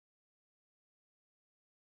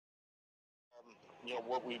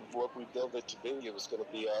what we built it to be. It was going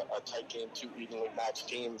to be a tight game, two evenly matched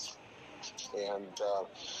teams, and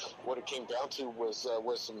what it came down to was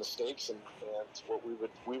some mistakes and what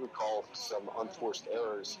we would call some unforced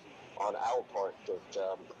errors on our part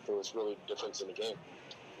that was really the difference in the game.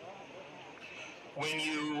 When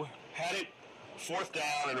you had it fourth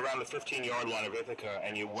down and around the 15-yard line of Ithaca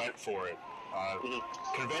and you went for it,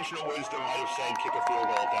 conventional wisdom might have said kick a field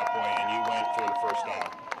goal at that point, and you went for the first down.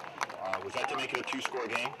 Was that to make it a two-score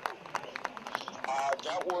game?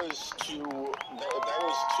 That was to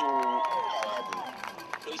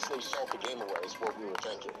basically salt the game away is what we were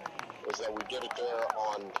thinking. Was that we get it there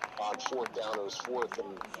on fourth down. It was fourth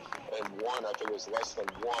and one. I think it was less than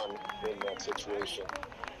one in that situation.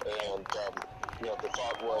 And the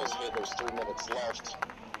thought was, hey, there's 3 minutes left.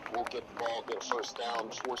 We'll get the ball, get a first down,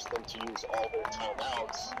 force them to use all their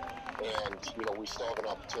timeouts, and we still have an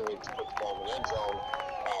opportunity to put the ball in the end zone,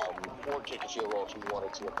 or kick a field goal if we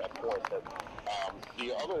wanted to at that point. But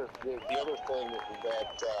the other thing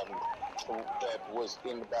that was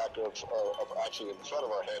in the back of actually in front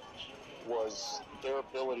of our head was their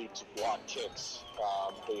ability to block kicks.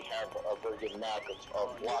 They have a very good knack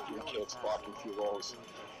of blocking kicks, blocking field goals,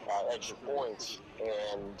 extra points,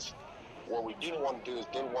 and what we didn't want to do is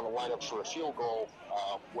didn't want to line up for a field goal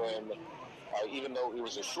when, even though it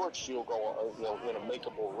was a short field goal, in a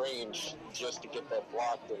makeable range, just to get that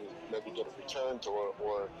blocked and maybe get it returned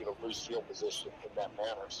or lose field position in that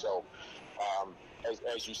manner. So,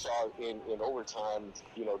 as you saw in overtime,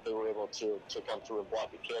 they were able to come through and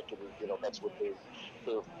block a kick, and that's what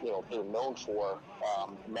they're known for.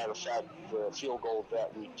 Matter of fact, the field goal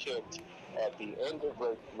that we kicked at the end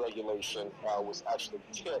of regulation was actually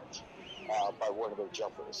tipped by one of their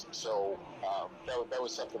jumpers. So that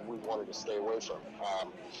was something we wanted to stay away from.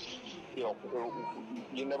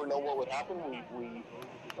 You never know what would happen. We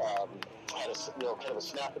had a kind of a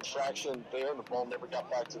snap infraction there. The ball never got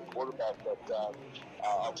back to the quarterback, but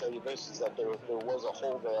I'll tell you this, is that there was a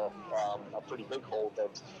hole there, a pretty big hole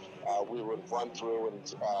that we would have run through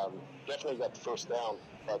and definitely got the first down,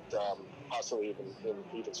 but possibly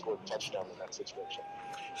even scored a touchdown in that situation.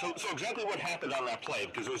 So exactly what happened on that play,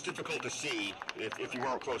 because it was difficult to see if you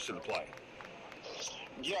weren't close to the play.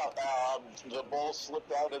 Yeah, the ball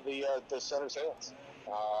slipped out of the center's hands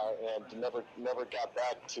and never got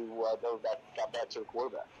back to the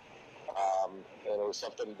quarterback. And it was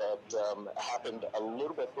something that happened a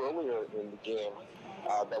little bit earlier in the game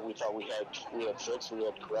that we thought we had fixed, we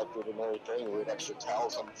had corrected and everything. We had extra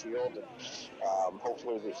towels on the field, and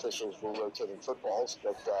hopefully the officials were rotating footballs,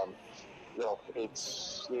 but.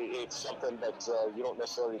 It's something that you don't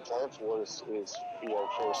necessarily plan for is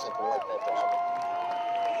for something like that to happen.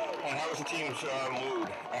 And how was the team's mood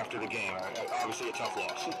after the game? Obviously a tough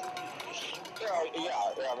loss.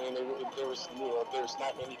 Yeah. I mean, there's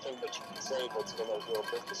not anything that you can say that's going to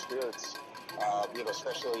lift the spirits.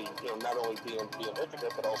 Especially not only being Ithaca,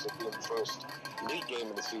 but also being the first league game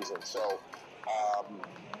of the season. So.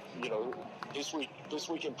 This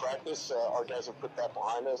week in practice, our guys have put that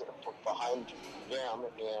behind them,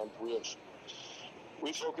 and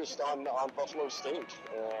we focused on Buffalo State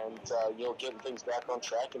and getting things back on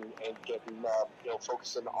track and getting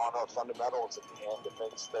focusing on our fundamentals and the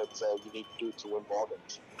things that you need to do to win ball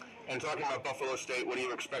games. And talking about Buffalo State, what are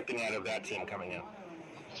you expecting out of that team coming in?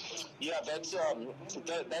 Yeah, that's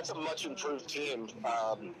a much improved team.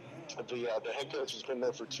 The head coach has been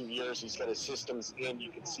there for 2 years. He's got his systems in. You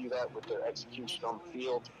can see that with their execution on the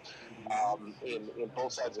field in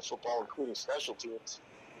both sides of football, including special teams.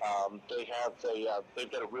 They've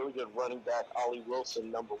got a really good running back, Ollie Wilson,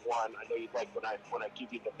 number one. I know you like when I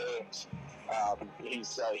give you the names.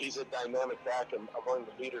 He's a dynamic back and among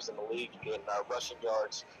the leaders in the league in rushing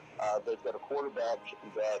yards. They've got a quarterback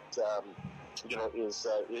that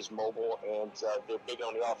is mobile, and they're big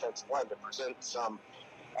on the offensive line. They present some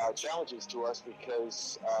challenges to us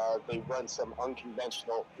because they run some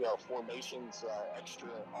unconventional formations, extra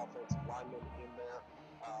offensive linemen in there,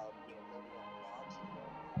 loaded on blocks, and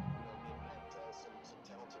then they've got some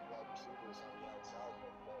talented wide receivers on the outside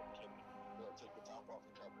that can take the top off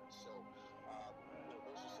the coverage. So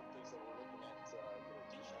those are some things that we're looking at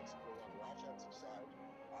defensively on the offensive side.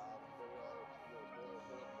 They're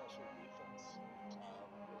a pressure defense.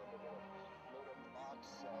 They're going to load up the box.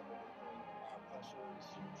 They're going to bring pressures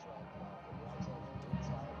from the outside, from the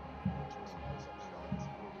inside, twist guys up front,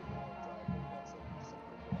 and they've got some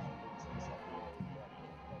pretty good athletes in the secondary that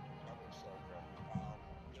can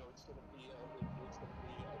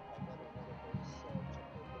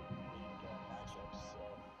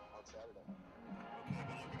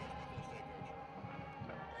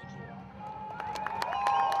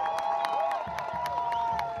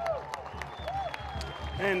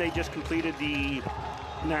And they just completed the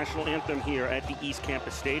national anthem here at the East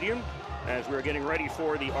Campus Stadium as we're getting ready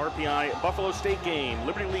for the RPI Buffalo State game,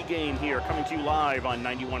 Liberty League game here, coming to you live on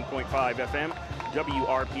 91.5 FM,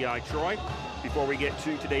 WRPI Troy. Before we get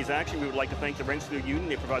to today's action, we would like to thank the Rensselaer Union.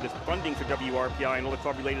 They provide this funding for WRPI and all the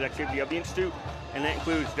club-related activity of the Institute, and that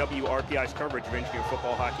includes WRPI's coverage of engineering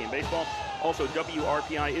football, hockey, and baseball. Also,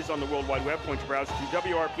 WRPI is on the World Wide Web. Point your browser to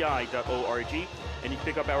WRPI.org, and you can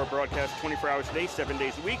pick up our broadcast 24 hours a day, 7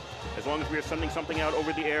 days a week. As long as we are sending something out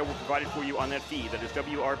over the air, we'll provide it for you on that feed. That is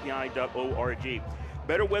WRPI.org.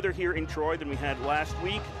 Better weather here in Troy than we had last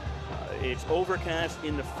week. It's overcast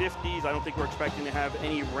in the 50s. I don't think we're expecting to have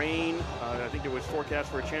any rain. I think there was forecast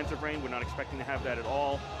for a chance of rain. We're not expecting to have that at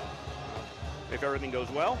all if everything goes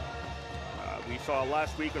well. We saw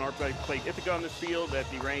last week when RPI played Ithaca on this field that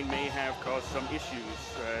the rain may have caused some issues.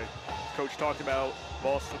 Coach talked about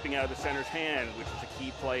ball slipping out of the center's hand, which was a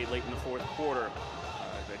key play late in the fourth quarter.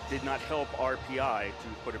 That did not help RPI, to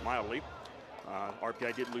put it mildly.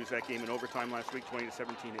 RPI did lose that game in overtime last week,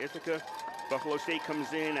 20-17 to Ithaca. Buffalo State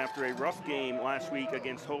comes in after a rough game last week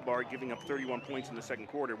against Hobart, giving up 31 points in the second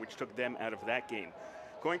quarter, which took them out of that game.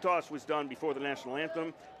 Coin toss was done before the national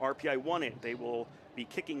anthem. RPI won it. They will be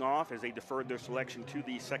kicking off as they deferred their selection to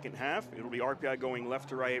the second half. It'll be RPI going left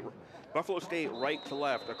to right, Buffalo State right to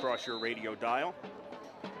left across your radio dial.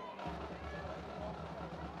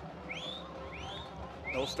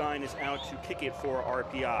 Elstein is out to kick it for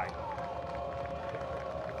RPI.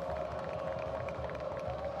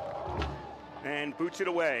 And boots it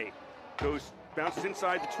away. Bounces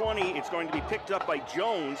inside the 20. It's going to be picked up by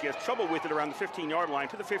Jones. He has trouble with it around the 15-yard line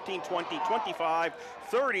to the 15, 20, 25,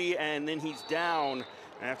 30, and then he's down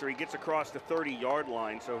after he gets across the 30-yard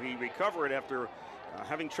line. So he recovered after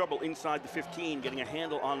having trouble inside the 15, getting a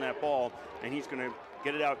handle on that ball, and he's going to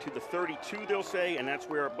get it out to the 32, they'll say, and that's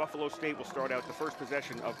where Buffalo State will start out the first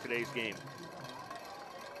possession of today's game.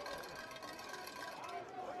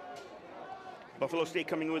 Buffalo State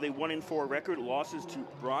coming in with a 1-4 record, losses to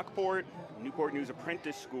Brockport, Newport News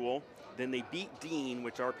Apprentice School. Then they beat Dean,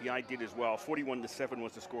 which RPI did as well. 41-7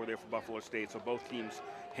 was the score there for Buffalo State, so both teams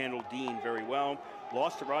handled Dean very well.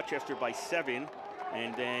 Lost to Rochester by 7,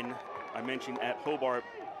 and then I mentioned at Hobart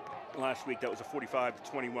last week, that was a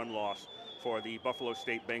 45-21 loss for the Buffalo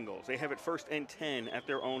State Bengals. They have it 1st and 10 at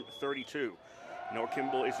their own 32. Noah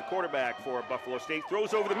Kimball is the quarterback for Buffalo State.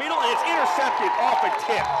 Throws over the middle, and it's intercepted off a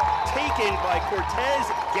tip. Taken by Cortez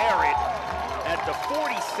Garrett at the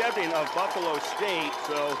 47 of Buffalo State.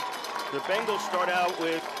 So the Bengals start out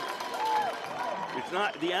with, it's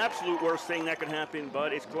not the absolute worst thing that could happen,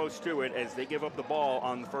 but it's close to it as they give up the ball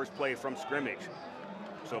on the first play from scrimmage.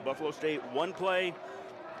 So Buffalo State, one play,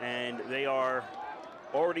 and they are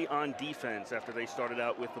already on defense after they started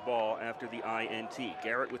out with the ball after the INT.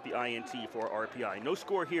 Garrett with the INT for RPI. No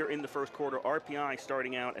score here in the first quarter. RPI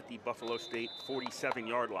starting out at the Buffalo State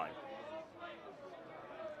 47-yard line.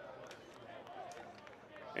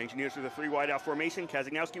 Engineers with a 3 wide out formation.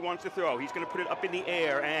 Kazagnowski wants to throw. He's going to put it up in the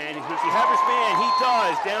air, and does he have his man? He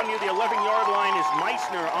does. Down near the 11-yard line is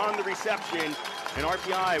Meissner on the reception. And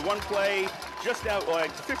RPI, one play just out,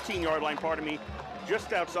 15-yard line, pardon me,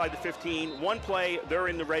 just outside the 15. One play, they're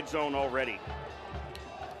in the red zone already.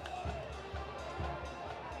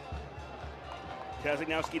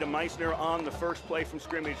 Kazagnowski to Meissner on the first play from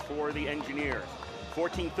scrimmage for the Engineers.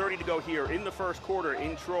 14:30 to go here in the first quarter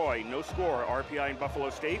in Troy. No score, RPI and Buffalo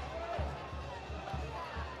State.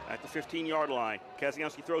 At the 15-yard line,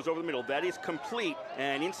 Kazagnowski throws over the middle. That is complete,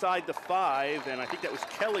 and inside the 5, and I think that was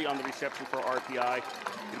Kelly on the reception for RPI.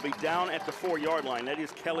 It'll be down at the 4-yard line. That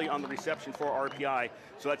is Kelly on the reception for RPI.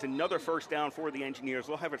 So that's another first down for the Engineers.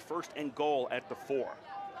 They'll have it 1st and goal at the 4.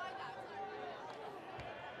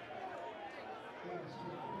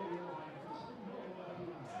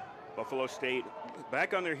 Buffalo State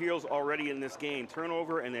back on their heels already in this game.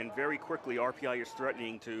 Turnover, and then very quickly RPI is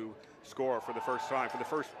threatening to score for the first time. For the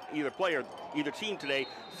first either team today,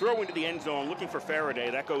 throw into the end zone looking for Faraday.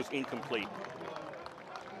 That goes incomplete.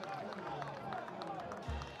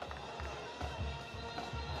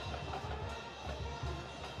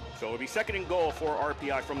 So it'll be 2nd and goal for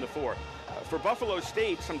RPI from the 4. For Buffalo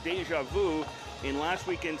State, some deja vu. In last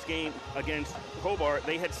weekend's game against Hobart,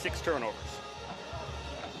 they had 6 turnovers.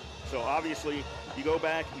 So obviously, you go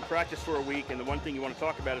back, you practice for a week, and the one thing you want to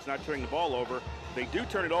talk about is not turning the ball over. They do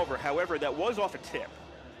turn it over. However, that was off a tip.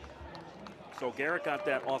 So Garrett got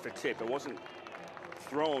that off a tip. It wasn't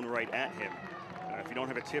thrown right at him. If you don't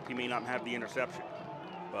have a tip, he may not have the interception.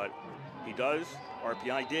 But he does.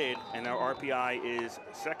 RPI did. And now RPI is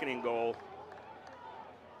 2nd and goal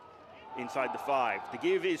inside the 5. The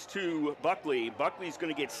give is to Buckley. Buckley's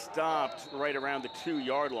going to get stopped right around the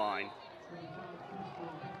 2-yard line.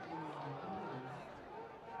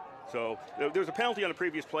 So there was a penalty on the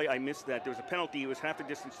previous play. I missed that. There was a penalty. It was half the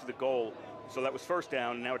distance to the goal. So that was first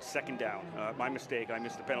down, and now it's second down. My mistake. I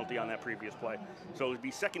missed the penalty on that previous play. So it would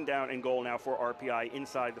be second down and goal now for RPI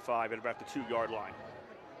inside the 5 at about the 2-yard line.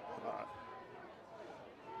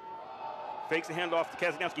 Fakes the handoff to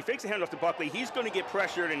Kazagnowski. Fakes the handoff to Buckley. He's going to get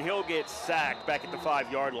pressured, and he'll get sacked back at the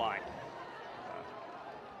 5-yard line.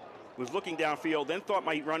 Was looking downfield, then thought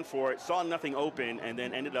might run for it, saw nothing open, and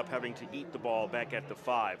then ended up having to eat the ball back at the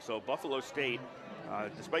 5. So Buffalo State,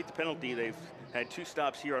 despite the penalty, they've had 2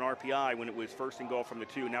 stops here on RPI when it was first and goal from the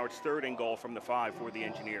 2. Now it's third and goal from the 5 for the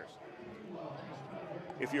Engineers.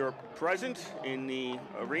 If you're present in the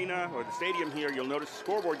arena or the stadium here, you'll notice the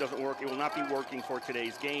scoreboard doesn't work. It will not be working for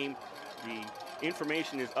today's game. The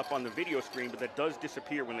information is up on the video screen, but that does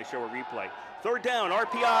disappear when they show a replay. Third down,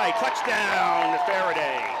 RPI, touchdown to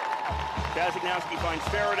Faraday. Kazagnowski finds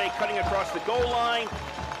Faraday cutting across the goal line,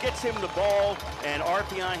 gets him the ball, and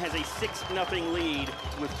RPI has a 6-0 lead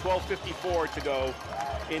with 12:54 to go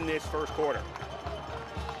in this first quarter.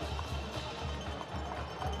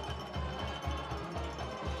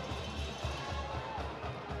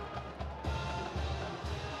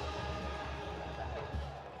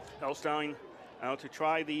 Elstein out to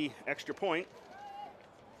try the extra point.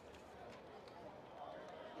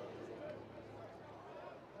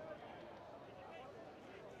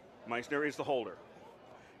 Meissner is the holder.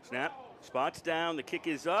 Snap, spots down, the kick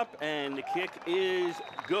is up, and the kick is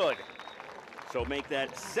good. So make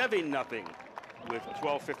that 7-0 with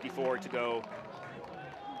 12:54 to go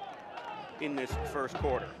in this first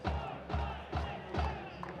quarter.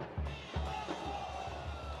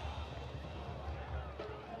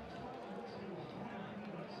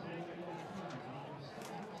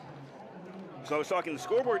 So I was talking, the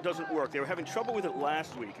scoreboard doesn't work. They were having trouble with it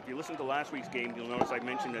last week. If you listen to last week's game, you'll notice I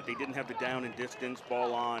mentioned that they didn't have the down and distance,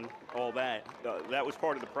 ball on, all that. That was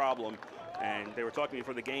part of the problem. And they were talking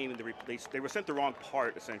before the game, and they were sent the wrong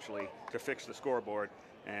part, essentially, to fix the scoreboard.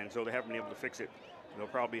 And so they haven't been able to fix it. They'll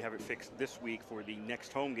probably have it fixed this week for the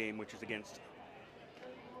next home game, which is against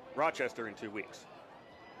Rochester in 2 weeks.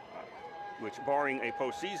 Which, barring a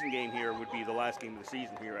postseason game here, would be the last game of the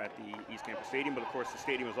season here at the East Campus Stadium. But of course, the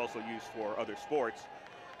stadium is also used for other sports.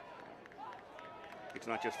 It's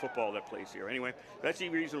not just football that plays here. Anyway, that's the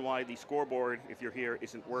reason why the scoreboard, if you're here,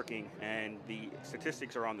 isn't working, and the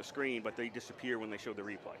statistics are on the screen, but they disappear when they show the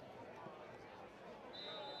replay.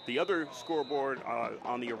 The other scoreboard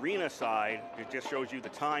on the arena side, it just shows you the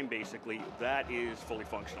time, basically. That is fully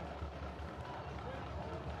functional.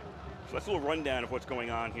 So that's a little rundown of what's going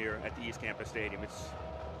on here at the East Campus Stadium. It's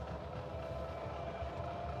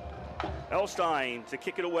Elstein to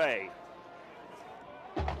kick it away.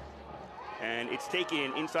 And it's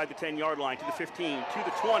taken inside the 10-yard line to the 15, to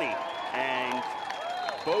the 20. And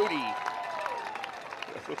Bodie,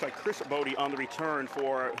 it looks like Chris Bodie on the return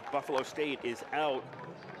for Buffalo State, is out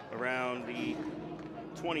around the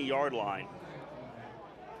 20-yard line.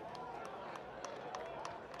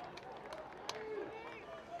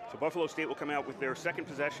 So Buffalo State will come out with their second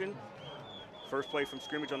possession. First play from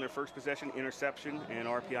scrimmage on their first possession, interception, and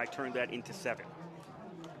RPI turned that into 7.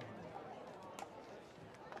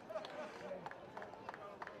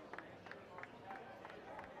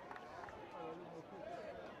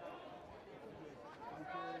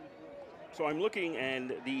 So I'm looking,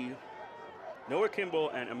 and the Noah Kimball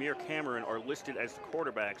and Amir Cameron are listed as the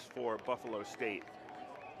quarterbacks for Buffalo State.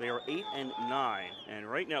 They are 8 and 9, and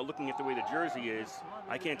right now, looking at the way the jersey is,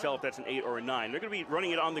 I can't tell if that's an 8 or a 9. They're going to be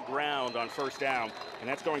running it on the ground on first down, and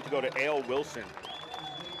that's going to go to Ale Wilson,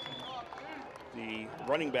 the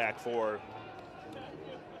running back or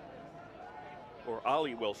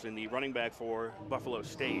Ollie Wilson, the running back for Buffalo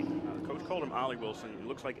State. The coach called him Ollie Wilson. It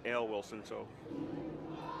looks like Ale Wilson, so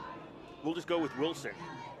we'll just go with Wilson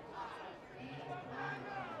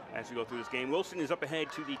as we go through this game. Wilson is up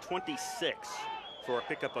ahead to the 26 for a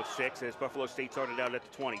pickup of 6 as Buffalo State started out at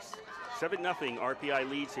the 20. 7-0 RPI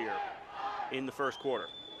leads here in the first quarter.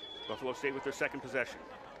 Buffalo State with their second possession.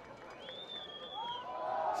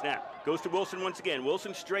 Snap, goes to Wilson once again.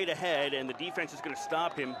 Wilson straight ahead, and the defense is going to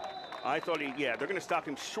stop him. I thought they're going to stop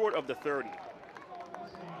him short of the 30.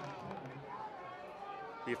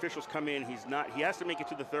 The officials come in, he has to make it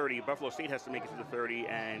to the 30. Buffalo State has to make it to the 30,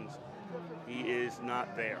 and he is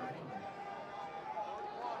not there.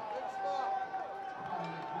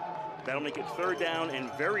 That'll make it third down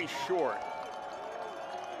and very short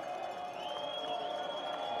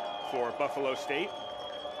for Buffalo State.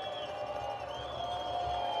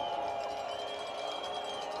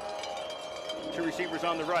 two receivers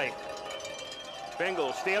on the right.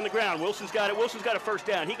 Bengals stay on the ground. Wilson's got it. Wilson's got a first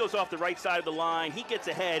down. He goes off the right side of the line. He gets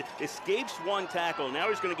ahead, escapes one tackle. Now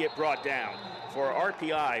he's going to get brought down. For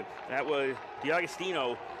RPI, that was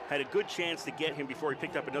D'Agostino had a good chance to get him before he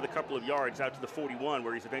picked up another couple of yards out to the 41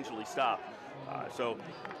 where he's eventually stopped. So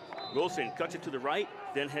Wilson cuts it to the right,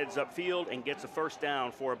 then heads upfield and gets a first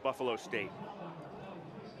down for Buffalo State.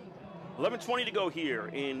 11:20 to go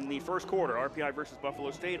here in the first quarter. RPI versus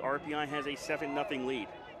Buffalo State. RPI has a 7-0 lead.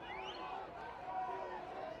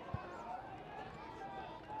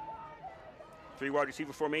 Three wide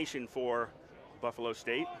receiver formation for Buffalo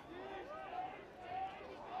State.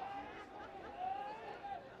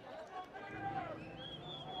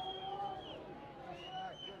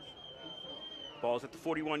 Ball's at the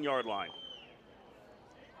 41-yard line.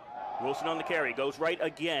 Wilson on the carry, goes right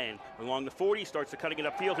again. Along the 40, starts to cutting it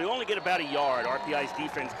upfield. He'll only get about a yard. RPI's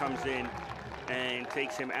defense comes in and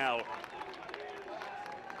takes him out.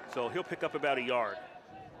 So he'll pick up about a yard.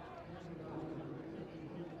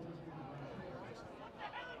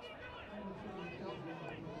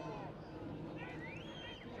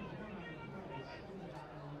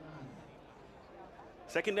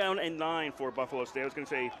 Second down and 9 for Buffalo State. I was going to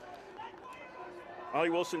say, Ollie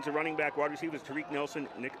Wilson's a running back. Wide receivers Tariq Nelson,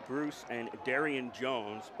 Nick Bruce, and Darian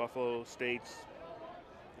Jones. Buffalo State's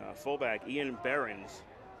fullback Ian Behrens.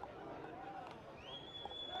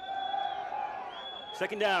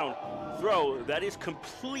 Second down, throw. That is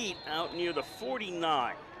complete out near the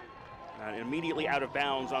 49. And immediately out of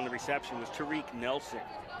bounds on the reception was Tariq Nelson.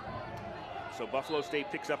 So Buffalo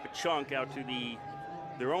State picks up a chunk out to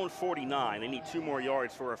their own 49. They need 2 more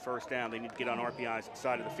yards for a first down. They need to get on RPI's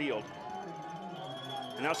side of the field.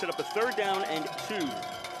 And now set up a third down and 2.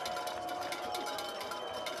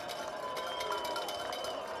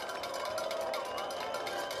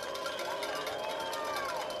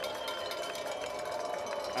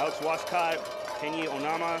 Alex Wascott, Kenny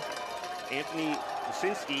Onama, Anthony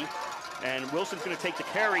Kusinski, and Wilson's going to take the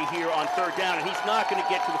carry here on third down, and he's not going to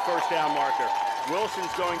get to the first down marker.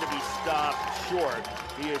 Wilson's going to be stopped short.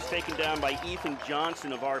 He is taken down by Ethan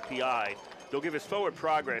Johnson of RPI. They'll give us forward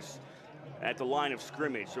progress at the line of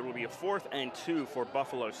scrimmage, so it'll be a 4th and 2 for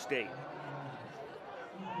Buffalo State.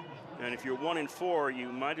 And if you're 1 and 4,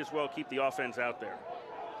 you might as well keep the offense out there,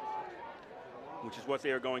 which is what they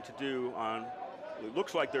are going to do on, it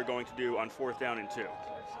looks like they're going to do on 4th down and 2.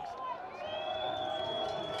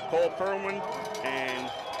 Cole Perlman and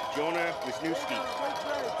Jonah Wisniewski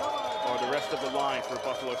are the rest of the line for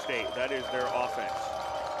Buffalo State. That is their offense.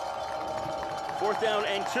 4th down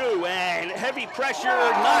and 2, and heavy pressure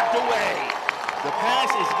knocked away. The pass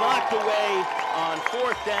is knocked away on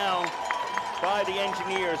 4th down by the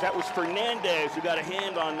Engineers. That was Fernandez who got a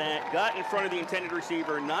hand on that, got in front of the intended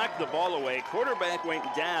receiver, knocked the ball away. Quarterback went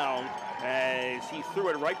down as he threw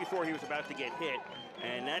it right before he was about to get hit.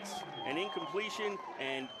 And that's an incompletion,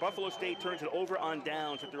 and Buffalo State turns it over on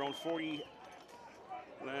downs at their own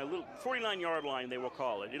 49-yard line, they will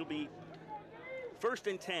call it. It'll be 1st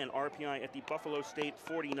and 10, RPI at the Buffalo State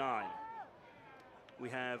 49. We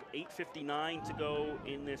have 8:59 to go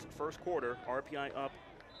in this first quarter. RPI up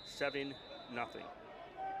 7-0.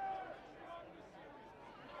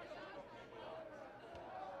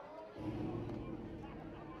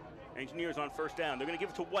 Engineers on first down. They're going to give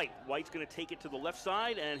it to White. White's going to take it to the left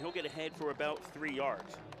side, and he'll get ahead for about 3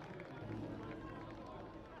 yards.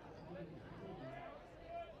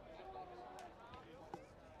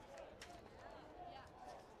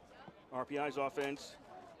 RPI's offense.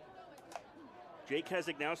 Jake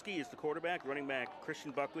Kazagnowski is the quarterback. Running back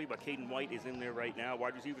Christian Buckley, but Caden White is in there right now.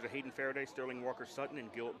 Wide receivers are Hayden Faraday, Sterling Walker-Sutton,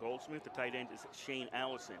 and Gil Goldsmith. The tight end is Shane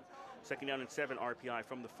Allison. Second down and 7, RPI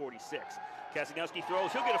from the 46. Kazagnowski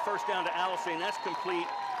throws. He'll get a first down to Allison. That's complete,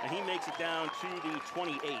 and he makes it down to the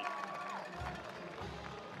 28.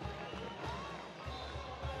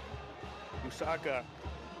 Usaka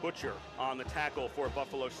Butcher on the tackle for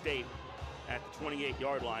Buffalo State at the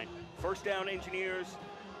 28-yard line. First down, Engineers.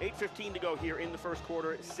 8:15 to go here in the first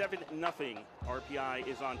quarter. 7-0. RPI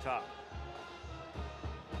is on top.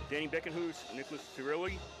 Danny Beckenhuis, Nicholas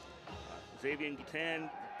Cirilli, Xavier Guitan,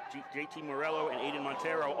 JT Morello, and Aiden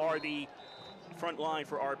Montero are the front line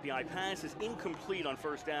for RPI. Pass is incomplete on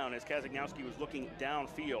first down as Kazagnowski was looking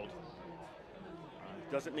downfield.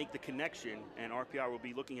 Doesn't make the connection, and RPI will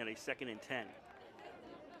be looking at a 2nd and 10.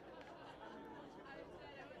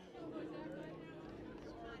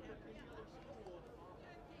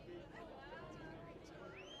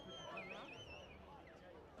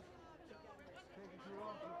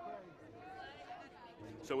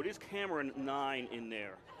 So it is Cameron 9 in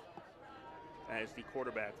there as the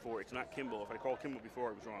quarterback for, it's not Kimball. If I called Kimball before,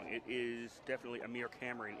 I was wrong. It is definitely Amir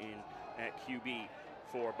Cameron in at QB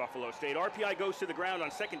for Buffalo State. RPI goes to the ground on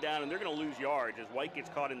second down, and they're going to lose yards as White gets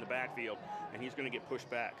caught in the backfield, and he's going to get pushed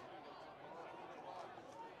back.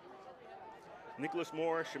 Nicholas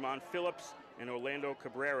Moore, Shimon Phillips, and Orlando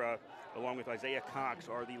Cabrera, along with Isaiah Cox,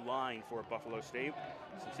 are the line for Buffalo State.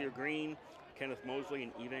 Sincere Green, Kenneth Mosley,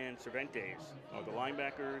 and Ivan Cervantes are the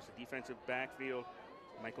linebackers. The defensive backfield,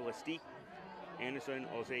 Michael Estique, Anderson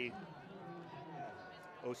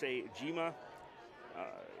Jima,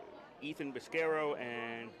 Ethan Biscaro,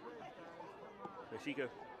 and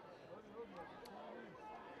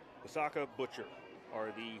Basaka Butcher are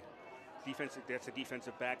the defensive. That's the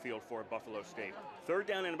defensive backfield for Buffalo State. Third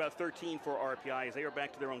down and about 13 for RPI as they are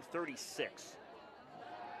back to their own 36.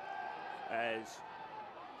 As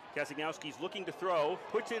Kasignowski's looking to throw,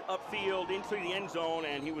 puts it upfield into the end zone,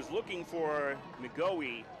 and he was looking for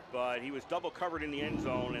McGoey, but he was double covered in the end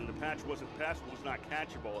zone, and the pass was not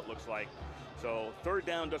catchable, it looks like. So third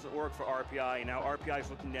down doesn't work for RPI, and now RPI is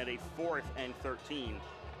looking at a 4th and 13.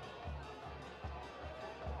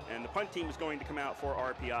 And the punt team is going to come out for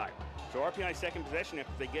RPI. So RPI's second possession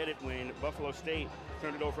after they get it when Buffalo State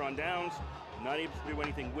turned it over on downs, not able to do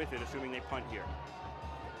anything with it, assuming they punt here.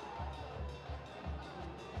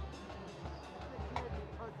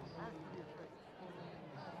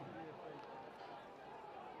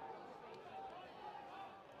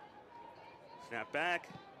 Snap back,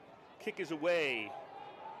 kick is away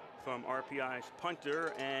from RPI's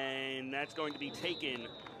punter, and that's going to be taken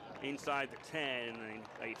inside the 10, and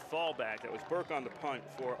a fallback. That was Burke on the punt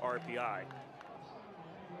for RPI.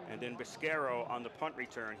 And then Biscaro on the punt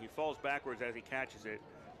return. He falls backwards as he catches it,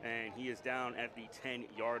 and he is down at the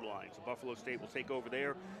 10-yard line. So Buffalo State will take over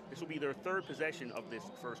there. This will be their third possession of this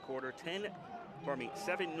first quarter. 7-0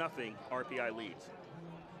 RPI leads.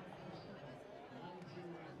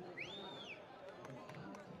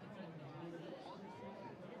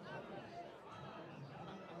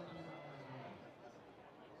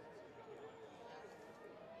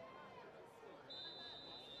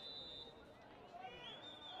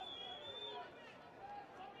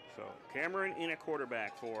 So Cameron in at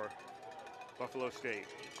quarterback for Buffalo State.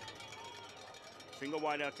 Single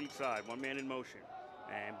wide out each side, one man in motion.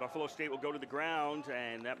 And Buffalo State will go to the ground,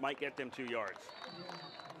 and that might get them 2 yards.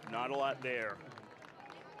 Not a lot there.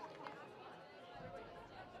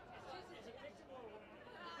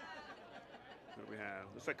 What do we have?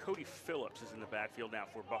 Looks like Cody Phillips is in the backfield now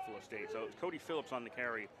for Buffalo State. So it's Cody Phillips on the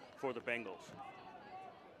carry for the Bengals.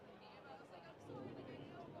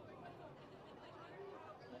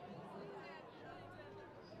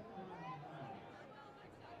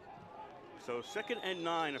 So 2nd and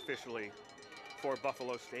 9 officially for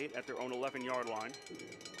Buffalo State at their own 11-yard line.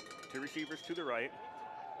 2 receivers to the right,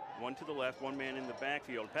 1 to the left, 1 man in the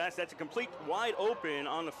backfield. Pass, that's a complete wide open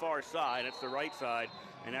on the far side. That's the right side,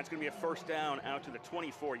 and that's going to be a first down out to the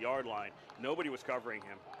 24-yard line. Nobody was covering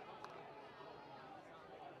him.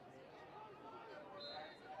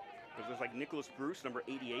 It looks like Nicholas Bruce, number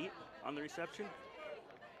 88, on the reception.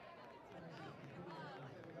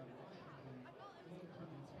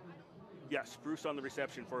 Yes, Bruce on the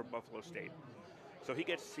reception for Buffalo State. So he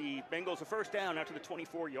gets the Bengals a first down out to the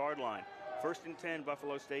 24-yard line. 1st and 10,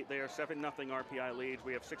 Buffalo State. They are 7-0 RPI leads.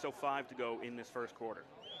 We have 6:05 to go in this first quarter.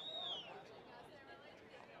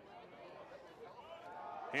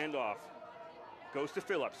 Handoff goes to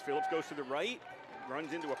Phillips. Phillips goes to the right,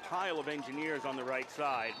 runs into a pile of engineers on the right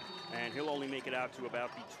side, and he'll only make it out to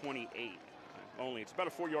about the 28. Only. It's about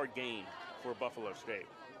a 4-yard gain for Buffalo State.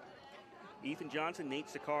 Ethan Johnson, Nate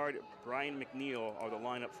Sicard, Brian McNeil are the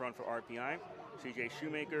line up front for RPI. CJ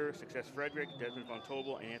Shoemaker, Success Frederick, Desmond Von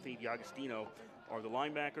Tobel, and Anthony D'Agostino are the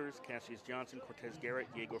linebackers. Cassius Johnson, Cortez Garrett,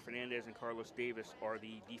 Diego Fernandez, and Carlos Davis are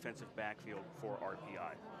the defensive backfield for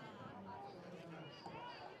RPI.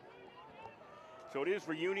 So it is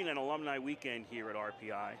reunion and alumni weekend here at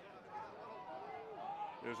RPI.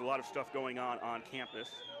 There's a lot of stuff going on campus.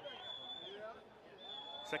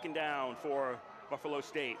 2nd down for Buffalo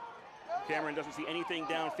State. Cameron doesn't see anything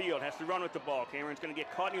downfield, has to run with the ball. Cameron's going to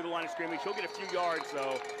get caught near the line of scrimmage. He'll get a few yards,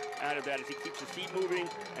 though, out of that as he keeps his feet moving,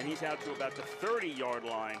 and he's out to about the 30-yard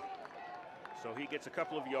line. So he gets a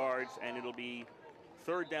couple of yards, and it'll be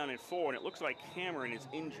 3rd down and 4, and it looks like Cameron is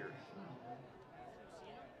injured.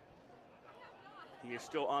 He is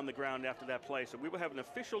still on the ground after that play, so we will have an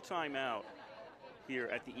official timeout here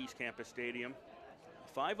at the East Campus Stadium.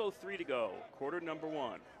 5:03 to go, quarter number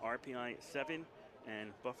 1. RPI 7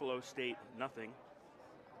 and Buffalo State nothing.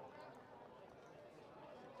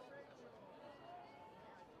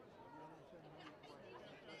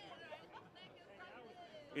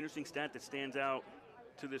 interesting stat that stands out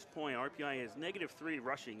to this point. RPI has -3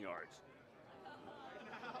 rushing yards.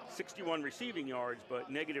 61 receiving yards, but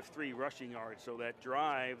 -3 rushing yards. So that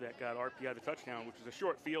drive that got RPI the touchdown, which was a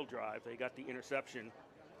short field drive, they got the interception.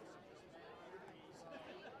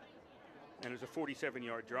 And it was a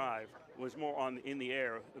 47-yard drive, was more in the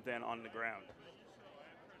air than on the ground.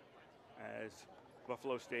 As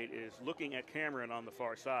Buffalo State is looking at Cameron on the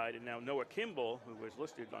far side, and now Noah Kimball, who was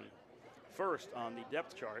listed on first on the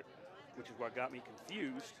depth chart, which is what got me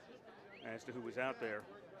confused as to who was out there.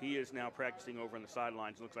 He is now practicing over on the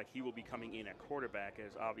sidelines. Looks like he will be coming in at quarterback,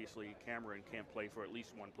 as obviously Cameron can't play for at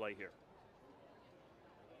least one play here.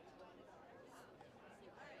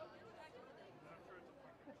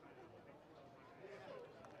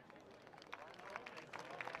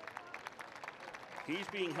 He's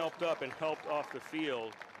being helped up and helped off the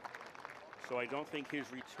field, so I don't think his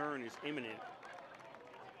return is imminent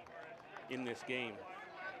in this game.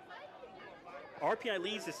 RPI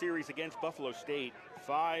leads the series against Buffalo State,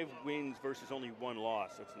 5 wins versus only 1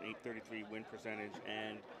 loss. That's an .833 win percentage,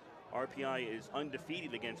 and RPI is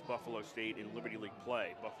undefeated against Buffalo State in Liberty League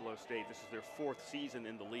play. Buffalo State, this is their 4th season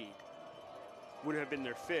in the league. Would have been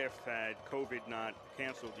their 5th had COVID not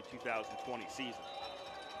canceled the 2020 season.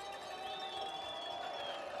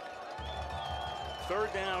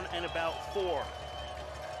 3rd down and about 4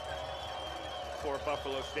 for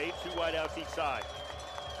Buffalo State. 2 wideouts each side.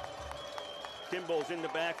 Kimball's in the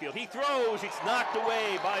backfield. He throws. It's knocked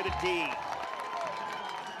away by the D.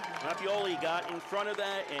 Rapioli got in front of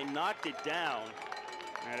that and knocked it down.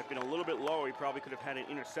 Had it been a little bit lower, he probably could have had an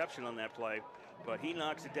interception on that play. But he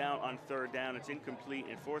knocks it down on 3rd down. It's incomplete,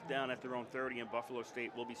 and 4th down at their own 30, and Buffalo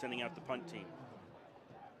State will be sending out the punt team.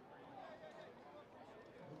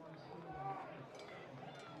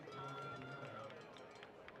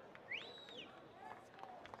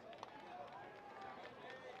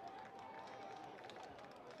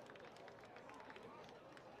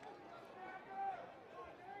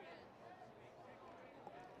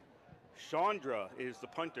 Chandra is the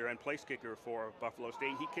punter and place kicker for Buffalo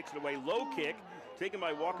State. He kicks it away, low kick, taken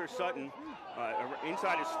by Walker Sutton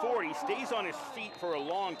inside his 40. Stays on his feet for a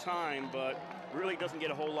long time, but really doesn't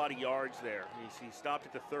get a whole lot of yards there. He stopped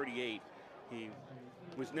at the 38. He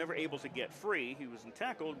was never able to get free. He was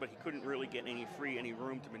tackled, but he couldn't really get any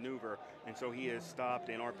room to maneuver, and so he is stopped,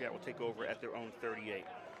 and RPI will take over at their own 38.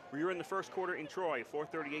 We are in the first quarter in Troy,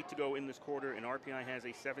 4:38 to go in this quarter, and RPI has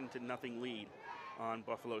a 7-0 lead on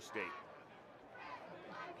Buffalo State.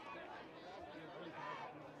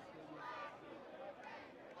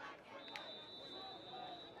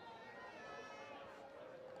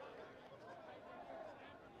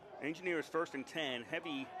 Engineers 1st and 10,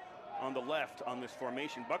 heavy on the left on this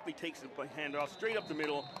formation. Buckley takes the handoff straight up the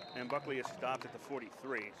middle, and Buckley is stopped at the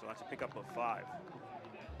 43, so that's a pickup of 5.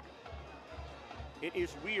 It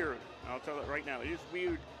is weird, I'll tell it right now, it is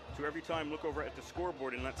weird to every time look over at the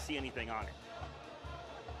scoreboard and not see anything on it.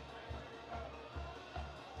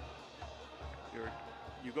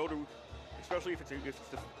 You go to, especially if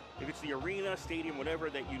it's the arena, stadium,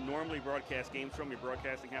 whatever that you normally broadcast games from, you're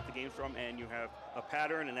broadcasting half the games from, and you have a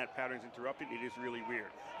pattern, and that pattern's interrupted, it is really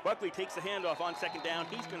weird. Buckley takes the handoff on 2nd down.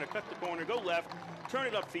 He's going to cut the corner, go left, turn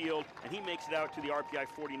it upfield, and he makes it out to the RPI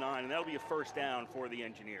 49, and that'll be a 1st down for the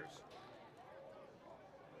Engineers.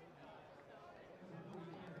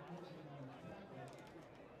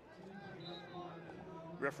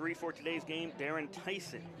 Referee for today's game, Darren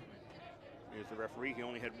Tyson is the referee. He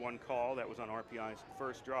only had 1 call. That was on RPI's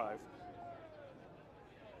first drive.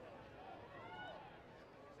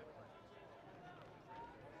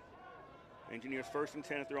 Engineers 1st and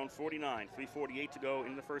 10 at their own 49. 3:48 to go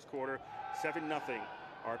in the first quarter. 7-0.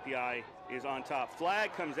 RPI is on top.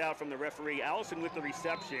 Flag comes out from the referee. Allison with the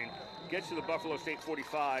reception. Gets to the Buffalo State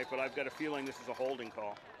 45, but I've got a feeling this is a holding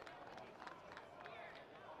call.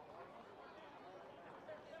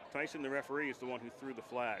 Tyson, the referee, is the one who threw the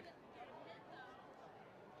flag.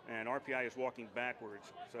 And RPI is walking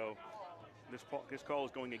backwards, so this call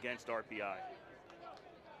is going against RPI.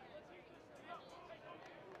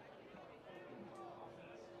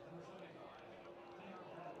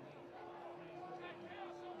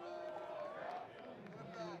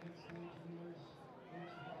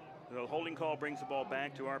 The holding call brings the ball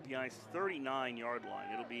back to RPI's 39-yard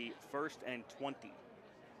line. It'll be 1st and 20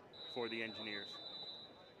 for the Engineers.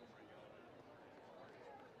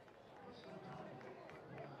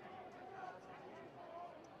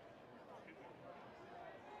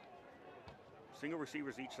 Single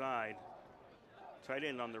receivers each side. Tight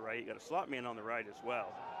end on the right. You got a slot man on the right as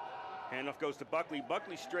well. Handoff goes to Buckley.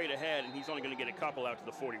 Buckley straight ahead, and he's only going to get a couple out to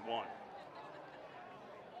the 41.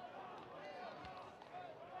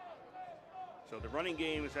 So the running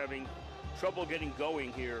game is having trouble getting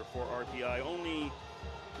going here for RPI. Only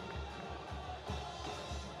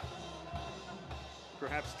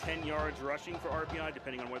perhaps 10 yards rushing for RPI,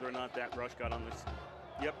 depending on whether or not that rush got on this.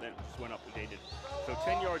 Yep, that just went up and dated. So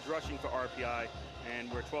 10 yards rushing for RPI, and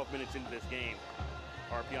we're 12 minutes into this game.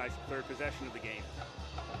 RPI's third possession of the game.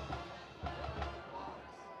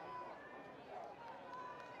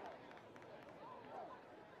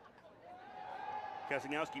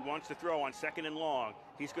 Kazagnowski wants to throw on 2nd and long.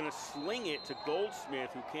 He's going to sling it to Goldsmith,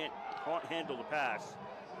 who can't handle the pass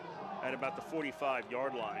at about the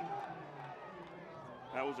 45-yard line.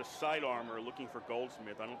 That was a sidearmer looking for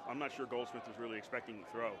Goldsmith. I'm not sure Goldsmith was really expecting the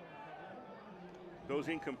throw. Goes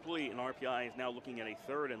incomplete, and RPI is now looking at a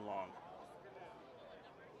 3rd and long.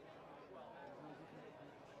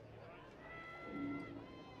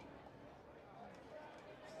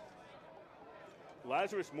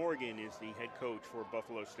 Lazarus Morgan is the head coach for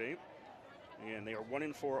Buffalo State, and they are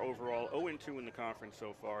 1-4 overall, 0-2 in the conference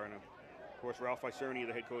so far. And of course, Ralph Iserni,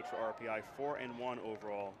 the head coach for RPI, 4-1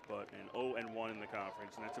 overall, but an 0-1 in the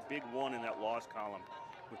conference, and that's a big one in that loss column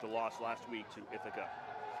with the loss last week to Ithaca.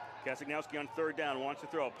 Kazagnowski on 3rd down wants to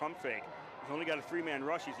throw a pump fake. He's only got a 3-man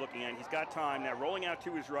rush he's looking at. He's got time now, rolling out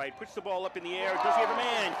to his right, puts the ball up in the air. Does he have a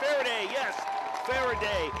man? Faraday, yes,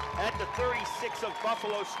 Faraday at the 36 of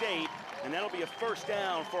Buffalo State. And that'll be a 1st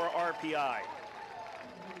down for RPI.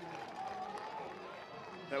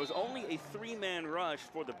 That was only a 3-man rush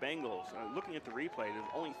for the Bengals. Looking at the replay, there's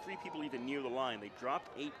only 3 people even near the line. They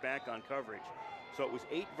dropped 8 back on coverage. So it was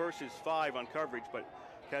 8 versus 5 on coverage, but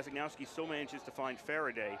Kazagnowski still manages to find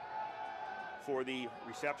Faraday for the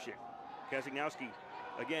reception. Kazagnowski,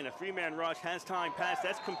 again, a 3-man rush, has time, pass.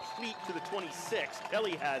 That's complete to the 26.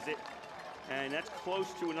 Kelly has it. And that's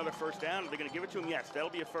close to another 1st down. Are they going to give it to him? Yes, that'll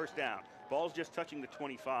be a 1st down. Ball's just touching the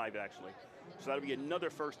 25, actually. So that'll be another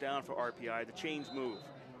 1st down for RPI. The chains move.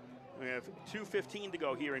 We have 2:15 to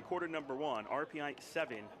go here in quarter number 1. RPI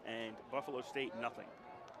 7 and Buffalo State nothing.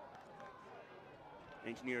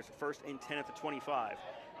 Engineers 1st and 10 at the 25.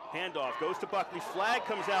 Handoff goes to Buckley. Flag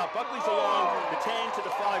comes out. Buckley's along the 10 to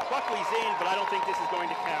the 5. Buckley's in, but I don't think this is going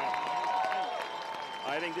to count.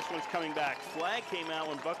 I think this one's coming back. Flag came out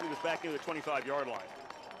when Buckley was back near the 25-yard line.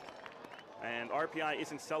 And RPI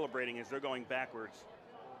isn't celebrating as they're going backwards.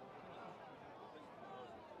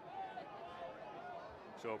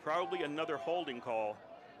 So probably another holding call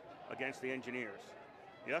against the Engineers.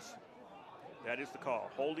 Yes, that is the call.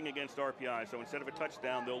 Holding against RPI. So instead of a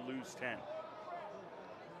touchdown, they'll lose 10.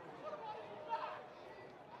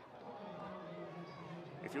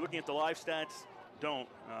 If you're looking at the live stats, don't.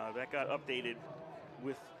 That got updated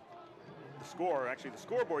with the score. Actually, the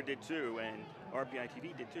scoreboard did too, and RPI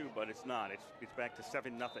TV did too, but it's not. It's back to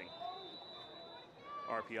 7-0.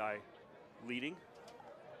 RPI leading.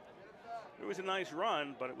 It was a nice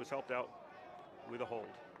run, but it was helped out with a hold.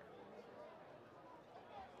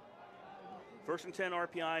 1st and 10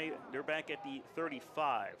 RPI, they're back at the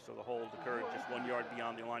 35, so the hold occurred just 1 yard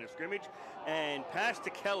beyond the line of scrimmage. And pass to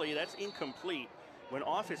Kelly, that's incomplete. Went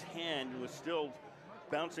off his hand and was still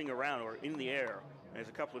bouncing around or in the air, as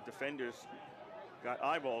a couple of defenders got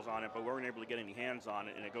eyeballs on it, but weren't able to get any hands on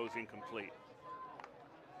it, and it goes incomplete.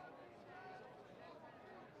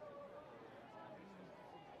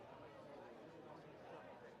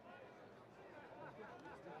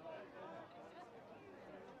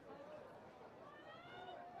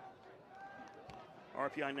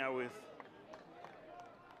 RPI now with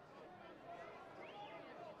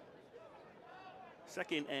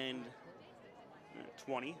 2nd and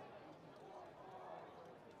 20.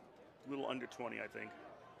 A little under 20, I think.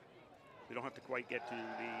 They don't have to quite get to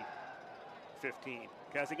the 15.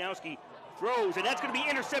 Kazagnowski throws, and that's going to be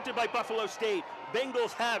intercepted by Buffalo State.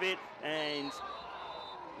 Bengals have it, and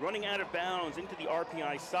running out of bounds into the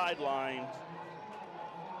RPI sideline.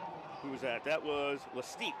 Who was that? That was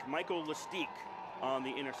Lastique, Michael Lastique, on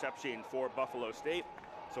the interception for Buffalo State.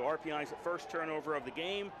 So RPI's 1st turnover of the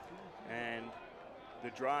game, and the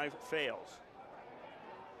drive fails.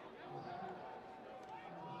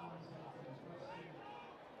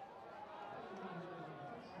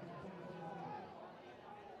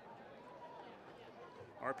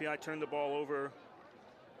 RPI turned the ball over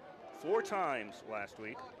 4 times last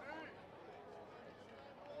week.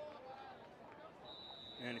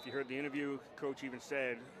 And if you heard the interview, coach even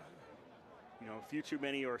said, you know, a few too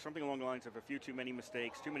many, or something along the lines of a few too many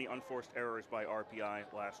mistakes, too many unforced errors by RPI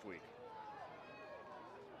last week.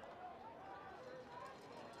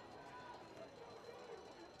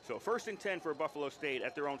 So 1st and 10 for Buffalo State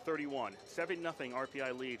at their own 31. 7-0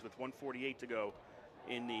 RPI leads with 1:48 to go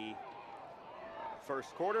in the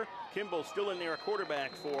 1st quarter. Kimball still in there, a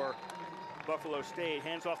quarterback for Buffalo State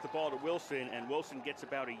hands off the ball to Wilson, and Wilson gets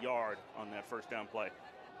about a yard on that first down play.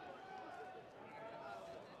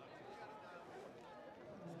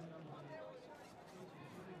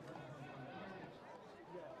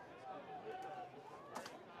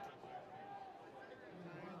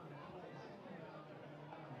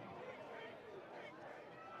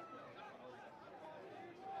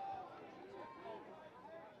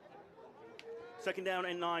 Second down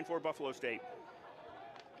and 9 for Buffalo State.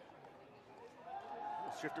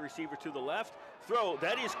 Shift the receiver to the left. Throw,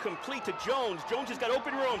 that is complete to Jones. Jones has got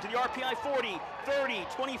open room to the RPI 40, 30,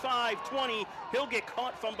 25, 20. He'll get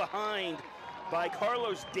caught from behind by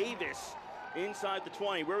Carlos Davis inside the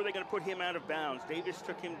 20. Where are they going to put him out of bounds? Davis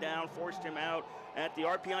took him down, forced him out at the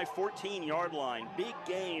RPI 14-yard line. Big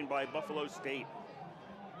gain by Buffalo State.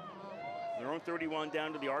 Their own 31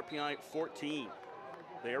 down to the RPI 14.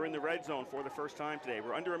 They are in the red zone for the first time today.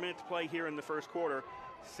 We're under a minute to play here in the first quarter.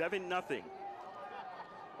 7-0.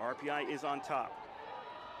 RPI is on top.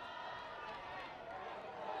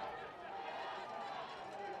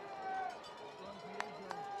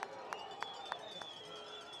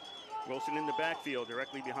 Wilson in the backfield,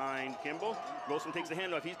 directly behind Kimball. Wilson takes the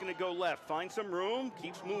handoff. He's going to go left, find some room,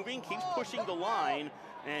 keeps moving, keeps pushing the line,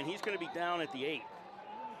 and he's going to be down at the 8.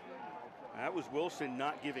 That was Wilson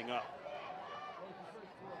not giving up.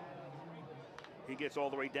 He gets all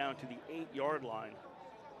the way down to the 8-yard line.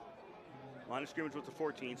 Line of scrimmage was the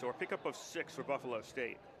 14, so a pickup of 6 for Buffalo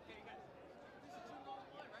State.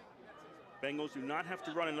 Bengals do not have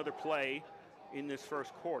to run another play in this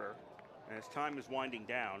first quarter as time is winding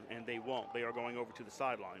down, and they won't. They are going over to the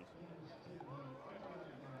sidelines.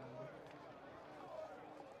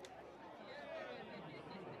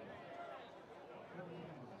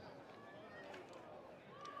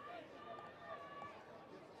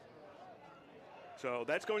 So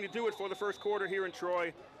that's going to do it for the first quarter here in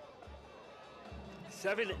Troy.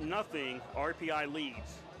 7-0, RPI leads.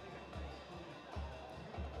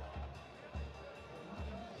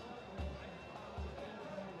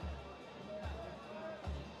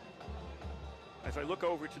 As I look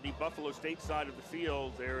over to the Buffalo State side of the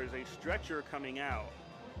field, there is a stretcher coming out.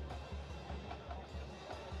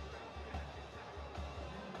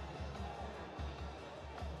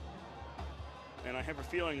 And I have a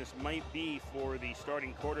feeling this might be for the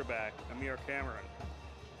starting quarterback, Amir Cameron.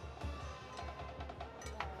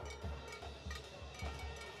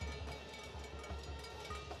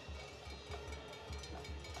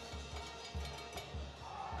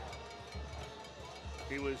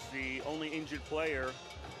 He was the only injured player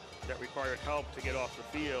that required help to get off the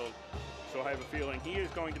field. So I have a feeling he is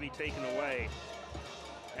going to be taken away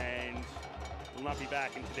and will not be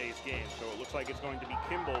back in today's game. So it looks like it's going to be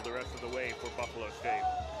Kimball the rest of the way for Buffalo State.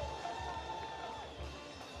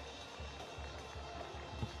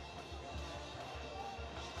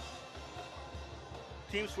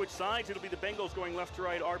 Team switch sides. It'll be the Bengals going left to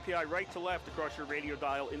right, RPI right to left across your radio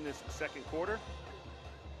dial in this second quarter.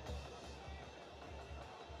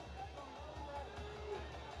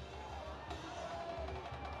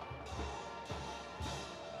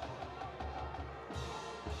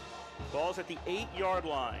 Ball's at the 8-yard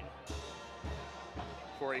line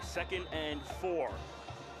for a 2nd and 4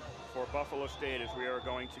 for Buffalo State as we are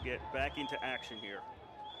going to get back into action here.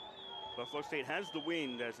 Buffalo State has the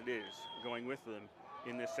wind as it is going with them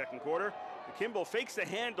in this second quarter. Kimball fakes the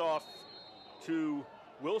handoff to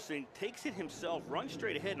Wilson, takes it himself, runs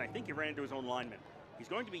straight ahead, and I think he ran into his own lineman. He's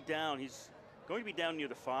going to be down. He's going to be down near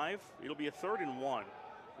the 5. It'll be a 3rd and 1.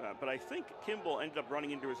 But I think Kimball ended up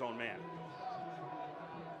running into his own man.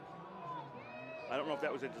 I don't know if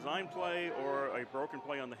that was a design play or a broken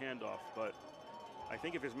play on the handoff, but I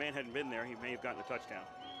think if his man hadn't been there, he may have gotten a touchdown.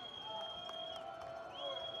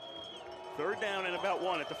 3rd down and about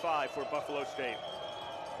 1 at the 5 for Buffalo State.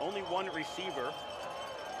 Only one receiver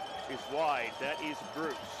is wide. That is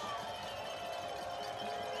Bruce.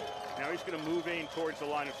 Now he's going to move in towards the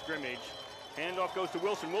line of scrimmage. Handoff goes to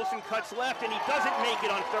Wilson. Wilson cuts left, and he doesn't make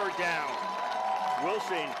it on 3rd down.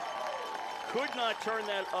 Wilson could not turn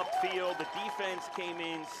that upfield. The defense came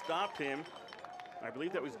in, stopped him. I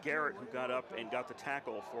believe that was Garrett who got up and got the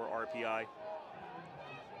tackle for RPI.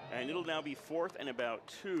 And it'll now be 4th and about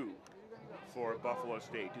 2 for Buffalo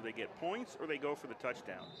State. Do they get points or they go for the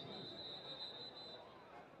touchdown?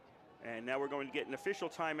 And now we're going to get an official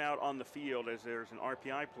timeout on the field as there's an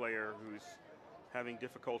RPI player who's having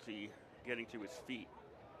difficulty getting to his feet.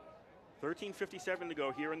 13:57 to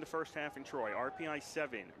go here in the first half in Troy. RPI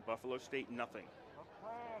 7, Buffalo State nothing.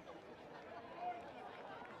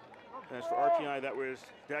 As for RPI, that was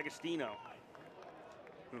D'Agostino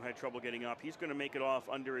who had trouble getting up. He's going to make it off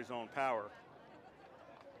under his own power.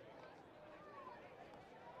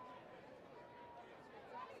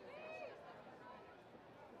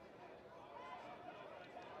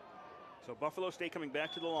 So Buffalo State coming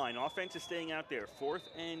back to the line. Offense is staying out there. 4th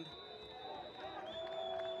and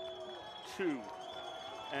 2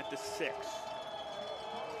 at the 6.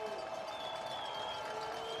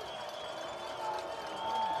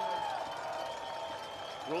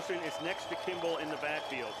 Wilson is next to Kimball in the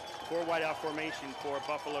backfield. 4 wideout formation for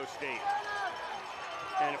Buffalo State.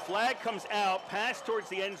 And a flag comes out, pass towards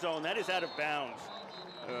the end zone. That is out of bounds.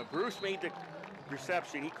 Bruce made the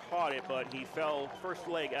reception. He caught it, but he fell first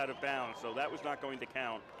leg out of bounds, so that was not going to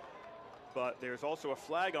count. But there's also a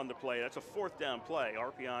flag on the play. That's a 4th down play.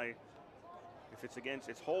 RPI, if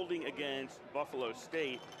it's holding against Buffalo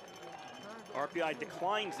State. RPI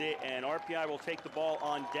declines it, and RPI will take the ball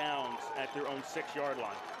on downs at their own 6-yard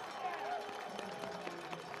line.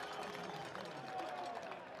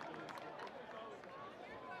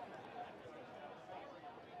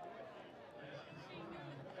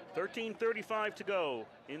 .35 to go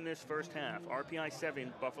in this first half. RPI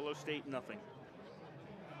 7, Buffalo State nothing.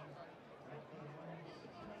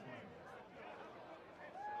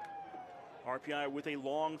 RPI with a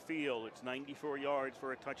long field. It's 94 yards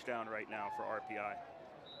for a touchdown right now for RPI.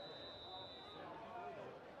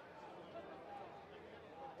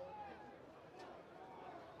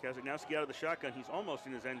 Kazagnowski out of the shotgun. He's almost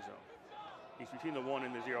in his end zone. He's between the 1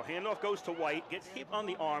 and the 0. Handoff goes to White, gets hit on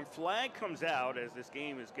the arm. Flag comes out as this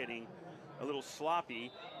game is getting a little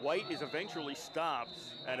sloppy. White is eventually stopped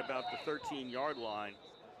at about the 13-yard line.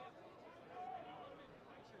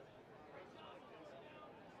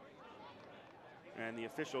 And the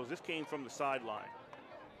officials, this came from the sideline.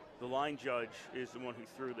 The line judge is the one who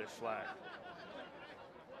threw this flag.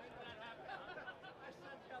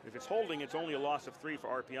 If it's holding, it's only a loss of 3 for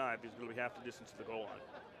RPI because it'll be half the distance to the goal line.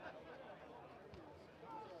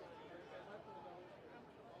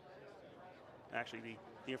 Actually,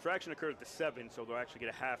 the infraction occurred at the 7, so they'll actually get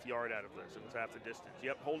a half-yard out of this if it's half the distance.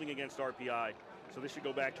 Yep, holding against RPI, so this should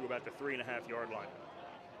go back to about the 3.5-yard line.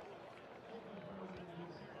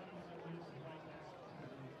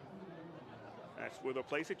 That's where they'll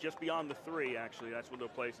place it, just beyond the 3, actually. That's where they'll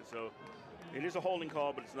place it. So it is a holding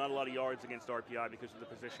call, but it's not a lot of yards against RPI because of the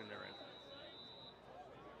position they're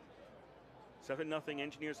in. 7-0,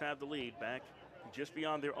 Engineers have the lead, back just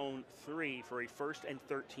beyond their own 3 for a 1st and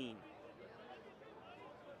 13.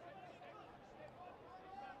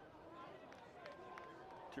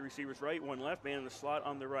 Two receivers right, 1 left, man in the slot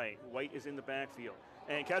on the right. White is in the backfield.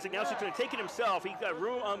 And Kazagnowski's going to take it himself. He's got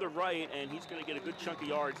room on the right, and he's going to get a good chunk of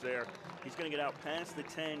yards there. He's going to get out past the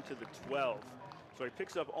 10 to the 12. So he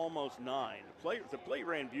picks up almost 9. The play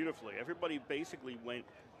ran beautifully. Everybody basically went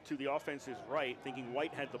to the offense's right, thinking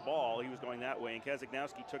White had the ball. He was going that way, and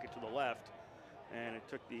Kazagnowski took it to the left. And it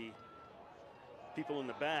took the people in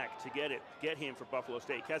the back to get him for Buffalo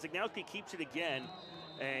State. Kazagnowski keeps it again,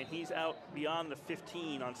 and he's out beyond the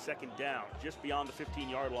 15 on 2nd down, just beyond the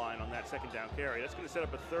 15-yard line on that 2nd down carry. That's going to set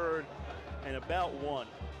up a 3rd and about 1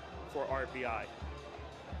 for RPI.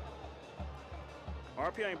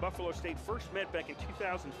 RPI and Buffalo State first met back in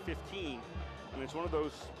 2015, and it's one of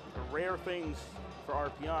those rare things for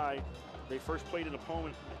RPI. They first played an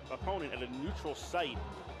opponent at a neutral site.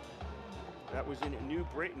 That was in New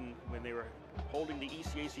Britain when they were holding the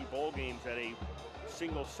ECAC bowl games at a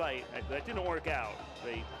single site. That didn't work out.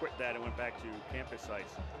 They quit that and went back to campus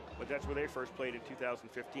sites. But that's where they first played in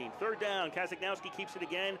 2015. 3rd down, Kazagnowski keeps it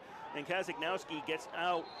again, and Kazagnowski gets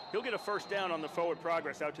out. He'll get a 1st down on the forward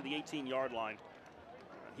progress out to the 18-yard line.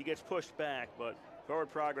 He gets pushed back, but forward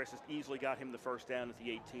progress has easily got him the 1st down at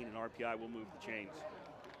the 18, and RPI will move the chains.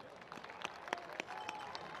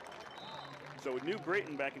 So with New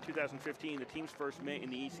Britain back in 2015, the teams first met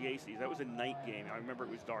in the ECACs. That was a night game. I remember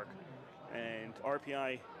it was dark. And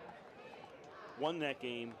RPI won that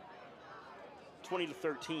game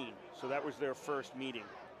 20-13. So that was their first meeting.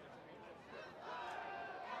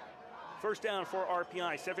 1st down for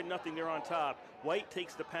RPI, 7-0, they're on top. White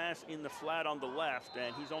takes the pass in the flat on the left,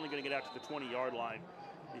 and he's only going to get out to the 20-yard line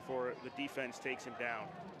before the defense takes him down.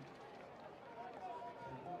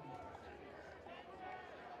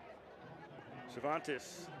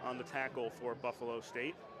 Cervantes on the tackle for Buffalo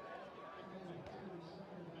State.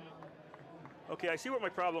 Okay, I see what my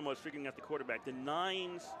problem was figuring out the quarterback. The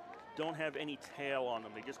 9s don't have any tail on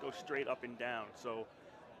them. They just go straight up and down. So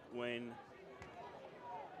when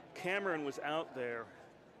Cameron was out there,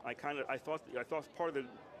 I thought part of the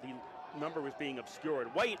number was being obscured.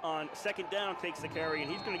 White on 2nd down takes the carry, and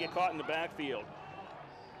he's going to get caught in the backfield.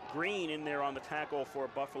 Green in there on the tackle for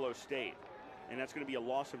Buffalo State. And that's going to be a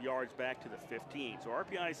loss of yards back to the 15. So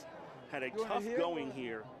RPI's had a tough going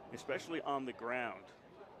here, especially on the ground.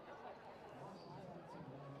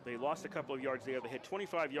 They lost a couple of yards there. They had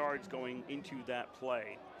 25 yards going into that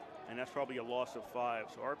play. and that's probably a loss of 5.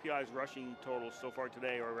 So RPI's rushing totals so far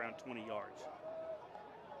today are around 20 yards.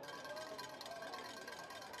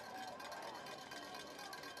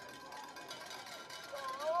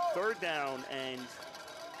 Third down and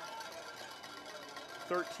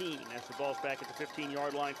 13 as the ball's back at the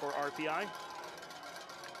 15-yard line for RPI.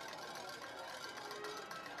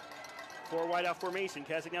 4 wide out formation.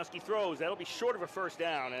 Kazagnowski throws. That'll be short of a first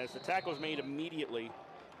down as the tackle is made immediately.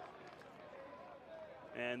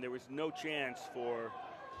 And there was no chance for,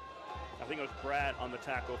 I think it was Brad on the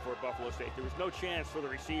tackle for Buffalo State. There was no chance for the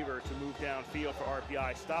receiver to move downfield for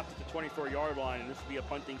RPI. Stopped at the 24-yard line, and this would be a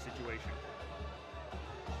punting situation.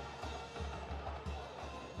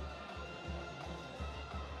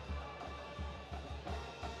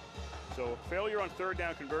 So failure on third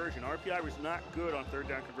down conversion. RPI was not good on third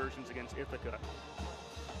down conversions against Ithaca.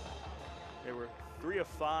 They were 3 of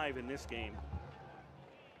 5 in this game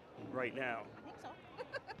right now. I think so.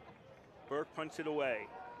 Burke punts it away.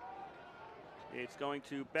 It's going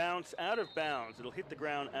to bounce out of bounds. It'll hit the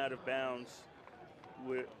ground out of bounds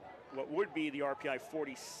with what would be the RPI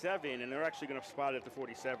 47, and they're actually going to spot it at the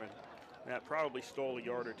 47. That probably stole a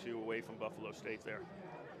yard or two away from Buffalo State there.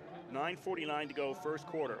 9:49 to go, first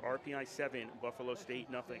quarter. RPI 7, Buffalo State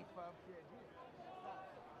nothing.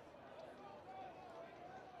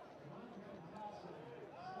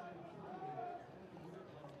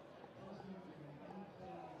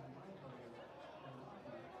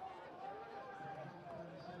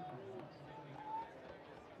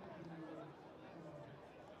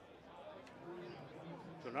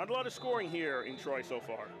 So not a lot of scoring here in Troy so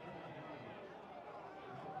far.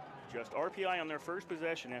 Just RPI on their first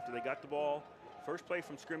possession after they got the ball. First play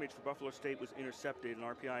from scrimmage for Buffalo State was intercepted, and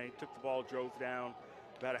RPI took the ball, drove down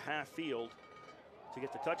about a half field to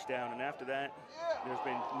get the touchdown, and after that, there's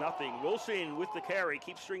been nothing. Wilson with the carry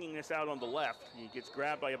keeps stringing this out on the left. He gets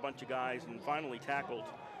grabbed by a bunch of guys and finally tackled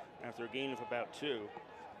after a gain of about 2.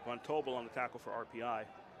 Von Tobel on the tackle for RPI.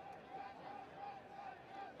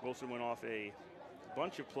 Wilson went off a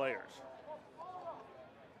bunch of players.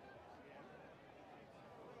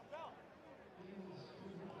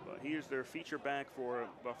 But here's their feature back for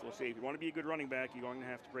Buffalo State. If you want to be a good running back, you're going to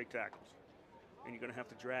have to break tackles. And you're going to have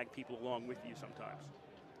to drag people along with you sometimes.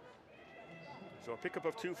 So a pickup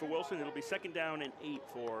of 2 for Wilson. It'll be 2nd down and 8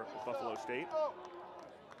 for Buffalo State.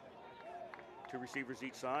 2 receivers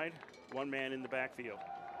each side, 1 man in the backfield.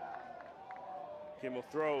 Kimball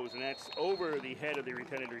throws, and that's over the head of the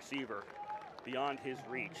intended receiver, beyond his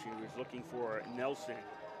reach. He was looking for Nelson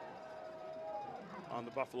on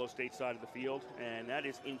the Buffalo State side of the field, and that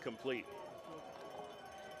is incomplete.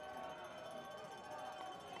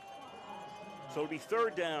 So it'll be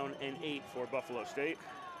 3rd down and 8 for Buffalo State.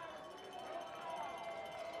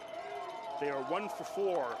 They are 1 for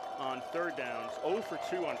 4 on 3rd downs, 0 for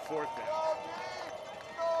 2 on 4th downs.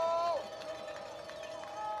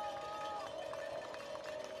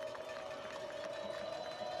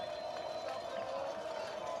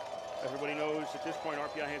 Everybody knows at this point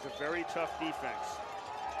RPI has a very tough defense.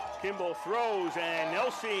 Kimball throws, and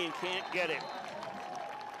Nelson can't get it.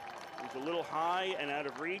 He's a little high and out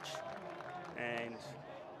of reach, and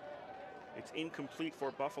it's incomplete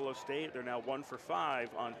for Buffalo State. They're now 1 for 5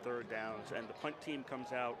 on 3rd downs, and the punt team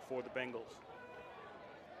comes out for the Bengals.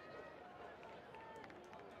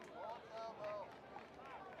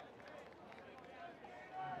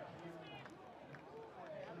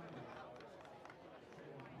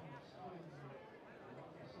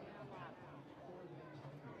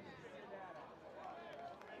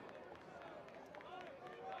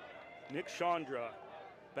 Nick Chandra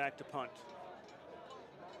back to punt.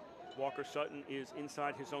 Walker Sutton is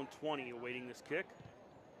inside his own 20 awaiting this kick.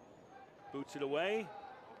 Boots it away.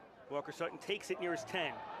 Walker Sutton takes it near his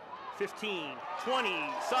 10, 15, 20,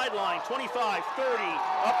 sideline, 25, 30,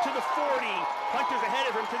 up to the 40. Hunter's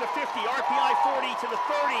ahead of him to the 50, RPI 40 to the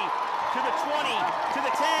 30, to the 20, to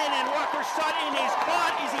the 10, and Walker Sutton is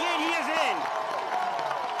caught. Is he in? He is in.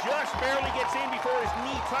 Just barely gets in before his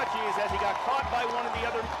knee touches as he got caught by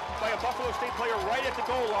by a Buffalo State player right at the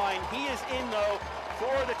goal line. He is in though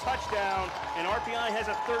for the touchdown, and RPI has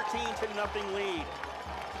a 13-0 lead.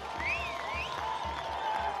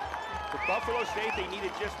 For Buffalo State, they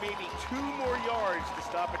needed just maybe 2 more yards to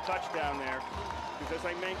stop a touchdown there, because as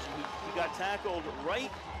I mentioned, he got tackled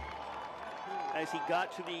right as he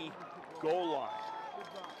got to the goal line.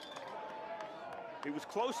 It was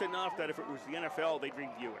close enough that if it was the NFL, they'd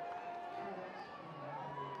review it.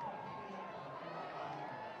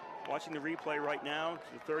 Watching the replay right now,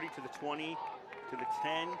 to the 30, to the 20, to the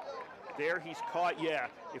 10. There he's caught. Yeah,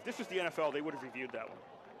 if this was the NFL, they would have reviewed that one,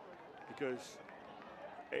 because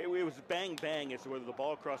It was bang bang as to whether the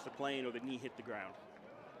ball crossed the plane or the knee hit the ground.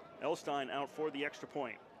 Elstein out for the extra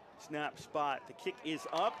point. Snap, spot, the kick is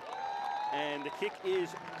up, and the kick is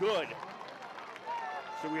good.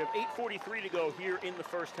 So we have 8:43 to go here in the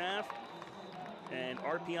first half, and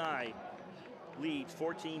RPI leads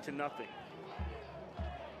 14-0.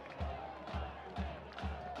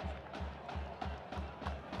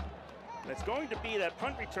 That's going to be, that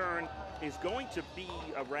punt return is going to be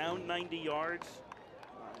around 90 yards.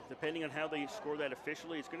 Depending on how they score that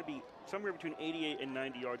officially, it's going to be somewhere between 88 and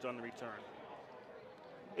 90 yards on the return.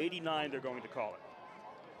 89, they're going to call it.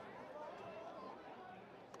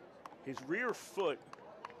 His rear foot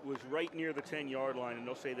was right near the 10-yard line, and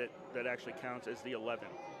they'll say that that actually counts as the 11.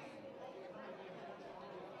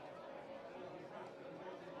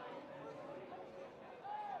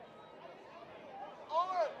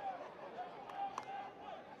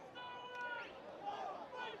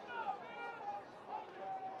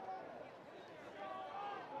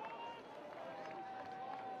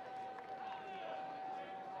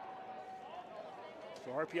 So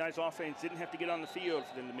RPI's offense didn't have to get on the field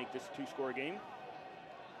for them to make this a two-score game.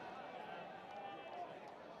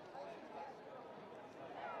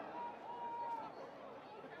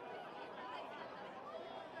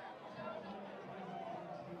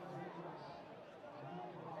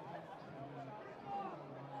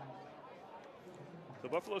 So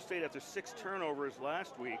Buffalo State, after 6 turnovers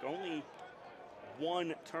last week, only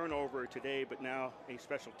 1 turnover today, but now a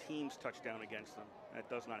special teams touchdown against them. That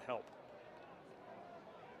does not help.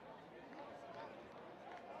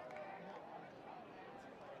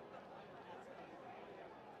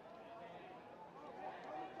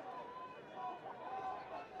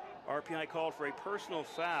 RPI called for a personal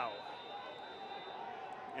foul,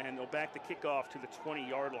 and they'll back the kickoff to the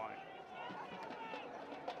 20-yard line.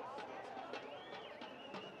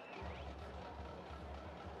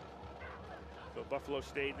 So Buffalo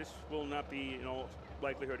State, this will not be in all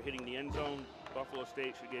likelihood hitting the end zone. Buffalo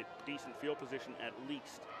State should get decent field position at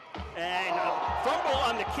least. And a fumble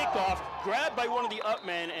on the kickoff, grabbed by one of the up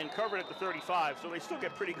men and covered at the 35, so they still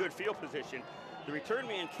get pretty good field position. The return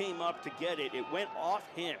man came up to get it. It went off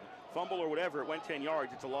him. Fumble or whatever, it went 10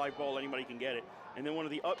 yards. It's a live ball, anybody can get it. And then one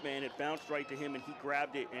of the up men, it bounced right to him, and he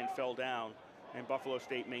grabbed it and fell down, and Buffalo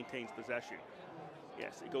State maintains possession.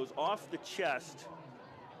 Yes, it goes off the chest.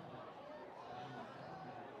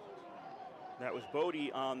 That was Bodie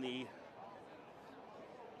on the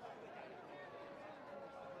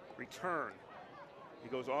return.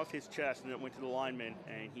 It goes off his chest, and it went to the lineman,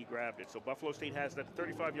 and he grabbed it. So Buffalo State has that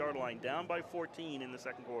 35-yard line, down by 14 in the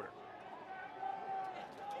second quarter.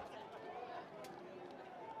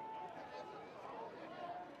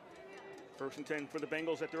 First and 10 for the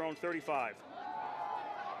Bengals at their own 35.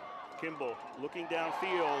 Kimball looking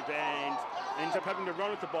downfield and ends up having to run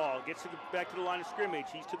with the ball. Gets back to the line of scrimmage.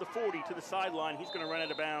 He's to the 40, to the sideline. He's going to run out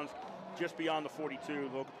of bounds just beyond the 42.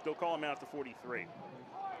 They'll call him out at the 43.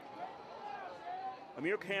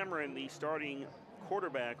 Amir Cameron, the starting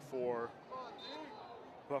quarterback for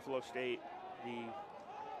Buffalo State,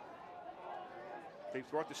 they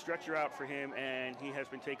brought the stretcher out for him, and he has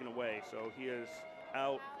been taken away. So he is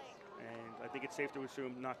out, and I think it's safe to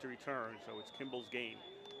assume not to return. So it's Kimball's game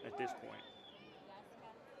at this point.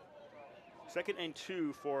 2nd and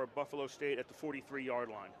 2 for Buffalo State at the 43-yard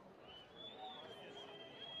line.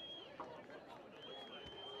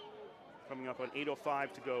 Coming up on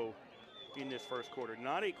 8:05 to go in this first quarter.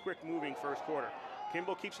 Not a quick moving first quarter.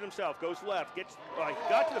 Kimball keeps it himself, goes left,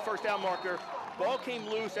 got to the first down marker. Ball came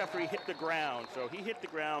loose after he hit the ground. So he hit the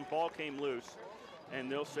ground, ball came loose. And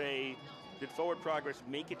they'll say, did forward progress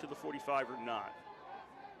make it to the 45 or not?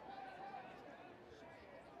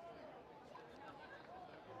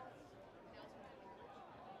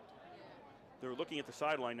 They're looking at the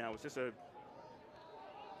sideline now. Is this a...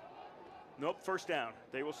 Nope, first down.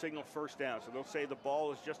 They will signal first down. So they'll say the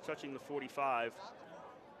ball is just touching the 45,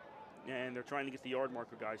 and they're trying to get the yard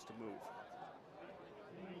marker guys to move.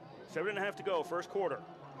 7.5 to go, first quarter.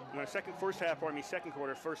 Second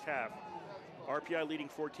quarter, first half. RPI leading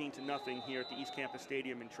 14-0 here at the East Campus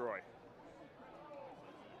Stadium in Troy.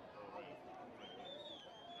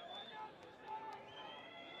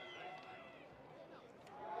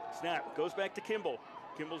 Snap, goes back to Kimball.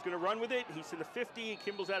 Kimball's going to run with it. He's to the 50.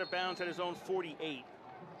 Kimball's out of bounds at his own 48.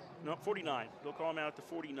 No, 49. They'll call him out at the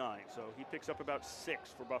 49. So he picks up about 6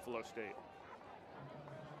 for Buffalo State.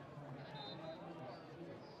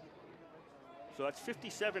 So that's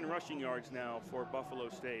 57 rushing yards now for Buffalo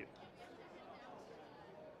State.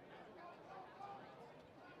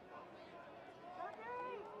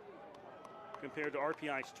 Compared to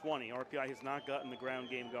RPI's 20. RPI has not gotten the ground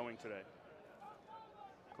game going today.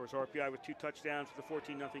 course, RPI with 2 touchdowns for the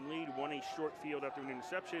 14-0 lead. One a short field after an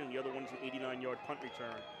interception, and the other one's an 89-yard punt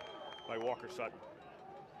return by Walker Sutton.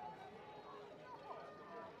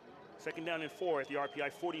 2nd down and 4 at the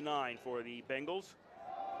RPI 49 for the Bengals.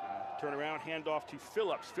 Turnaround, handoff to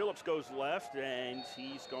Phillips. Phillips goes left, and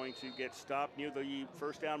he's going to get stopped near the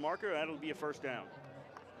 1st down marker. That'll be a 1st down.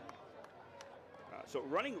 So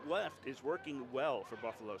running left is working well for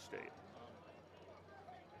Buffalo State.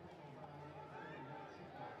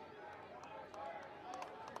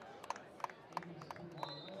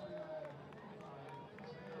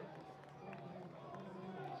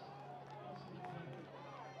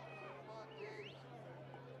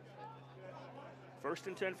 First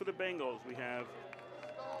and 10 for the Bengals. We have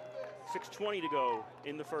 6:20 to go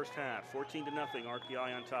in the 1st half. 14-0,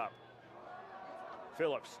 RPI on top.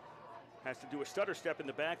 Phillips has to do a stutter step in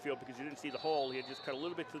the backfield because he didn't see the hole. He had just cut a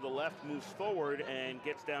little bit to the left, moves forward, and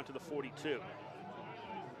gets down to the 42.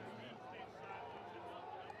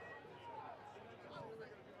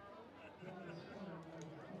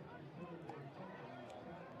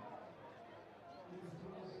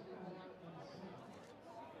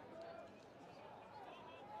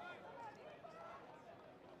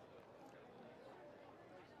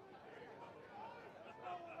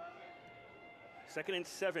 Second and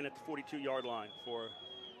 7 at the 42-yard line for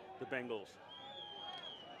the Bengals.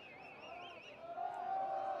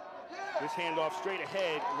 This handoff straight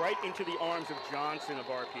ahead, right into the arms of Johnson of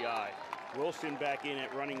RPI. Wilson back in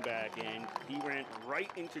at running back, and he ran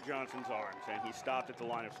right into Johnson's arms, and he stopped at the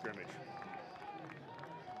line of scrimmage.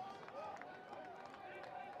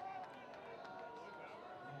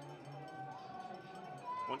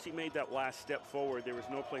 Once he made that last step forward, there was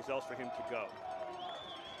no place else for him to go.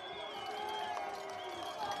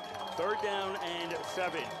 3rd down and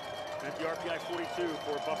 7 at the RPI 42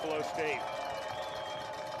 for Buffalo State.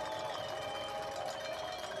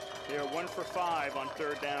 They are 1 for 5 on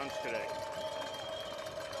 3rd downs today.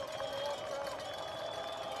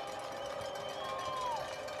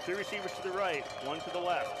 Two receivers to the right, one to the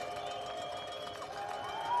left.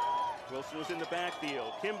 Wilson was in the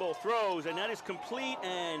backfield. Kimball throws, and that is complete,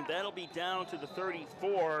 and that'll be down to the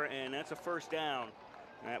 34, and that's a 1st down.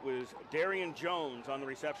 That was Darian Jones on the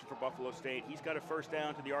reception for Buffalo State. He's got a 1st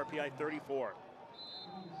down to the RPI 34.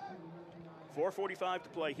 4:45 to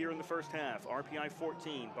play here in the 1st half. RPI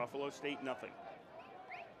 14, Buffalo State nothing.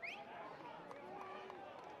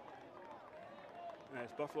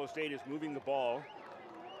 As Buffalo State is moving the ball,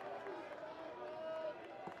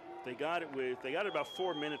 they got it about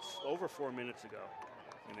 4 minutes, over 4 minutes ago,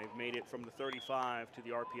 and they've made it from the 35 to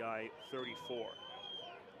the RPI 34.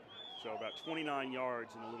 So about 29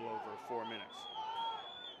 yards in a little over 4 minutes.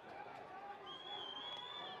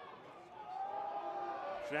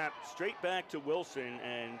 Snap straight back to Wilson,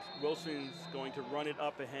 and Wilson's going to run it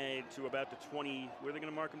up ahead to about the 20. Where are they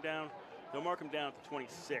going to mark him down? They'll mark him down at the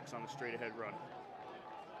 26 on the straight ahead run.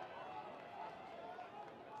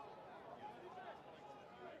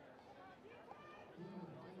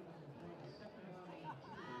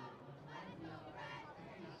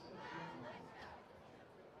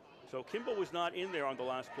 So Kimball was not in there on the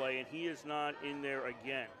last play, and he is not in there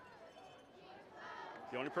again.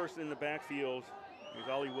 The only person in the backfield is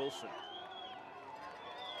Ollie Wilson.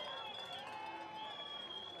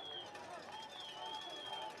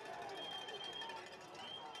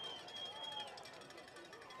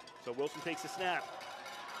 So Wilson takes the snap,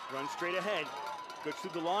 runs straight ahead, goes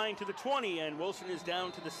through the line to the 20, and Wilson is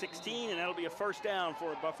down to the 16, and that'll be a 1st down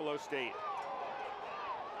for Buffalo State.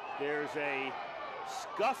 There's a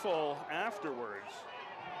scuffle afterwards.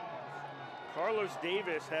 Carlos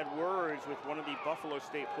Davis had words with one of the Buffalo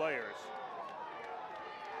State players.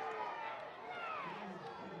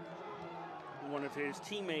 One of his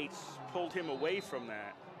teammates pulled him away from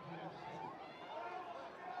that.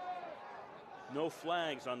 No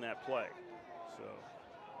flags on that play. So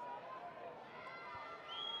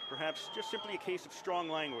perhaps just simply a case of strong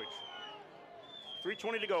language.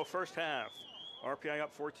 3:20 to go, 1st half. RPI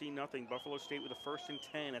up 14-0. Buffalo State with a 1st and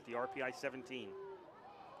 10 at the RPI 17.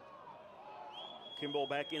 Kimball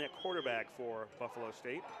back in at quarterback for Buffalo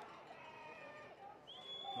State.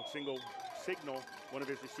 He'll signal one of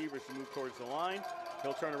his receivers to move towards the line.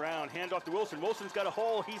 He'll turn around, hand off to Wilson. Wilson's got a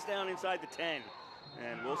hole. He's down inside the 10.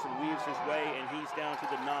 And Wilson weaves his way, and he's down to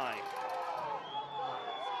the 9.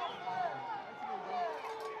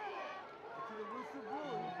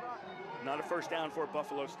 Not a 1st down for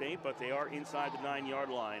Buffalo State, but they are inside the 9-yard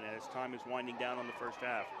line as time is winding down on the 1st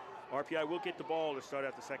half. RPI will get the ball to start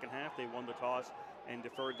out the 2nd half. They won the toss and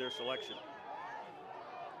deferred their selection.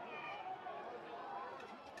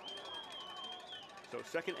 So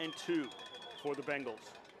 2nd and 2 for the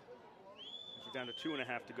Bengals. So down to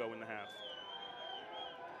 2.5 to go in the half.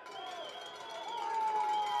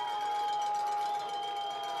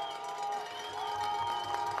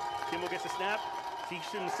 Kimball gets a snap,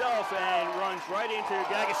 seeks himself, and runs right into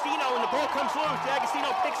D'Agostino, and the ball comes loose.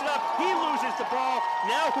 D'Agostino picks it up. He loses the ball.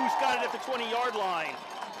 Now who's got it at the 20-yard line?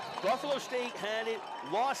 Buffalo State had it,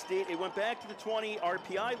 lost it. It went back to the 20.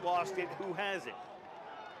 RPI lost it. Who has it?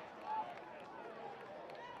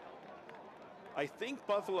 I think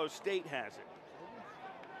Buffalo State has it.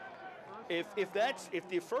 If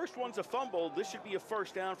the first one's a fumble, this should be a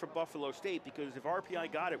first down for Buffalo State, because if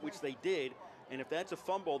RPI got it, which they did, and if that's a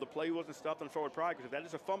fumble, the play wasn't stopped on forward progress. If that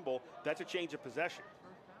is a fumble, that's a change of possession.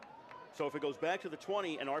 So if it goes back to the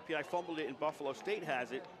 20 and RPI fumbled it and Buffalo State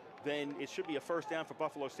has it, then it should be a first down for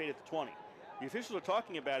Buffalo State at the 20. The officials are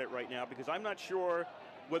talking about it right now because I'm not sure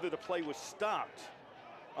whether the play was stopped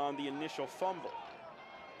on the initial fumble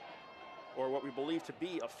or what we believe to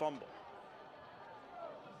be a fumble.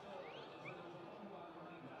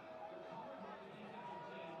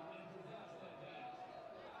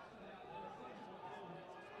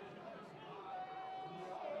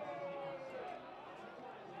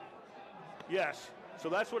 Yes, so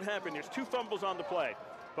that's what happened. There's 2 fumbles on the play.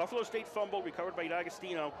 Buffalo State fumbled, recovered by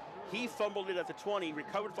D'Agostino. He fumbled it at the 20,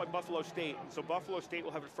 recovered by Buffalo State. So Buffalo State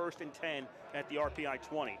will have it 1st and 10 at the RPI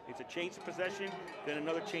 20. It's a change of possession, then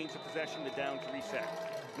another change of possession, the downs reset.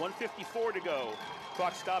 1:54 to go.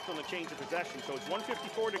 Clock stopped on the change of possession, so it's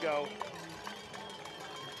 1:54 to go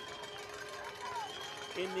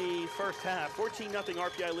in the first half. 14-0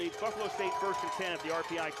 RPI leads. Buffalo State 1st and 10 at the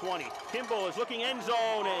RPI 20. Kimball is looking end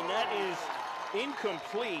zone, and that is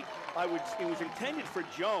incomplete. It was intended for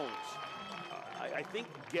Jones. I think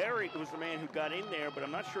Garrett was the man who got in there, but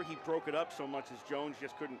I'm not sure he broke it up so much as Jones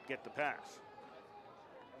just couldn't get the pass.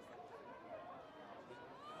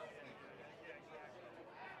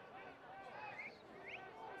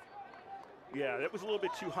 Yeah, that was a little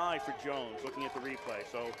bit too high for Jones, looking at the replay.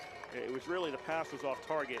 So it was really the pass was off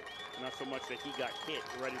target, not so much that he got hit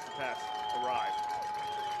right as the pass arrived.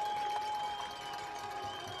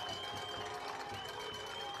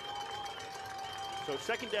 So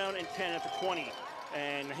 2nd down and 10 at the 20.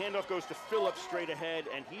 And the handoff goes to Phillips straight ahead,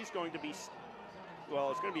 and he's going to be,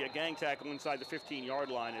 well, it's going to be a gang tackle inside the 15-yard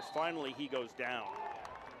line as finally he goes down.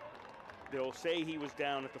 They'll say he was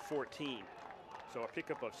down at the 14. So a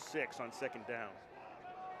pickup of 6 on 2nd down.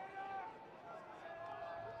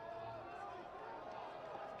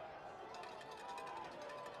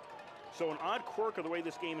 So an odd quirk of the way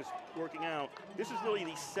this game is working out, this is really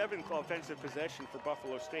the 7th offensive possession for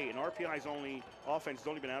Buffalo State, and RPI's offense has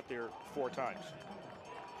only been out there 4 times.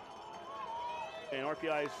 And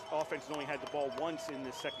RPI's offense has only had the ball once in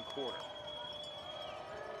this 2nd quarter.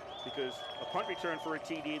 Because a punt return for a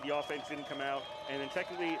TD, the offense didn't come out, and then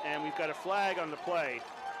technically, and we've got a flag on the play.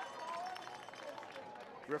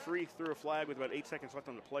 The referee threw a flag with about 8 seconds left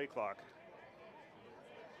on the play clock.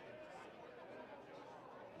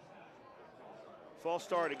 False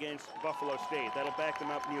start against Buffalo State. That'll back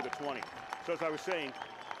them up near the 20. So as I was saying,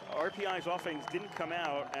 RPI's offense didn't come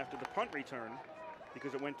out after the punt return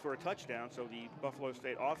because it went for a touchdown, so the Buffalo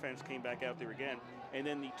State offense came back out there again. And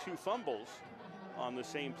then the 2 fumbles on the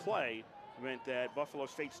same play meant that Buffalo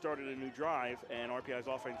State started a new drive and RPI's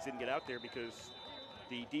offense didn't get out there because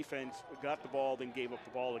the defense got the ball, then gave up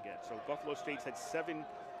the ball again. So Buffalo State's had 7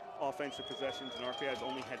 offensive possessions and RPI's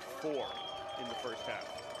only had 4 in the first half.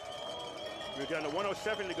 We're down to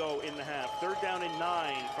 1:07 to go in the half. 3rd down and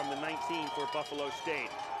 9 from the 19 for Buffalo State.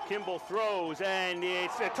 Kimball throws, and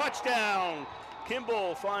it's a touchdown.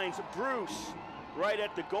 Kimball finds Bruce right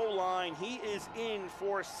at the goal line. He is in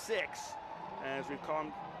for 6 as we've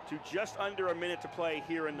come to just under a minute to play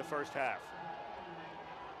here in the first half.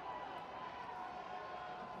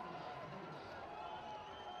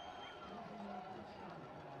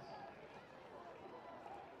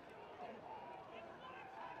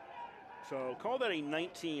 So call that a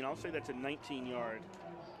 19. I'll say that's a 19-yard.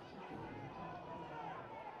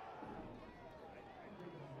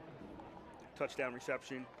 Touchdown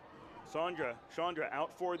reception. Chandra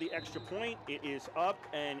out for the extra point. It is up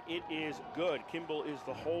and it is good. Kimball is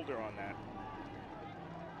the holder on that.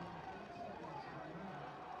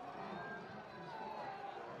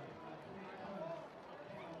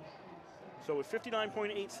 So with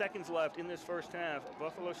 59.8 seconds left in this first half,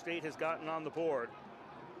 Buffalo State has gotten on the board.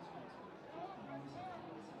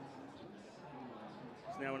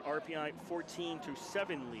 It's now an RPI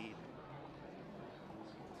 14-7 lead.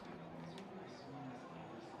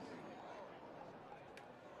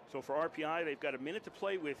 So for RPI, they've got a minute to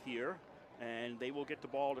play with here, and they will get the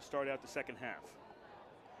ball to start out the second half.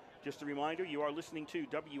 Just a reminder, you are listening to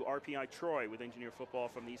WRPI Troy with Engineer Football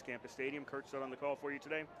from the East Campus Stadium. Kurt Stott on the call for you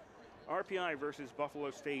today. RPI versus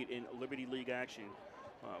Buffalo State in Liberty League action.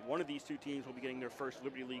 One of these two teams will be getting their first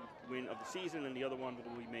Liberty League win of the season, and the other one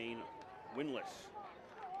will remain winless.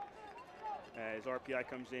 As RPI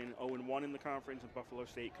comes in 0-1 in the conference, and Buffalo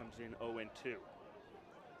State comes in 0-2.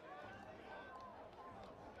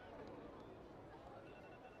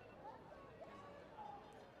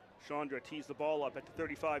 Chandra tees the ball up at the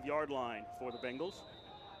 35-yard line for the Bengals.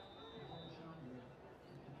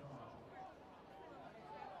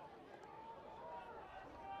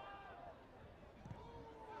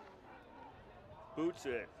 Boots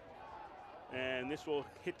it. And this will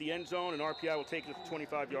hit the end zone, and RPI will take it to the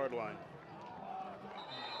 25-yard line.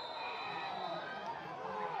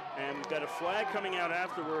 And we've got a flag coming out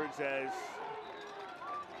afterwards as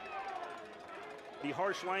the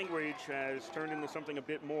harsh language has turned into something a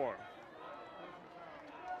bit more.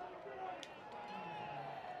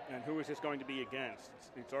 And who is this going to be against?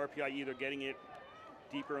 It's RPI either getting it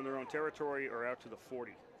deeper in their own territory or out to the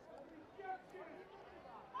 40.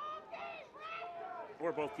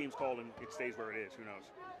 Or both teams called and it stays where it is, who knows?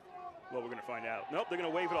 Well, we're gonna find out. Nope, they're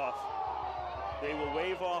gonna wave it off. They will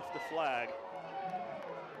wave off the flag.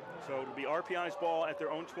 So it'll be RPI's ball at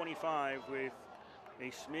their own 25 with a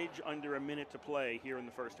smidge under a minute to play here in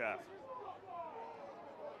the first half.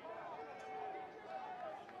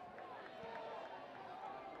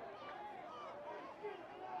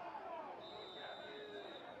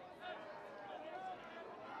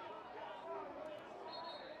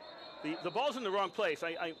 The ball's in the wrong place.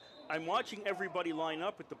 I'm watching everybody line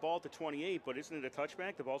up with the ball at the 28, but isn't it a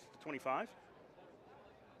touchback? The ball's at the 25?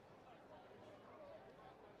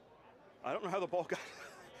 I don't know how the ball got.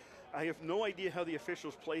 I have no idea how the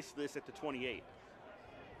officials placed this at the 28.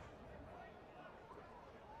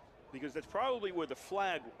 Because that's probably where the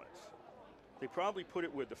flag was. They probably put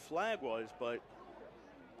it where the flag was, but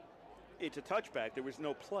it's a touchback. There was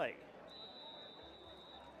no play.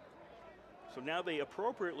 So now they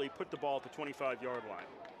appropriately put the ball at the 25-yard line.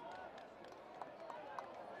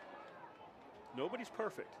 Nobody's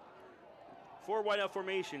perfect. 4 wideout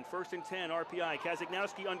formation, 1st and 10, RPI.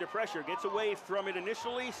 Kazagnowski under pressure, gets away from it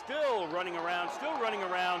initially, still running around. He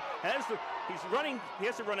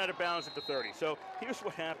has to run out of bounds at the 30. So here's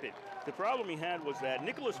what happened. The problem he had was that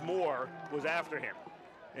Nicholas Moore was after him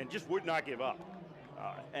and just would not give up.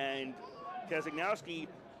 And Kazagnowski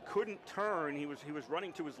couldn't turn. He was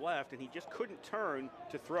running to his left, and he just couldn't turn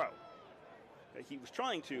to throw. He was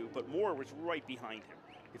trying to, but Moore was right behind him.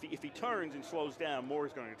 If he turns and slows down, Moore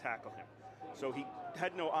is going to tackle him. So he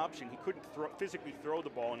had no option. He couldn't physically throw the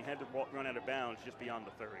ball, and he had to run out of bounds just beyond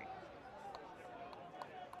the 30.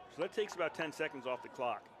 So that takes about 10 seconds off the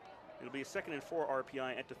clock. It'll be a 2nd and 4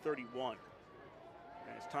 RPI at the 31.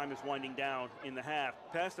 As time is winding down in the half.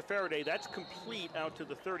 Pass to Faraday, that's complete out to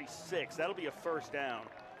the 36. That'll be a 1st down.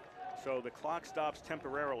 So the clock stops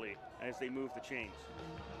temporarily as they move the chains.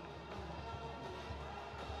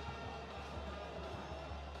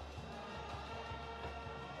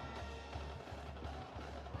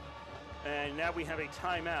 And now we have a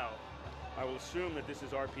timeout. I will assume that this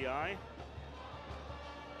is RPI.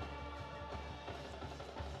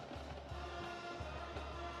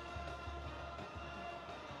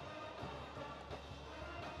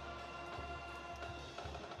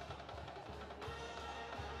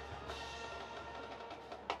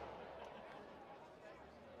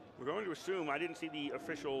 We're going to assume, I didn't see the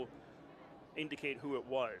official indicate who it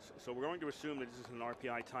was, so we're going to assume that this is an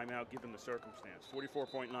RPI timeout given the circumstance.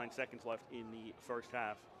 44.9 seconds left in the first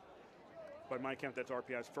half. By my count, that's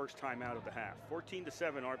RPI's first timeout of the half.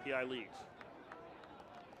 14-7, RPI leads.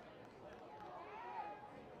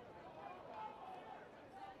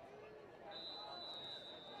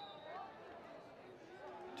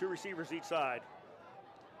 Two receivers each side.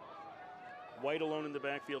 White alone in the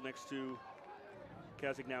backfield next to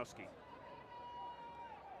Kazagnowski.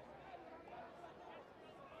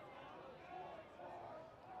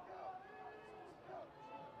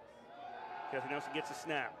 Kazagnowski gets a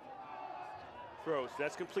snap. Throws.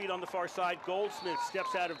 That's complete on the far side. Goldsmith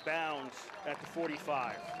steps out of bounds at the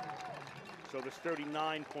 45. So there's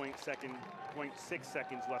 39.6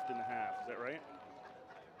 seconds left in the half. Is that right?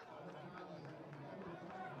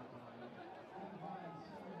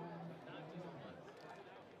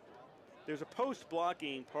 There's a post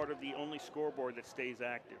blocking part of the only scoreboard that stays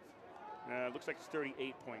active. It looks like it's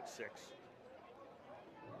 38.6.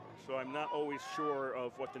 So I'm not always sure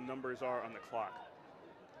of what the numbers are on the clock.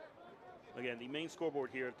 Again, the main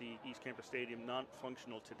scoreboard here at the East Campus Stadium, not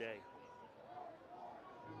functional today.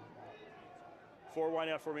 4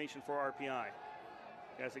 wideout formation for RPI.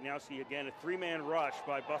 As we now see again a three-man rush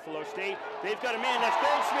by Buffalo State. They've got a man, that's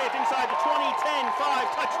Goldsmith, inside the 20, 10,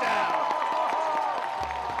 5, touchdown.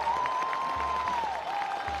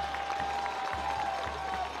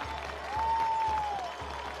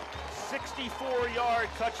 64-yard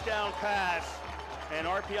touchdown pass, and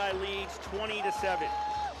RPI leads 20-7.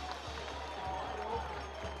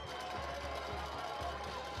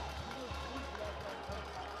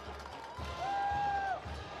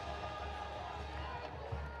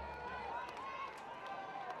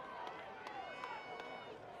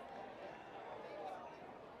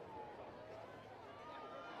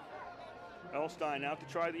 Elstein out to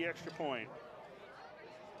try the extra point.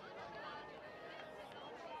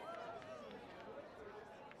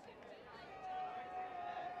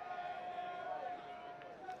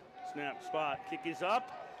 Snap, spot, kick is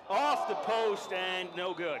up, off the post, and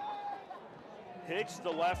no good. Hits the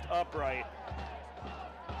left upright.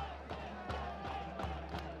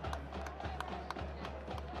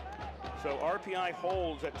 So RPI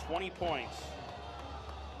holds at 20 points.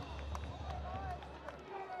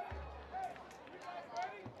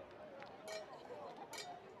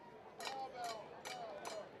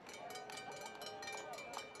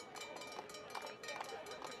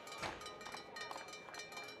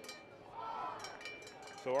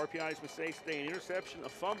 So RPI's mistakes today, an interception, a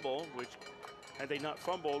fumble, which had they not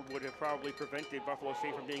fumbled would have probably prevented Buffalo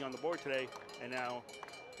State from being on the board today, and now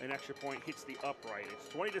an extra point hits the upright. It's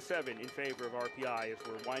 20-7 in favor of RPI as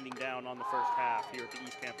we're winding down on the first half here at the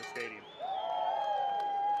East Campus Stadium.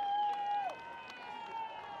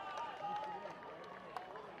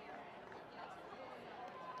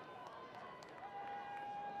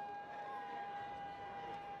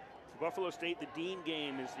 For Buffalo State, the Dean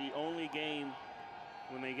game is the only game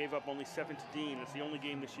when they gave up only 7 to Dean. It's the only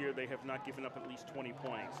game this year they have not given up at least 20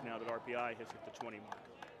 points now that RPI has hit the 20 mark.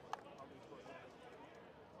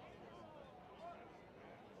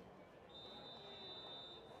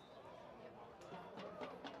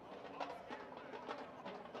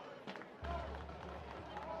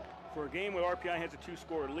 For a game where RPI has a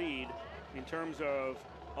 2-score lead, in terms of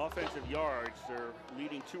offensive yards, they're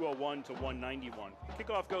leading 201 to 191.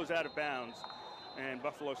 Kickoff goes out of bounds, and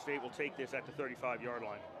Buffalo State will take this at the 35-yard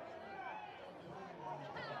line.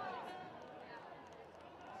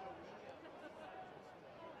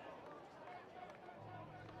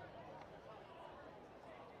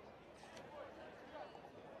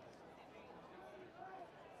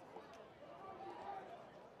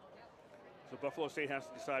 So Buffalo State has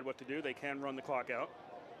to decide what to do. They can run the clock out.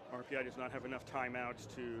 RPI does not have enough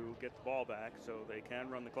timeouts to get the ball back, so they can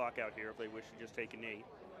run the clock out here if they wish to just take a knee.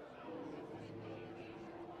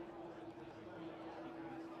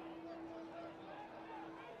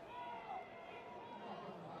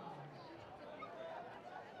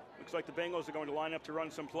 Looks like the Bengals are going to line up to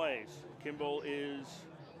run some plays. Kimball is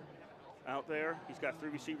out there. He's got 3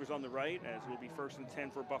 receivers on the right, as will be 1st and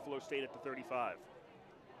 10 for Buffalo State at the 35.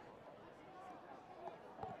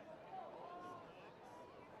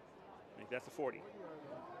 I think that's the 40.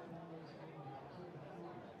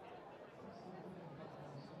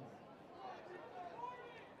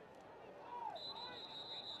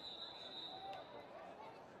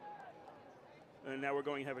 And now we're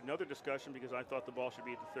going to have another discussion because I thought the ball should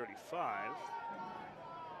be at the 35.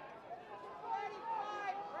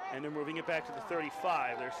 And they're moving it back to the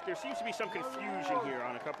 35. There seems to be some confusion here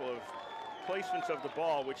on a couple of placements of the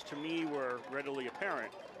ball, which to me were readily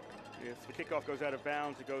apparent. If the kickoff goes out of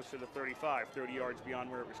bounds, it goes to the 35, 30 yards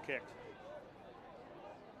beyond where it was kicked.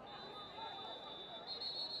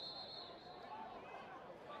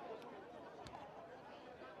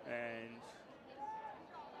 And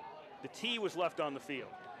the tee was left on the field.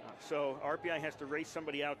 So RPI has to race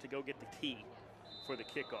somebody out to go get the tee for the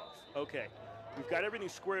kickoff. Okay, we've got everything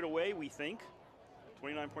squared away, we think.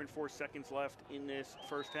 29.4 seconds left in this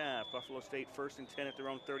first half. Buffalo State 1st and 10 at their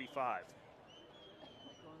own 35.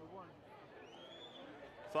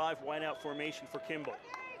 5 wideout formation for Kimball.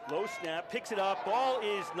 Low snap, picks it up, ball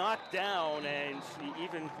is knocked down, and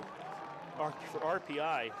even for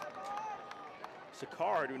RPI,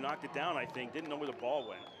 Sicard, who knocked it down, I think, didn't know where the ball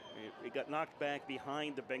went. It got knocked back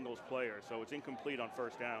behind the Bengals player, so it's incomplete on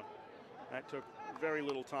 1st down. That took very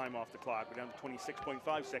little time off the clock. We're down to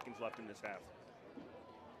 26.5 seconds left in this half.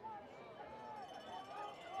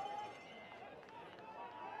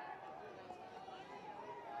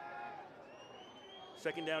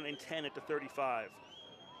 Second down and 10 at the 35.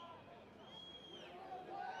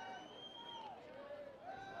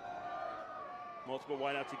 Multiple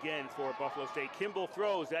wideouts again for Buffalo State. Kimball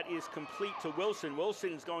throws. That is complete to Wilson.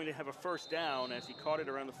 Wilson's going to have a 1st down as he caught it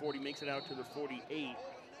around the 40, makes it out to the 48,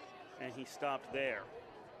 and he stopped there.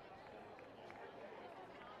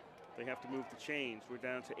 They have to move the chains. We're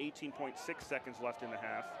down to 18.6 seconds left in the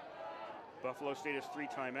half. Buffalo State has 3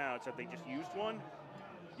 timeouts. Have they just used one?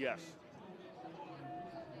 Yes.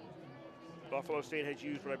 Buffalo State has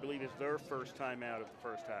used what I believe is their first timeout of the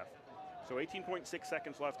first half. So 18.6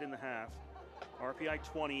 seconds left in the half. RPI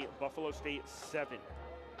 20, Buffalo State 7.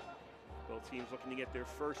 Both teams looking to get their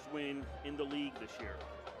first win in the league this year.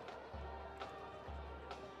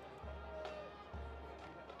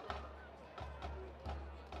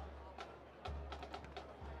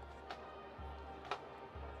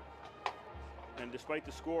 And despite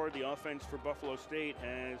the score, the offense for Buffalo State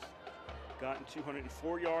has gotten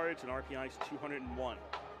 204 yards and RPI's 201.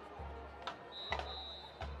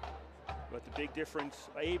 But the big difference,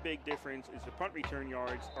 a big difference, is the punt return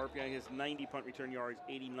yards. RPI has 90 punt return yards,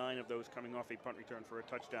 89 of those coming off a punt return for a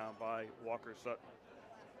touchdown by Walker Sutton.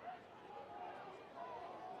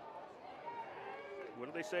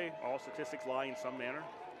 What do they say? All statistics lie in some manner.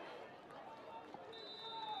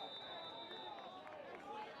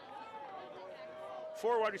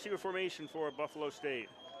 Four wide receiver formation for Buffalo State.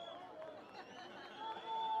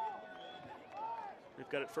 They've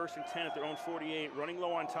got it 1st and 10 at their own 48, running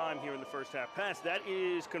low on time here in the first half. Pass, that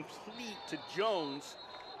is complete to Jones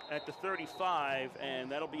at the 35,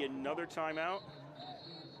 and that'll be another timeout.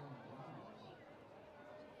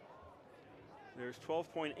 There's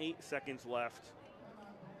 12.8 seconds left,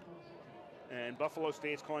 and Buffalo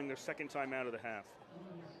State's calling their second timeout of the half.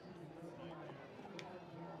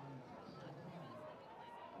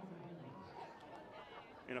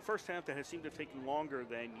 In a first half that has seemed to have taken longer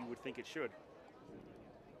than you would think it should.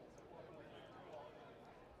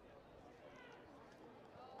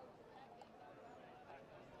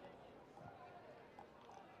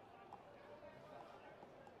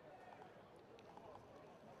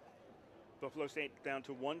 Buffalo State down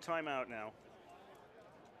to 1 timeout now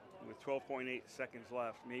with 12.8 seconds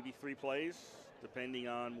left. Maybe 3 plays, depending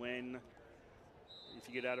on when, if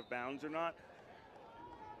you get out of bounds or not.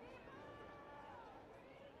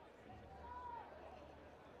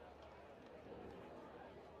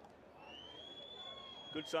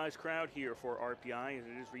 Good sized crowd here for RPI, as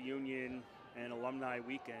it is reunion and alumni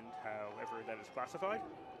weekend, however that is classified.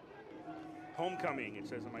 Homecoming, it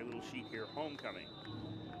says on my little sheet here, homecoming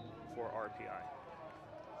for RPI.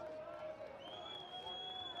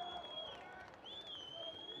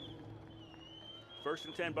 First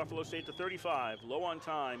and 10, Buffalo State to 35, low on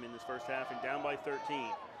time in this first half and down by 13.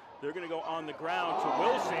 They're going to go on the ground to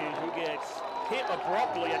Wilson, who gets hit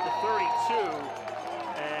abruptly at the 32,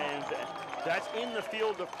 and that's in the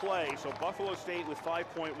field of play. So Buffalo State, with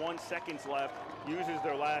 5.1 seconds left, uses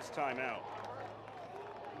their last timeout.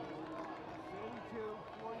 42,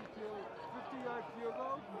 42, 50-yard field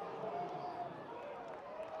goal.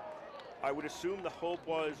 I would assume the hope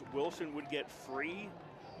was Wilson would get free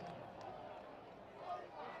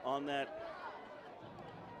on that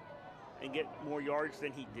and get more yards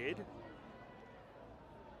than he did.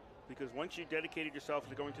 Because once you dedicated yourself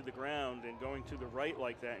to going to the ground and going to the right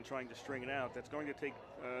like that and trying to string it out, that's going to take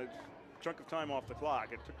a chunk of time off the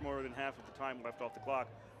clock. It took more than half of the time left off the clock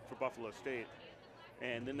for Buffalo State.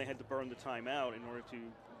 And then they had to burn the timeout in order to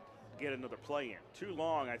get another play in. Too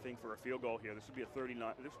long, I think, for a field goal here. This would be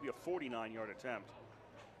a 49-yard attempt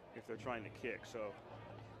if they're trying to kick. So,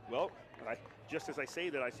 well, just as I say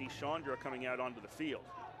that, I see Chandra coming out onto the field.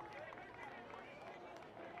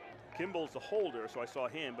 Kimball's the holder, so I saw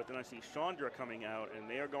him, but then I see Chandra coming out, and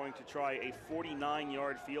they are going to try a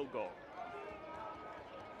 49-yard field goal.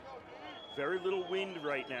 Very little wind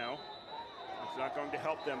right now. It's not going to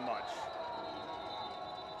help them much.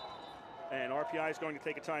 And RPI is going to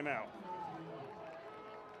take a timeout.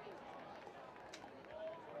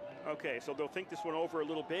 Okay, so they'll think this one over a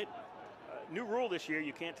little bit. New rule this year,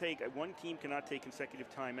 you can't take, one team cannot take consecutive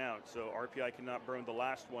timeouts, so RPI cannot burn the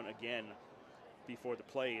last one again before the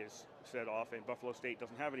play is set off, and Buffalo State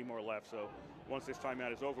doesn't have any more left, so once this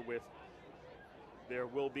timeout is over with, there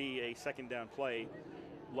will be a second down play,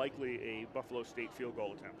 likely a Buffalo State field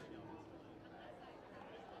goal attempt.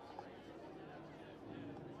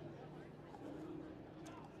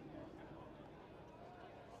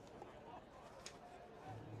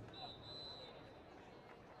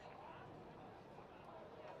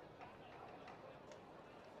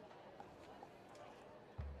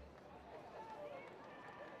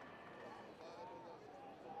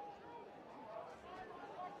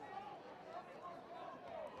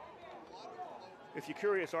 If you're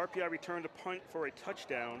curious, RPI returned a punt for a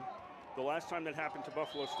touchdown. The last time that happened to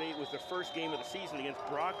Buffalo State was the first game of the season against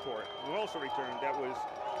Brockport, who also returned. That was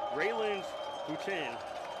Raylan Boutin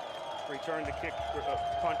returned to kick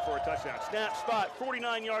punt for a touchdown. Snap, spot,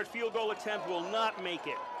 49-yard field goal attempt, will not make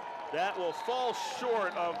it. That will fall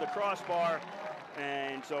short of the crossbar,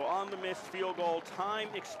 and so on the missed field goal, time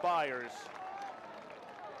expires.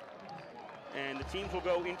 And the teams will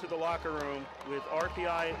go into the locker room with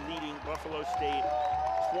RPI leading Buffalo State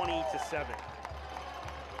 20-7.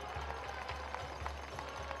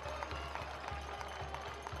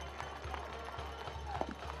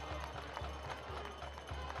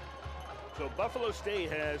 So Buffalo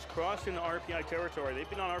State has crossed into RPI territory. They've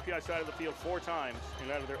been on RPI side of the field 4 times in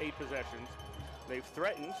out of their 8 possessions. They've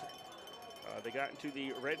threatened. They got into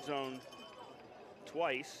the red zone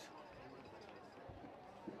twice.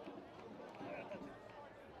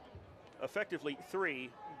 Effectively 3,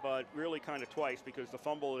 but really kind of twice, because the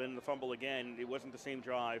fumble and the fumble again, it wasn't the same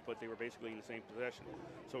drive, but they were basically in the same possession.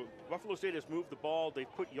 So Buffalo State has moved the ball.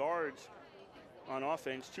 They've put yards on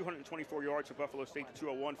offense, 224 yards for Buffalo State to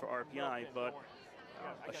 201 for RPI, but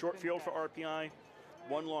a short field for RPI,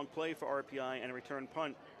 1 long play for RPI, and a return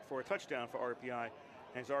punt for a touchdown for RPI,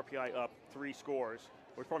 has RPI up 3 scores,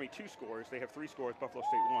 or probably 2 scores. They have 3 scores, Buffalo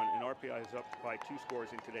State 1, and RPI is up by 2 scores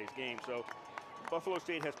in today's game. So Buffalo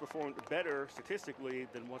State has performed better statistically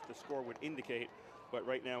than what the score would indicate, but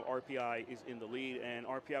right now RPI is in the lead, and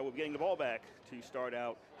RPI will be getting the ball back to start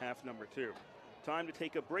out half number 2. Time to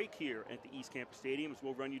take a break here at the East Campus Stadium, as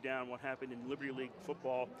we'll run you down what happened in Liberty League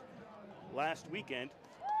football last weekend.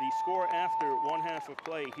 The score after 1 half of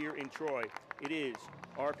play here in Troy, it is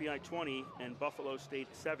RPI 20 and Buffalo State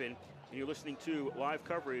 7. And you're listening to live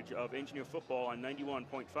coverage of Engineer football on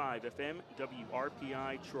 91.5 FM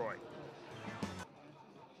WRPI Troy.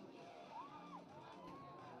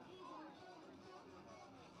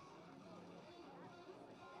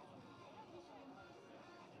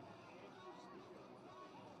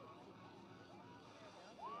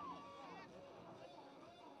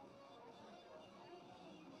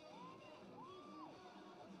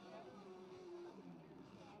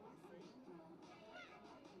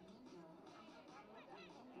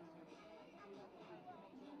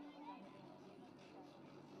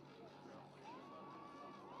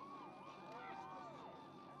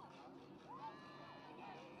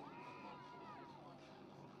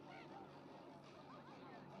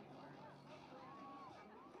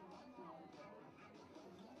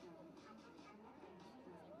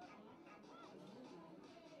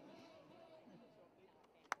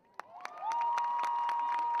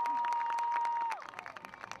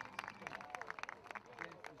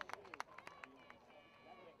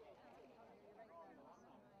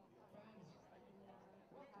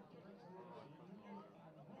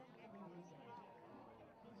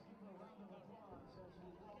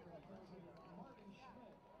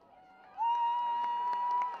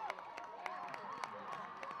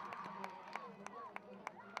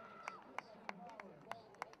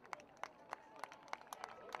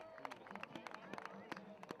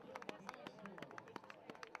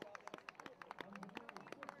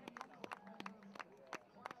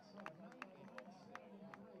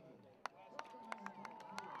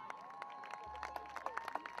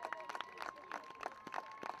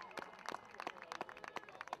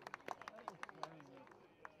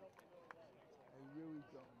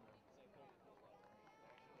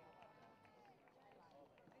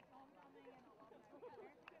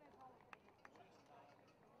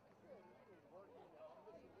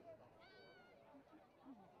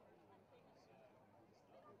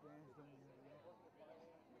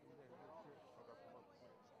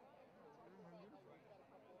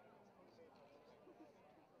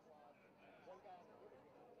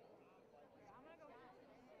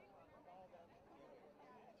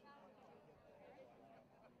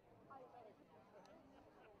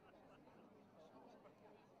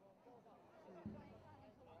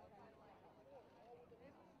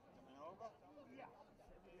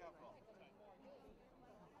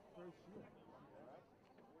 First year.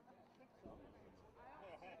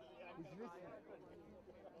 He's listening.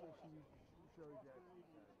 Oh, she showed that.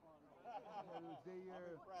 I'm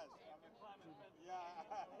impressed. Yeah.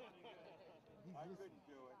 I couldn't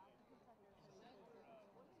do it.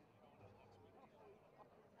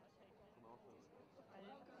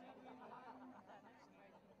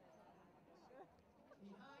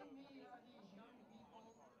 Behind me are these young people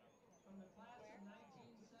from the class of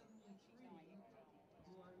 1973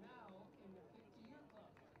 who are now in the 50-year club.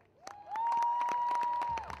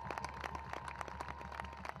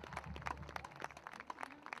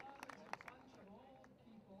 Bunch of old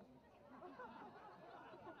people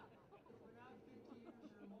who've been out 50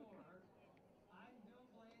 years or more.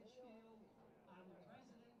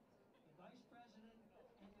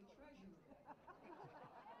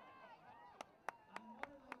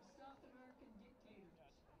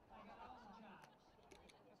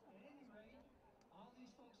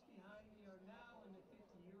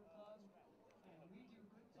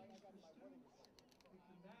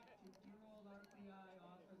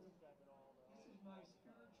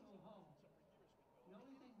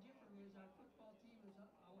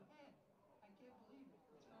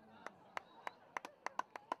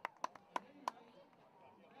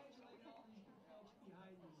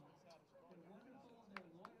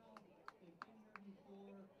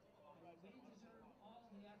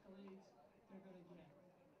 accolades they're going to get.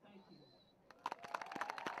 Thank you.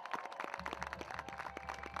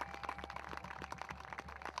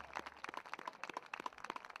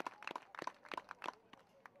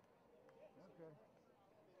 Okay.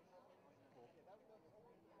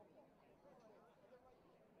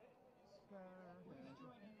 Please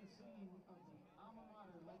join in the singing of the alma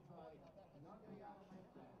mater led by the RPI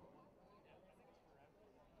Band.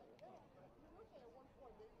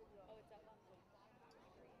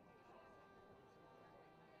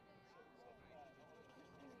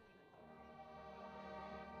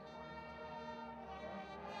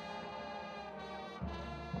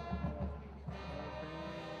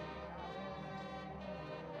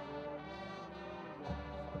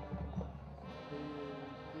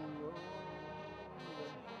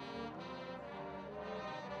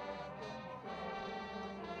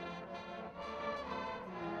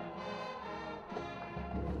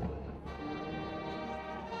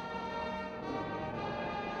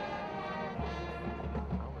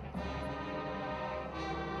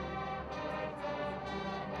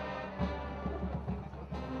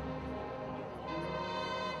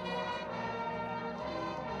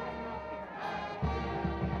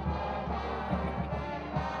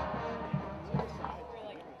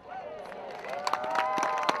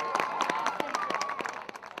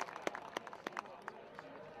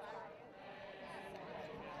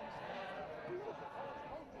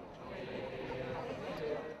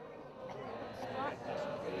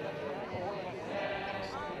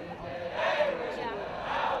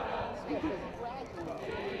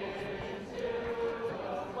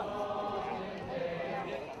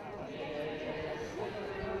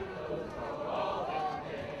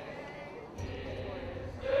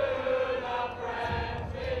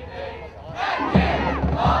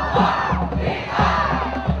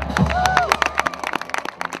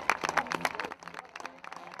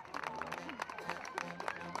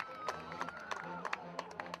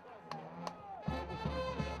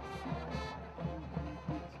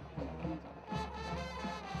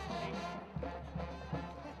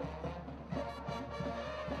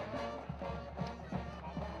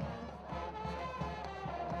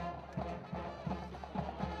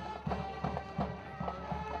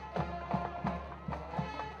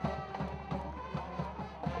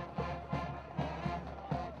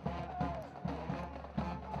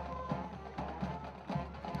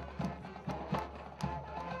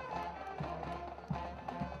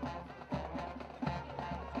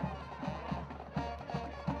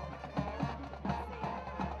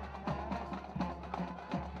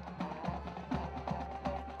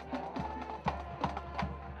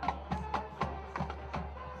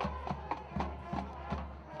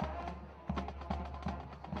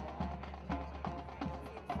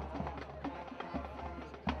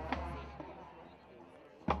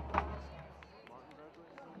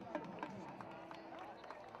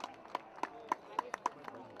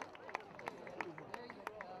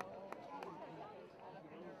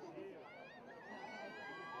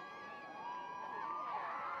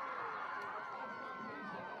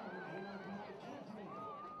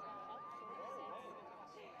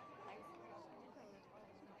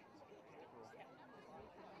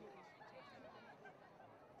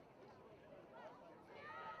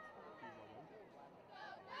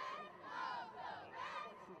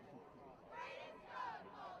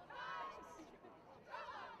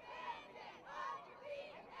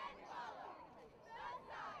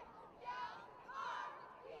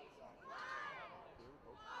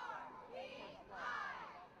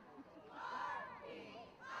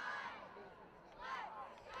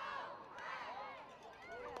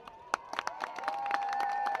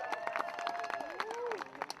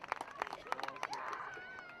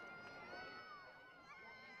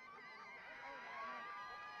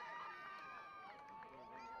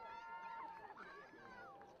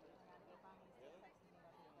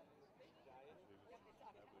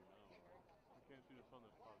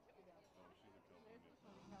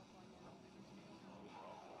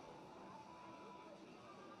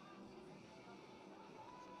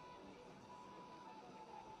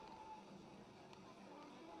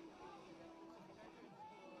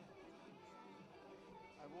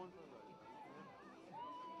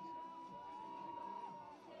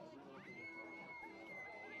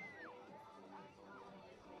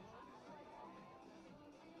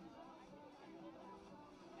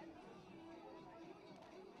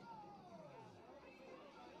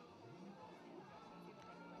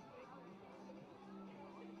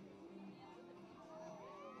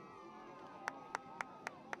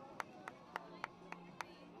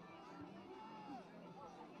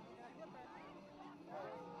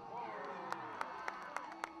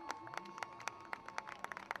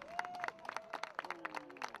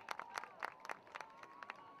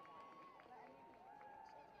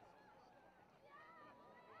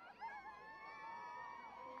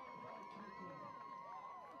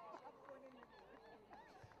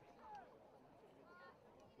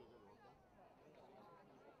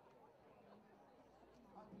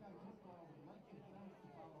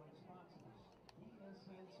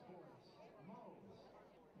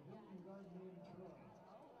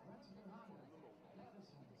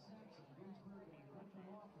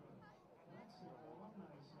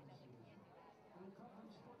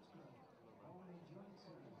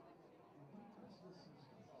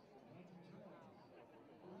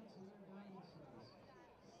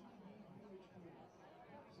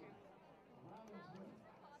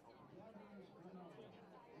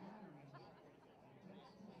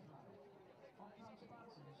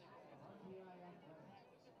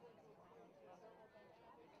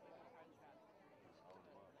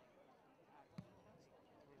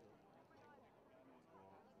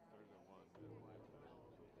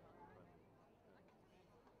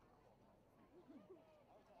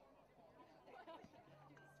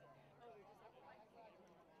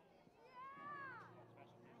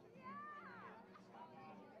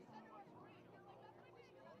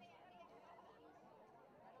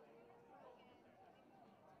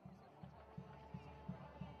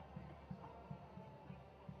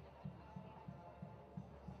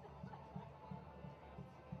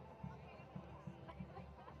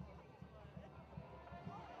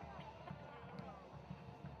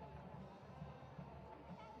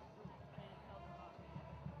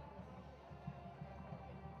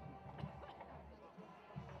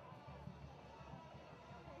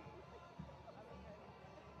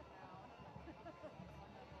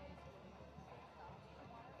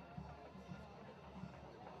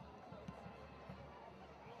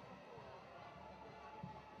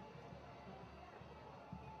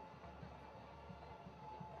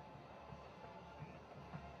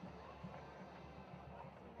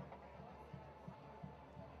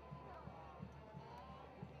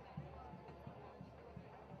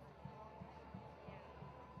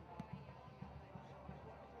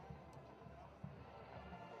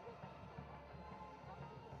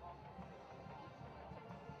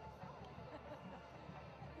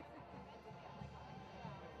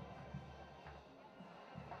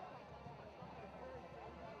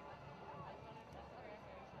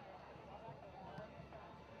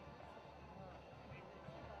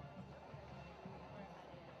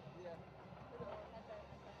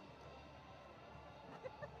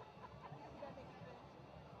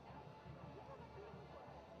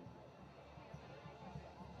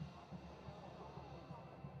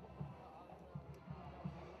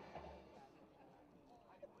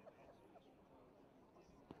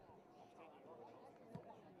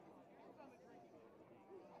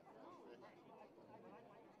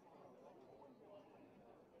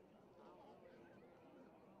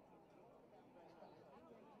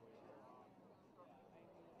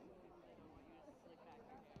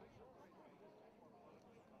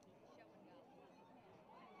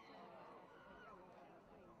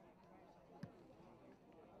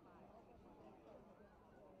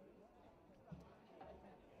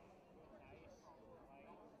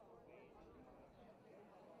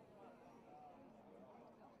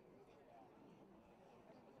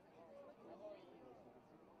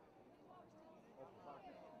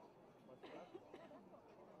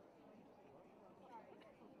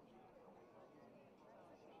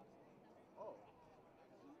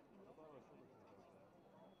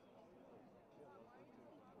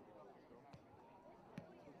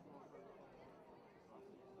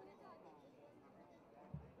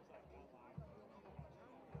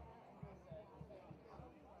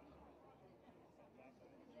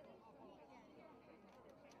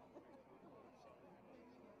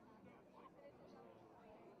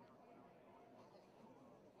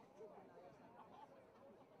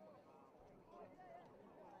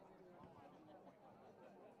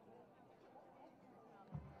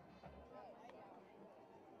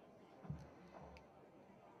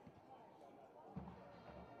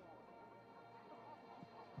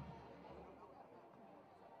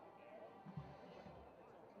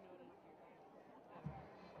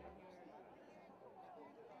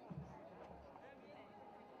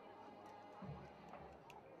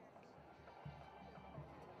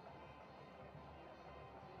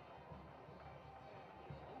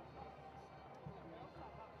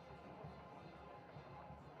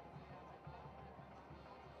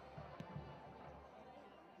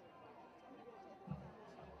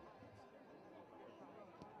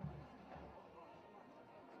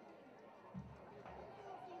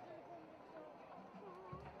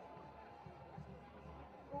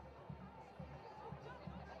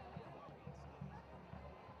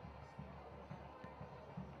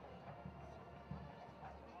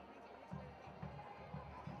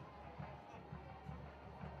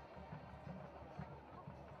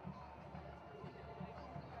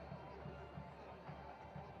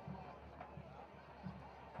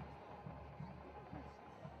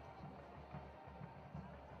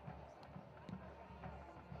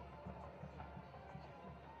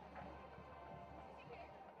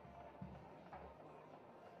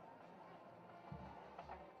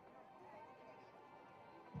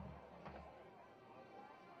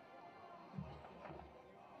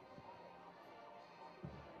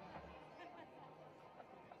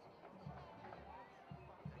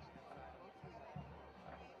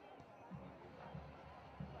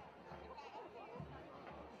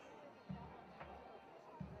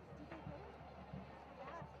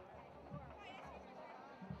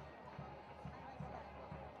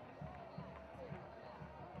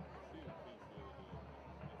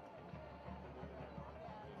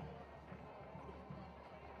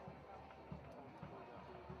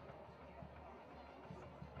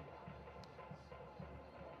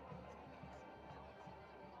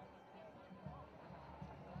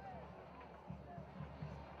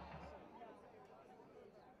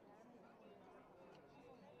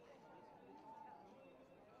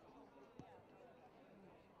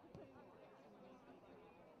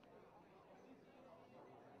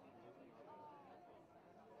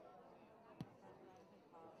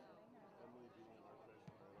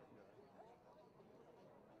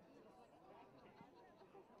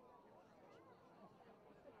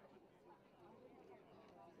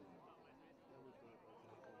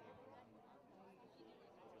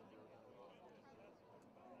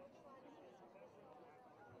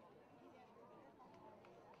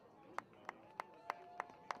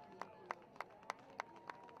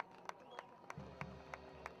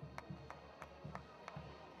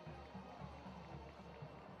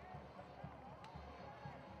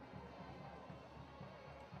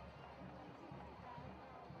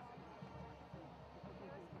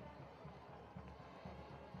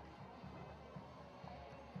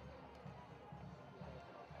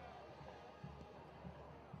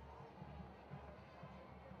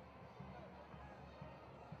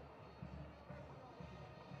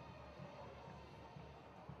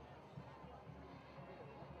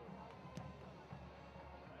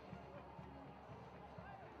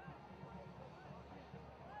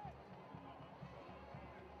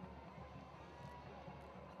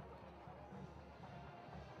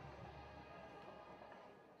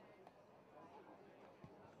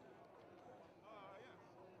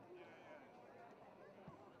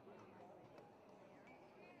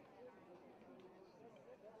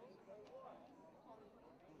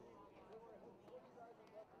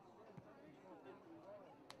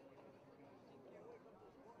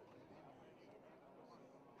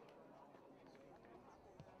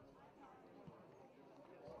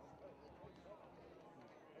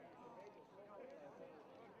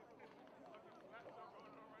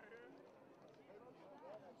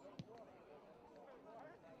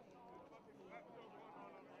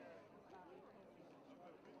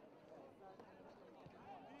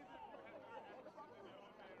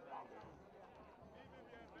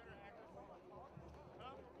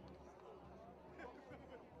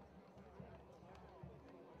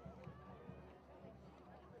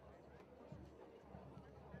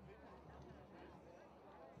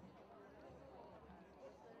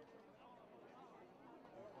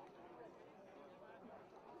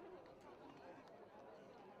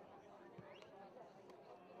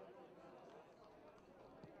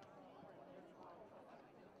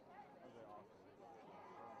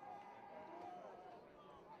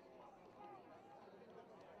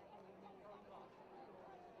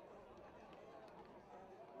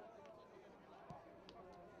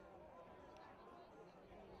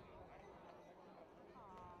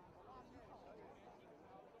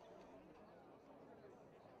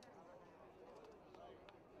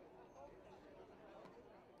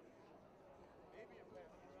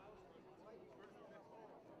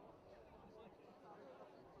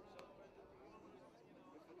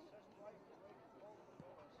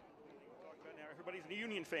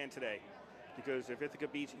 Union fan today, because if Ithaca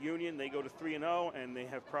beats Union, they go to 3-0, and they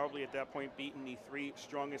have probably at that point beaten the 3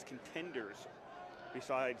 strongest contenders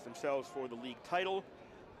besides themselves for the league title.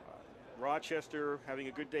 Rochester having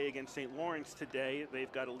a good day against St. Lawrence today.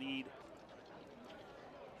 They've got a lead.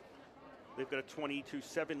 They've got a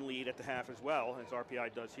 22-7 lead at the half as well, as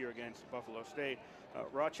RPI does here against Buffalo State.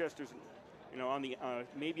 Rochester's, on the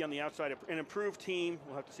maybe on the outside, an improved team.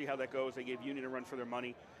 We'll have to see how that goes. They gave Union a run for their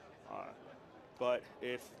money, but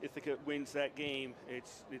if Ithaca wins that game,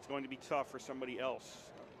 it's going to be tough for somebody else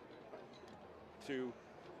to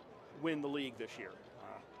win the league this year.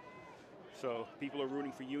 So people are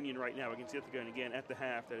rooting for Union right now against Ithaca, and again at the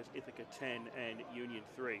half, that is Ithaca 10 and Union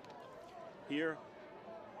 3. Here,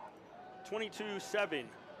 22-7,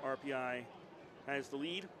 RPI has the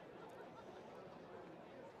lead.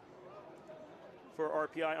 For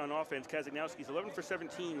RPI on offense, Kazagnowski's 11 for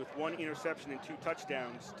 17 with 1 interception and 2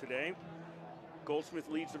 touchdowns today. Goldsmith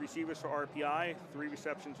leads the receivers for RPI, 3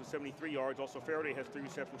 receptions with 73 yards. Also Faraday has 3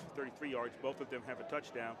 receptions for 33 yards. Both of them have a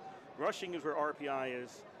touchdown. Rushing is where RPI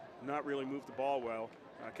is not really moved the ball well.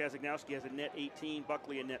 Kazagnowski has a net 18,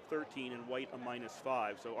 Buckley a net 13, and White a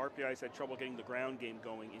 -5. So RPI's had trouble getting the ground game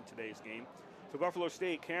going in today's game. So Buffalo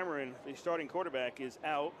State, Cameron, the starting quarterback, is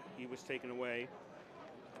out. He was taken away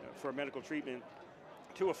for medical treatment.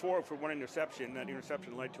 2 of 4 for 1 interception. That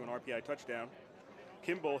interception led to an RPI touchdown.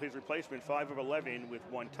 Kimball, his replacement, 5 of 11 with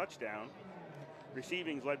 1 touchdown.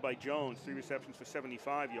 Receiving's led by Jones, 3 receptions for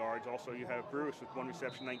 75 yards. Also, you have Bruce with 1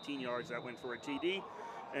 reception, 19 yards. That went for a TD.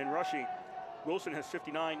 And rushing, Wilson has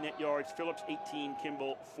 59 net yards, Phillips 18,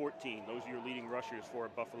 Kimball 14. Those are your leading rushers for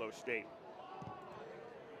Buffalo State.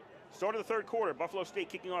 Start of the third quarter, Buffalo State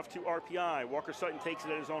kicking off to RPI. Walker Sutton takes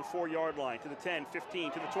it at his own 4-yard line, to the 10,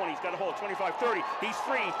 15, to the 20. He's got a hold, 25, 30. He's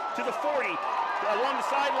free to the 40, along the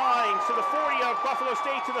sidelines, to the 40 of Buffalo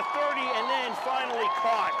State, to the 30, and then finally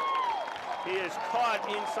caught. He is caught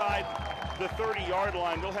inside the 30-yard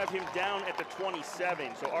line. They'll have him down at the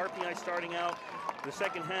 27. So RPI starting out the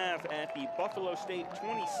second half at the Buffalo State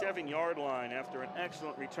 27-yard line after an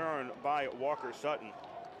excellent return by Walker Sutton.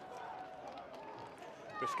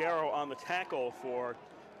 Pescaro on the tackle for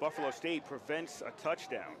Buffalo State prevents a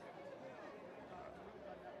touchdown.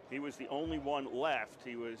 He was the only one left.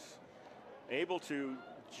 He was able to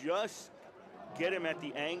just get him at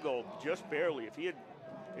the angle just barely. If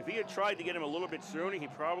he had tried to get him a little bit sooner, he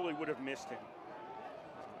probably would have missed him.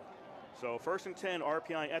 So 1st and 10,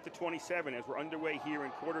 RPI at the 27 as we're underway here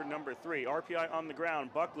in quarter number 3. RPI on the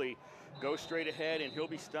ground. Buckley goes straight ahead, and he'll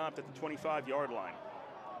be stopped at the 25-yard line.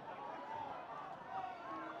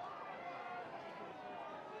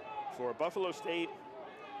 For Buffalo State,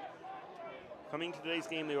 coming to today's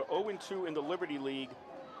game, they were 0-2 in the Liberty League,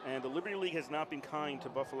 and the Liberty League has not been kind to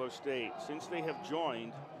Buffalo State. Since they have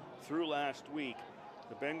joined through last week,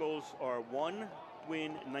 the Bengals are 1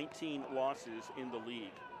 win, 19 losses in the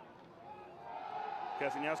league.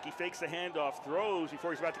 Kazagnowski fakes the handoff, throws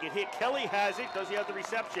before he's about to get hit. Kelly has it. Does he have the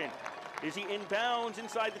reception? Is he inbounds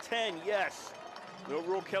inside the 10? Yes. The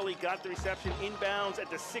overall Kelly got the reception inbounds at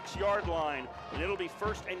the 6-yard line, and it'll be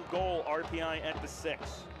 1st and goal, RPI at the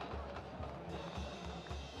 6.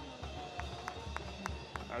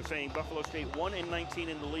 I was saying Buffalo State 1-19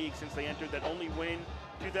 in the league since they entered that only win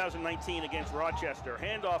 2019 against Rochester.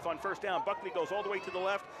 Handoff on 1st down. Buckley goes all the way to the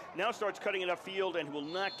left, now starts cutting it upfield and will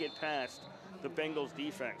not get past the Bengals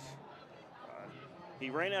defense.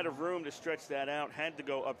 He ran out of room to stretch that out, had to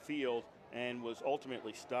go upfield, and was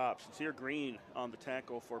ultimately stopped. Sincere Green on the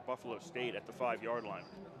tackle for Buffalo State at the 5-yard line.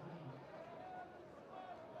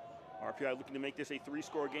 RPI looking to make this a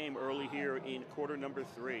 3-score game early here in quarter number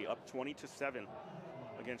 3, up 20-7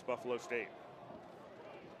 against Buffalo State.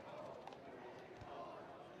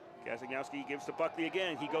 Kazagnowski gives to Buckley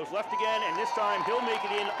again. He goes left again, and this time he'll make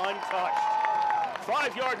it in untouched.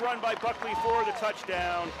 5-yard run by Buckley for the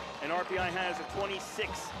touchdown, and RPI has a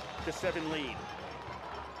 26-7 lead.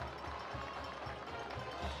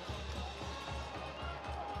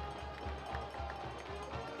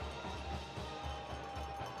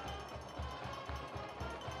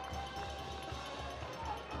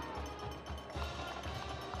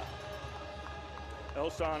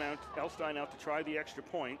 Elstein out to try the extra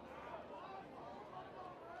point.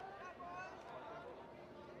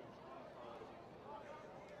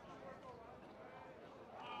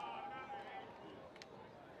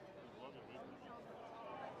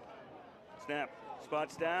 Snap,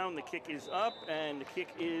 spots down, the kick is up, and the kick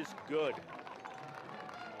is good.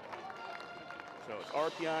 So it's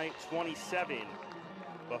RPI 27,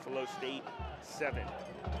 Buffalo State 7.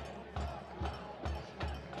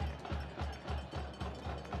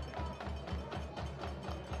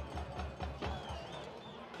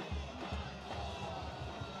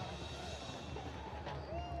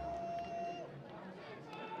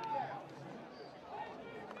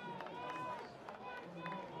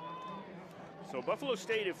 So Buffalo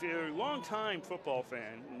State, if you're a long-time football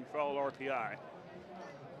fan and you followed RPI,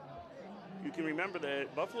 you can remember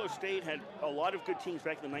that Buffalo State had a lot of good teams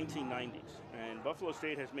back in the 1990s. And Buffalo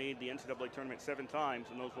State has made the NCAA tournament 7 times,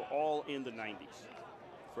 and those were all in the 90s.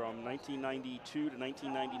 From 1992 to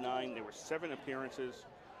 1999, there were 7 appearances.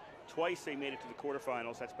 Twice they made it to the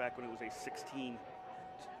quarterfinals. That's back when it was a 16-team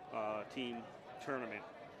tournament.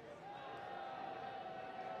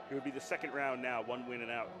 It would be the second round now, 1 win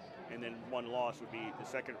and out, and then 1 loss would be the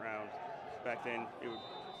second round. Back then, it would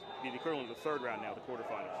be the equivalent of the third round now, the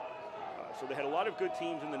quarterfinals. So they had a lot of good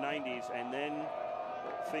teams in the 90s, and then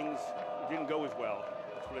things didn't go as well,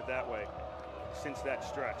 let's put it that way, since that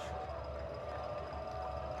stretch.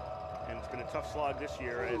 And it's been a tough slog this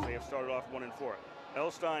year as they have started off 1-4.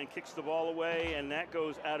 Elstein kicks the ball away, and that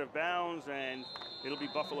goes out of bounds, and it'll be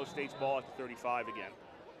Buffalo State's ball at the 35 again.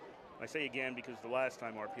 I say again because the last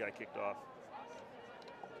time RPI kicked off,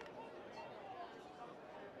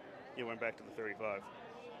 it went back to the 35.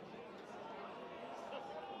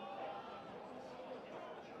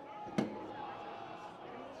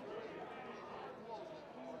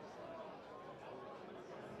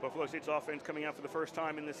 Buffalo State's offense coming out for the first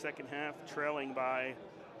time in the second half, trailing by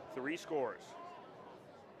 3 scores.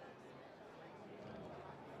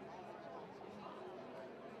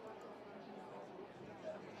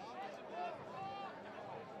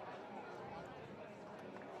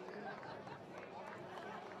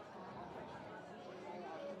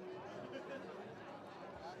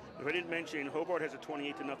 If I didn't mention, Hobart has a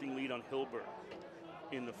 28-0 lead on Hilbert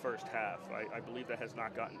in the first half. I believe that has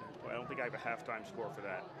not gotten, I don't think I have a halftime score for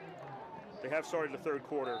that. They have started the third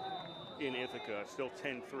quarter in Ithaca, still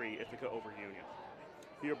 10-3, Ithaca over Union.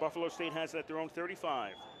 Here, Buffalo State has it at their own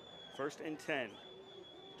 35, 1st and 10,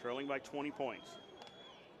 trailing by 20 points.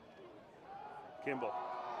 Kimball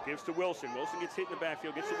gives to Wilson. Wilson gets hit in the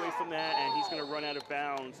backfield, gets away from that, and he's going to run out of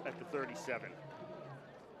bounds at the 37.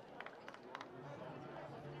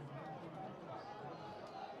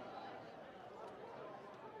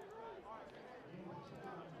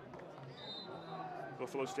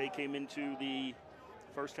 Buffalo State came into the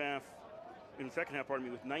second half,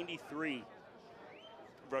 with 93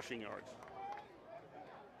 rushing yards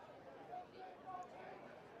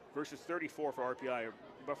versus 34 for RPI.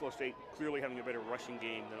 Buffalo State clearly having a better rushing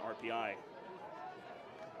game than RPI.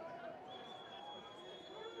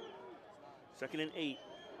 2nd and 8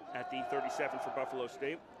 at the 37 for Buffalo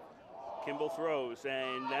State. Kimball throws,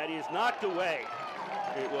 and that is knocked away.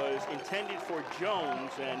 It was intended for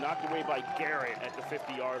Jones and knocked away by Garrett at the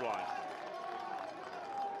 50-yard line.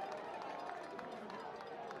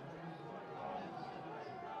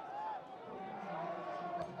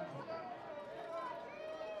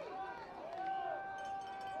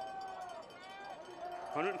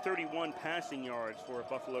 ...131 passing yards for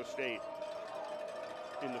Buffalo State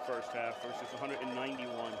in the first half versus 191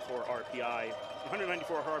 for RPI.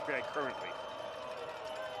 194 for RPI currently.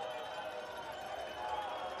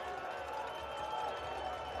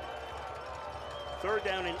 Third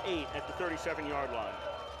down and 8 at the 37-yard line.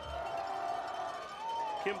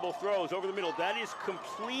 Kimball throws over the middle. That is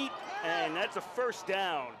complete, and that's a first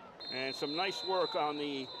down. And some nice work on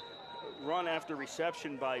the run after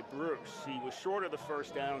reception by Bruce. He was short of the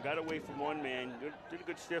first down, got away from one man, did a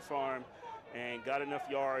good stiff arm, and got enough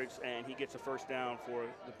yards, and he gets a first down for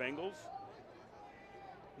the Bengals.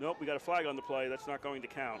 Nope, we got a flag on the play. That's not going to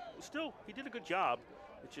count. Still, he did a good job.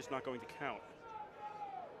 It's just not going to count.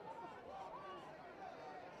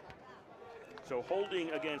 So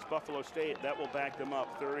holding against Buffalo State, that will back them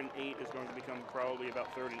up. 3rd and 8 is going to become probably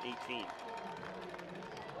about 3rd and 18.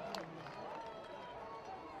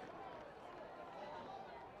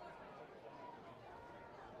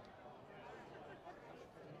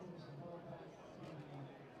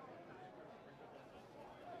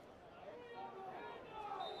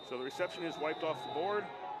 So the reception is wiped off the board.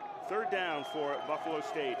 3rd down for Buffalo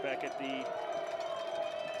State back at the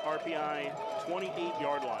RPI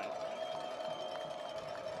 28-yard line.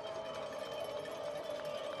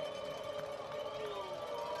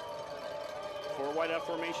 Four wide out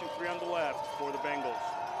formation, 3 on the left for the Bengals.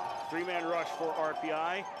 3-man rush for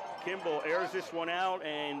RPI. Kimball airs this one out,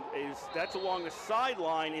 and that's along the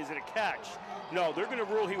sideline. Is it a catch? No, they're going to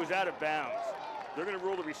rule he was out of bounds. They're going to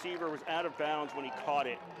rule the receiver was out of bounds when he caught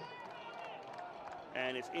it.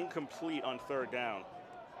 And it's incomplete on 3rd down.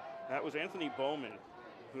 That was Anthony Bowman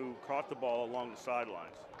who caught the ball along the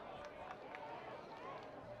sidelines.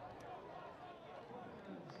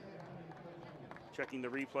 Checking the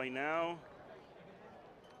replay now.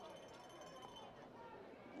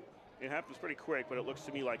 It happens pretty quick, but it looks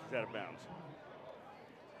to me like it's out of bounds.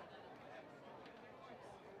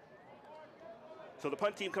 So the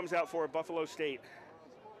punt team comes out for Buffalo State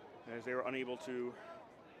as they were unable to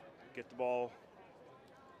get the ball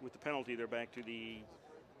with the penalty. They're back to the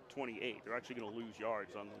 28. They're actually going to lose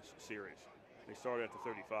yards on this series. They started at the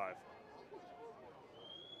 35.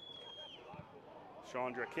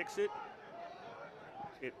 Chandra kicks it.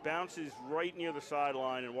 It bounces right near the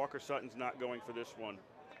sideline, and Walker Sutton's not going for this one.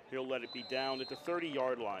 He'll let it be down at the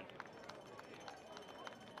 30-yard line.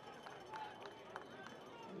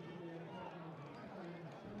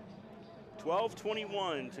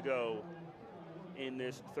 $12:21 to go in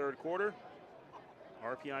this third quarter.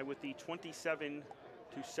 RPI with the 27-7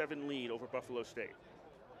 lead over Buffalo State.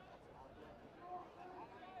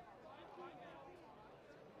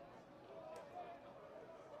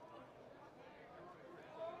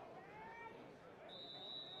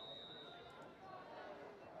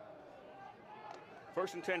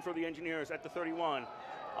 First and 10 for the Engineers at the 31.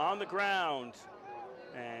 On the ground.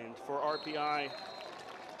 And for RPI,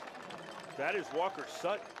 that is Walker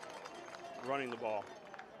Sutton running the ball.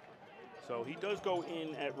 So he does go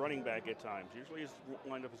in at running back at times. Usually he's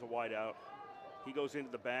lined up as a wide out. He goes into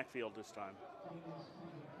the backfield this time.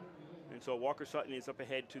 And so Walker Sutton is up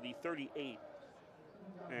ahead to the 38.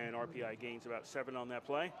 And RPI gains about 7 on that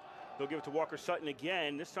play. They'll give it to Walker Sutton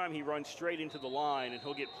again. This time he runs straight into the line and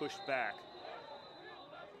he'll get pushed back.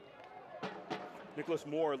 Nicholas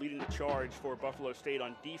Moore leading the charge for Buffalo State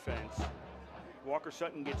on defense. Walker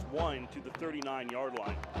Sutton gets 1 to the 39-yard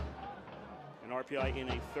line. And RPI in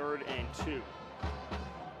a 3rd and 2.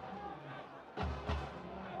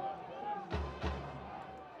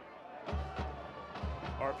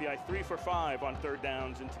 RPI 3 for 5 on 3rd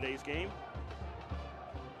downs in today's game.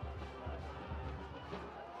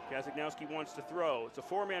 Kazagnowski wants to throw. It's a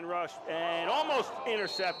 4-man rush and almost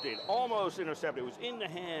intercepted. Almost intercepted. It was in the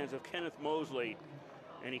hands of Kenneth Mosley,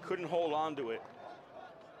 and he couldn't hold on to it.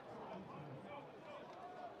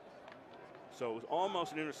 So it was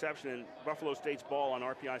almost an interception, and Buffalo State's ball on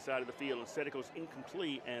RPI side of the field. Instead, it goes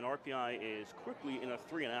incomplete, and RPI is quickly in a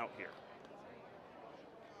 3-and-out here.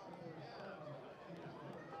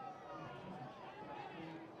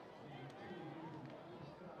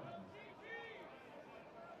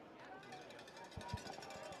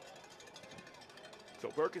 So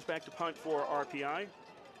Burke is back to punt for RPI.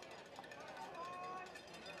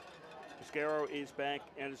 Mascaro is back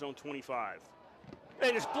at his own 25.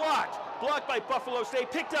 And it's blocked. Blocked by Buffalo State,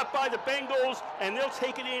 picked up by the Bengals, and they'll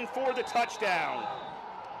take it in for the touchdown.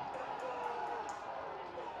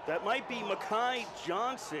 That might be Makai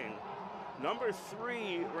Johnson. Number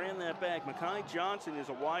 3 ran that back. Makai Johnson is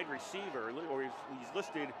a wide receiver, or he's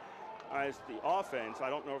listed as the offense. I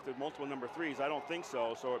don't know if there's multiple number 3s. I don't think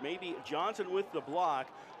so. So it may be Johnson with the block,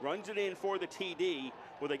 runs it in for the TD.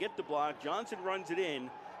 Where they get the block, Johnson runs it in,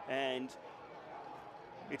 and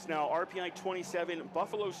it's now RPI 27,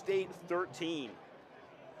 Buffalo State 13.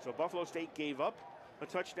 So Buffalo State gave up a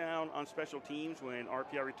touchdown on special teams when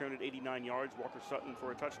RPI returned it 89 yards, Walker Sutton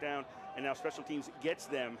for a touchdown, and now special teams gets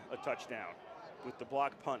them a touchdown with the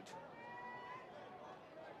block punt.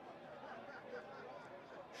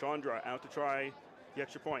 Chandra out to try the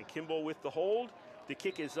extra point. Kimball with the hold. The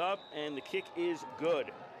kick is up, and the kick is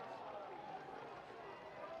good.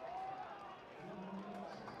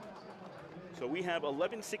 So we have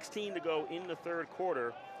 11:16 to go in the third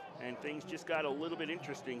quarter, and things just got a little bit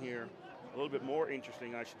interesting here. A little bit more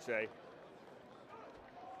interesting, I should say.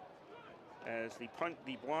 As the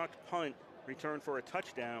blocked punt return for a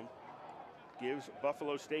touchdown gives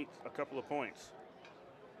Buffalo State a couple of points.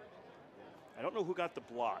 I don't know who got the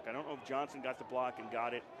block. I don't know if Johnson got the block and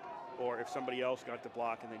got it, or if somebody else got the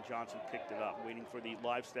block and then Johnson picked it up. I'm waiting for the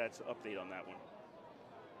live stats update on that one.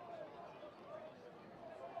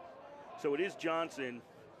 So it is Johnson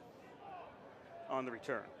on the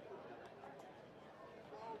return.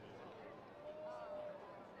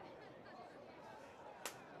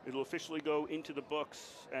 It'll officially go into the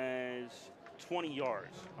books as 20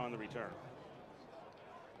 yards on the return.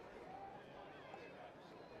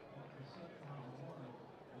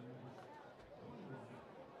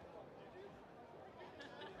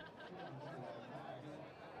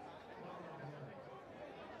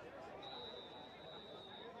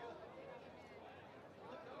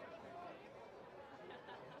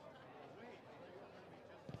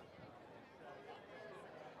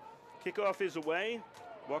 Kickoff is away.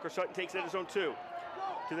 Walker Sutton takes it at his own 2.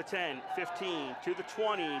 To the 10, 15, to the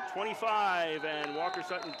 20, 25, and Walker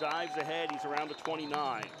Sutton dives ahead. He's around the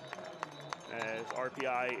 29. As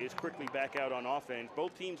RPI is quickly back out on offense.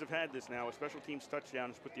 Both teams have had this now. A special teams touchdown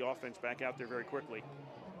has put the offense back out there very quickly.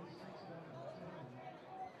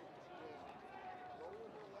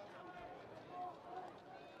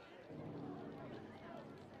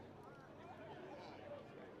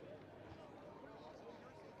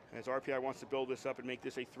 as RPI wants to build this up and make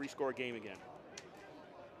this a 3-score game again.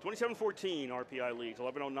 27-14, RPI leads,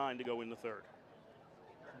 11:09 to go in the third.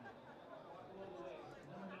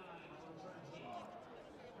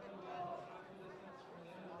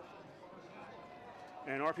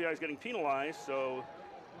 And RPI is getting penalized, so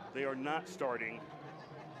they are not starting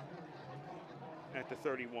at the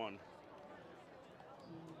 31.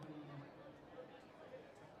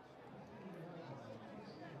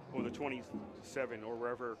 Or the 27, or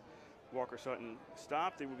wherever Walker Sutton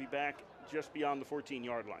stopped. They will be back just beyond the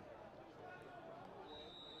 14-yard line.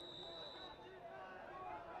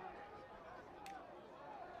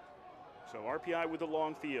 So RPI with the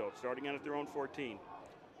long field, starting out at their own 14.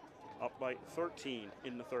 Up by 13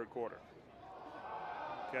 in the third quarter.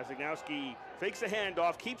 Kazagnowski fakes the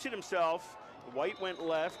handoff, keeps it himself. White went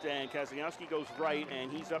left, and Kazagnowski goes right,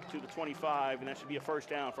 and he's up to the 25, and that should be a first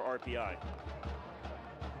down for RPI.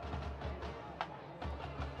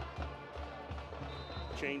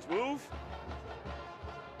 Chains move.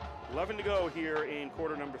 11 to go here in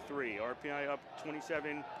quarter number 3. RPI up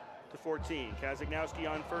 27-14. Kazagnowski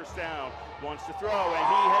on first down, wants to throw, and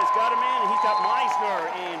he has got a man, and he's got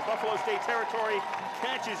Meisner in Buffalo State territory,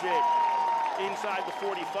 catches it inside the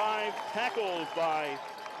 45, tackled by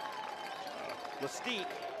Lastique,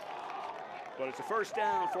 but it's a first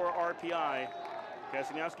down for RPI.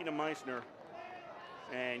 Kazagnowski to Meisner,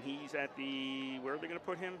 and he's at the, where are they going to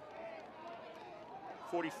put him?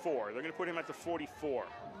 44. They're going to put him at the 44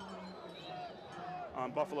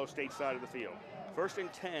 on Buffalo State side of the field. First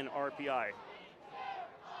and 10, RPI.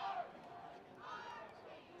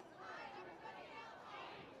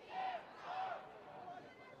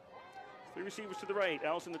 Three receivers to the right.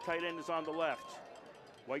 Allison, the tight end, is on the left.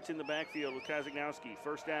 White's in the backfield with Kazagnowski.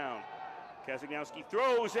 First down. Kazagnowski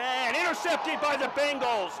throws and intercepted by the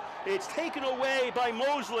Bengals. It's taken away by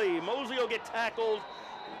Mosley. Mosley will get tackled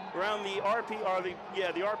around the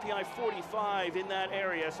RPI 45 in that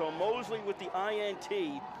area. So Mosley with the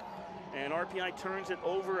INT, and RPI turns it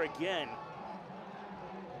over again.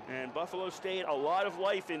 And Buffalo State, a lot of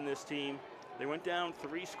life in this team. They went down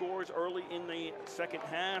 3 scores early in the second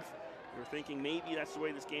half. We were thinking maybe that's the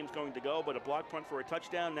way this game's going to go, but a block punt for a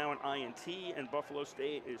touchdown, now an INT, and Buffalo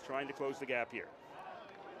State is trying to close the gap here.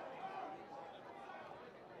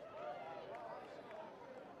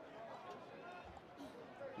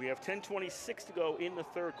 We have 10:26 to go in the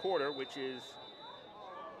third quarter, which is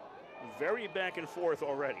very back and forth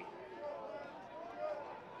already.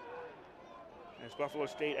 As Buffalo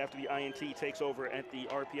State, after the INT, takes over at the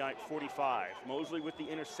RPI 45. Mosley with the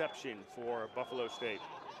interception for Buffalo State.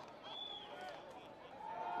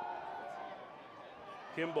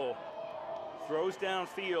 Kimball throws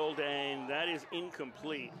downfield, and that is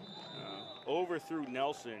incomplete. Overthrew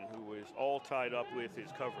Nelson, who was all tied up with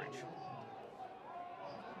his coverage.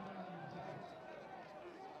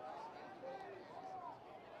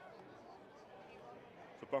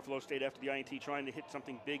 So Buffalo State, after the INT, trying to hit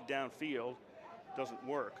something big downfield. Doesn't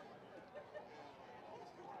work.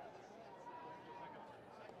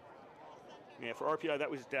 Yeah, for RPI,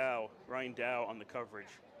 that was Dow, Ryan Dow on the coverage.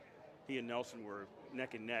 He and Nelson were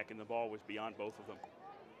neck and neck, and the ball was beyond both of them.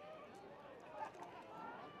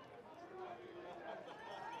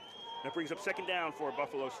 That brings up second down for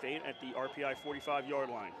Buffalo State at the RPI 45-yard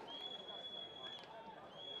line.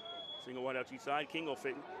 Single wide out each side. Kimball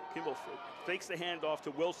fakes the handoff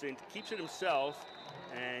to Wilson, keeps it himself,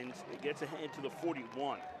 and it gets ahead to the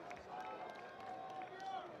 41.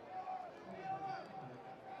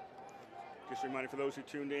 Just a reminder for those who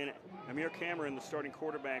tuned in, Amir Cameron, the starting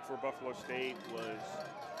quarterback for Buffalo State, was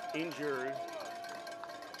injured,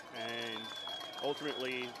 and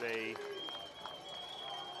ultimately they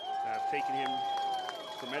have taken him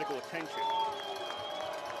for medical attention.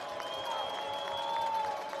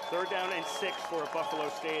 Third down and 6 for Buffalo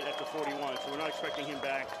State at the 41, so we're not expecting him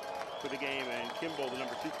back for the game, and Kimball, the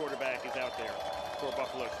number 2 quarterback, is out there for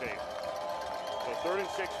Buffalo State. So third and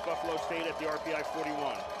 6, Buffalo State at the RPI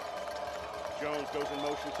 41. Jones goes in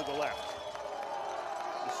motion to the left.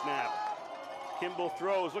 The snap. Kimball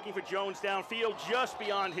throws, looking for Jones downfield, just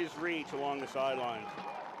beyond his reach along the sidelines.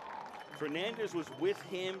 Fernandez was with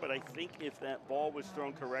him, but I think if that ball was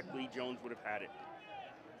thrown correctly, Jones would have had it.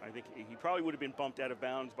 I think he probably would have been bumped out of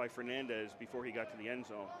bounds by Fernandez before he got to the end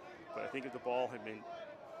zone. But I think if the ball had been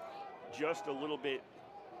just a little bit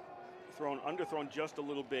underthrown just a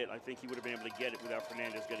little bit, I think he would have been able to get it without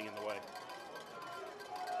Fernandez getting in the way.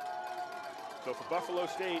 So for Buffalo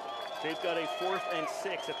State, they've got a 4th and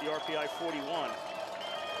 6 at the RPI 41.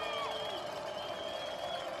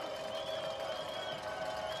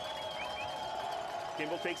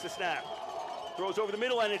 Kimball takes the snap, throws over the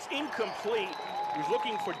middle, and it's incomplete. He was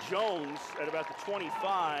looking for Jones at about the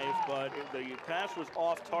 25, but the pass was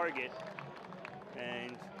off target,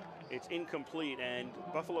 and it's incomplete, and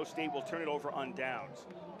Buffalo State will turn it over on downs.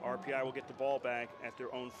 RPI will get the ball back at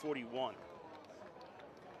their own 41.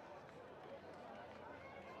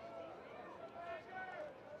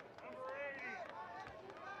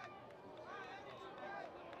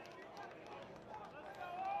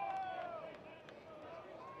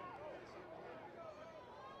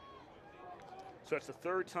 So that's the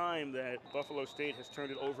third time that Buffalo State has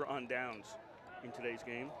turned it over on downs in today's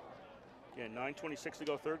game. Again, 9:26 to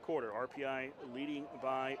go, third quarter. RPI leading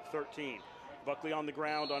by 13. Buckley on the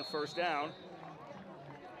ground on first down.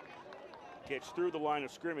 Gets through the line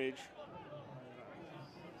of scrimmage.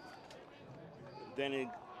 Then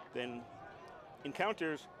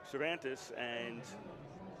encounters Cervantes, and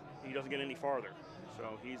he doesn't get any farther.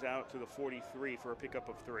 So he's out to the 43 for a pickup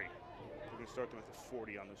of 3. We're going to start them at the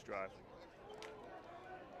 40 on this drive.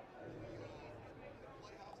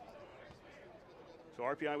 So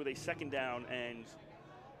RPI with a second down and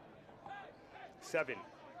 7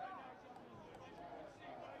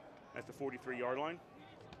 at the 43-yard line.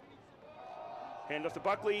 Hand off to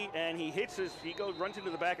Buckley, and he runs into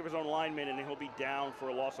the back of his own lineman, and he'll be down for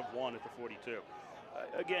a loss of 1 at the 42.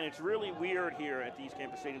 Again, it's really weird here at the East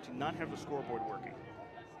Campus Stadium to not have the scoreboard working.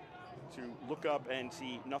 To look up and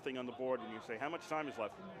see nothing on the board, and you say, how much time is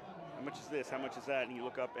left? How much is this? How much is that? And you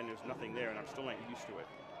look up, and there's nothing there, and I'm still not used to it.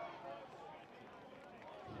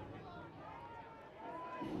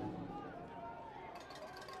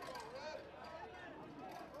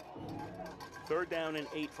 Third down and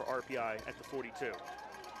 8 for RPI at the 42.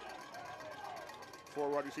 4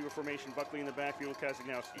 wide receiver formation, Buckley in the backfield,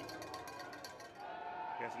 Kazagnowski.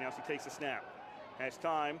 Kazagnowski takes the snap, has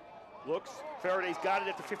time, looks, Faraday's got it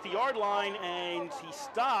at the 50-yard line, and he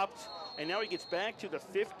stopped, and now he gets back to the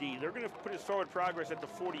 50. They're going to put his forward progress at the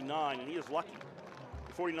 49, and he is lucky.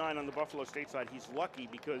 The 49 on the Buffalo State side, he's lucky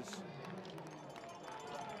because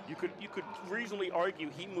you could reasonably argue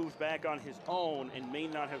he moved back on his own and may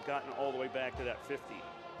not have gotten all the way back to that 50.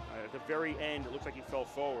 At the very end, it looks like he fell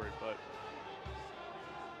forward, but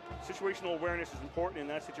situational awareness is important in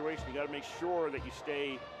that situation. You got to make sure that you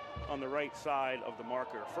stay on the right side of the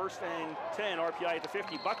marker. First and 10, RPI at the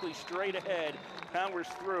 50. Buckley straight ahead, powers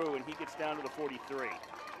through, and he gets down to the 43.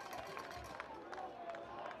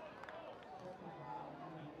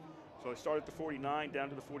 So they start at the 49, down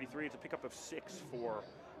to the 43. It's a pickup of 6 for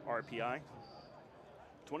RPI.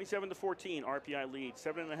 27-14, RPI leads.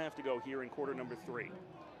 7.5 to go here in quarter number 3.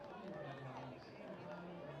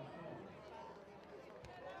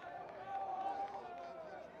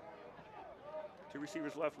 Two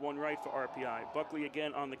receivers left, 1 right for RPI. Buckley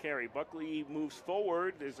again on the carry. Buckley moves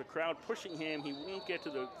forward. There's a crowd pushing him. He won't get to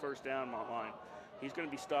the first down line. He's going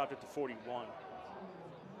to be stopped at the 41.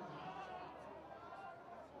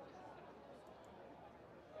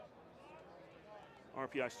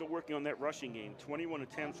 RPI still working on that rushing game. 21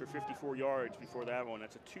 attempts for 54 yards before that one.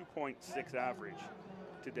 That's a 2.6 average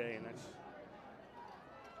today, and that's,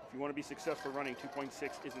 if you want to be successful running,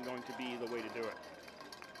 2.6 isn't going to be the way to do it.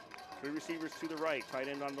 3 receivers to the right, tight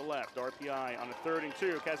end on the left. RPI on a 3rd and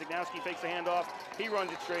 2. Kazagnowski fakes the handoff. He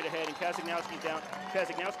runs it straight ahead, and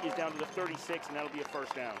Kazagnowski is down to the 36, and that'll be a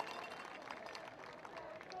first down.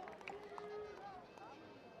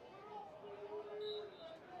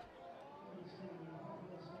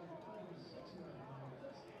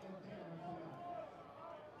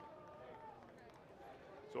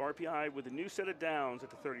 So RPI with a new set of downs at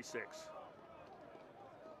the 36.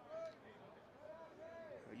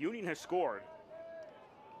 Union has scored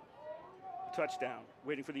a touchdown,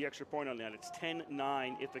 waiting for the extra point on that. It's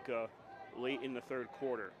 10-9 Ithaca late in the 3rd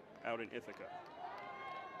quarter out in Ithaca.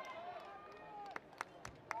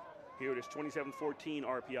 Here it is, 27-14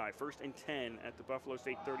 RPI, 1st and 10 at the Buffalo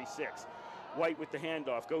State 36. White with the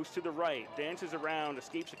handoff, goes to the right, dances around,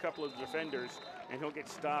 escapes a couple of the defenders, and he'll get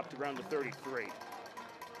stopped around the 33.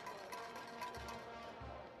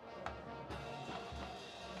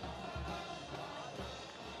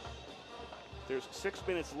 There's 6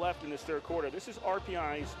 minutes left in this 3rd quarter. This is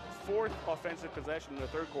RPI's 4th offensive possession in the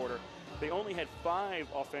 3rd quarter. They only had 5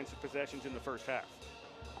 offensive possessions in the first half.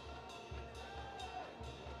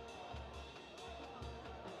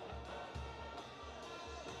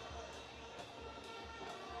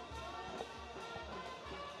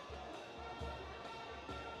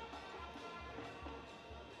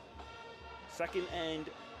 Second and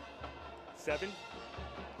 7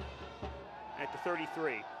 at the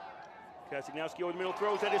 33. Kazagnowski over the middle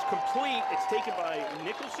throws. That is complete. It's taken by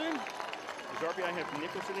Nicholson. Does RPI have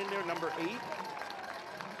Nicholson in there, number 8?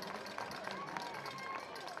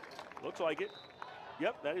 Looks like it.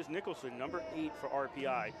 Yep, that is Nicholson, number 8 for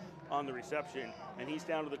RPI on the reception. And he's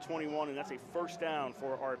down to the 21, and that's a first down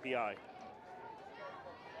for RPI.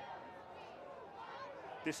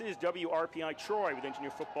 This is WRPI Troy with Engineer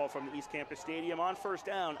Football from the East Campus Stadium. On first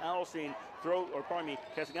down,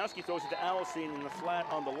 Kazagnowski throws it to Allison in the flat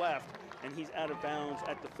on the left, and he's out of bounds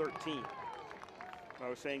at the 13. I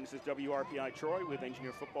was saying this is WRPI Troy with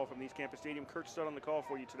Engineer Football from the East Campus Stadium. Kurt Studd on the call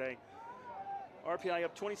for you today. RPI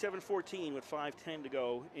up 27-14 with 5:10 to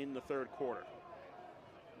go in the third quarter.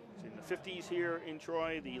 It's in the 50s here in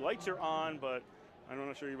Troy. The lights are on, but I'm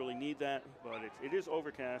not sure you really need that. But it is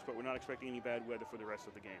overcast, but we're not expecting any bad weather for the rest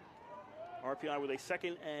of the game. RPI with a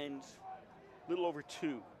second and little over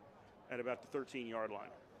 2 at about the 13-yard line.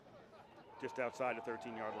 Just outside the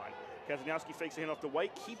 13-yard line. Kazagnowski fakes a hand off to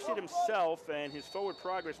White, keeps it himself, and his forward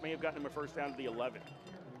progress may have gotten him a first down to the 11.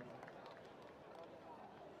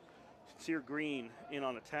 Sincere Green in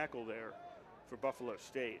on a tackle there for Buffalo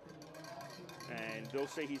State. And they'll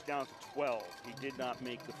say he's down to 12. He did not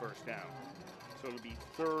make the first down. So it'll be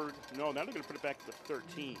third. No, now they're going to put it back to the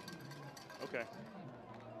 13. Okay.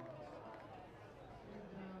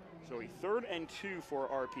 So a 3rd and 2 for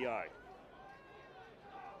RPI.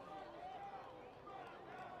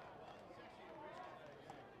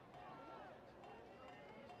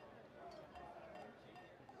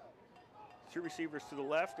 Two receivers to the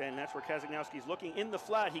left, and that's where Kazagnowski's looking in the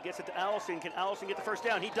flat. He gets it to Allison. Can Allison get the first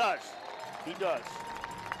down? He does. He does.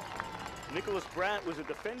 Nicholas Bratt was a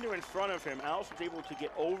defender in front of him. Allison's able to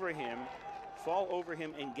get over him, fall over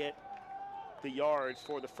him, and get the yards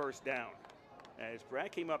for the first down. As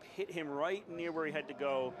Bratt came up, hit him right near where he had to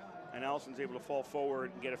go, and Allison's able to fall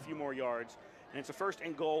forward and get a few more yards. And it's a 1st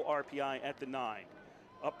and goal RPI at the 9.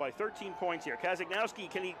 Up by 13 points here. Kazagnowski,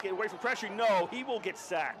 can he get away from pressure? No, he will get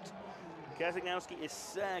sacked. Kazagnowski is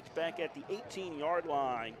sacked back at the 18-yard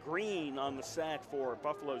line. Green on the sack for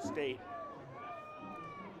Buffalo State.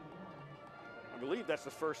 I believe that's the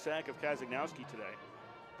first sack of Kazagnowski today.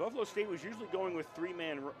 Buffalo State was usually going with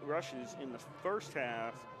 3-man rushes in the first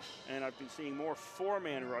half, and I've been seeing more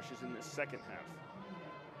 4-man rushes in the second half.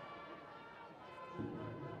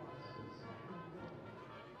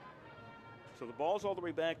 So the ball's all the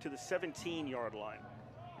way back to the 17-yard line,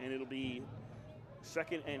 and it'll be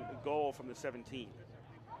 2nd and goal from the 17.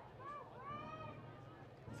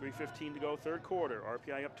 3:15 to go, third quarter.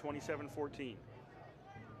 RPI up 27-14.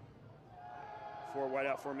 4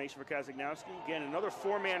 wideout formation for Kazagnowski. Again, another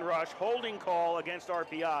 4-man rush. Holding call against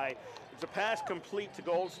RPI. It's a pass complete to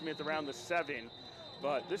Goldsmith around the 7,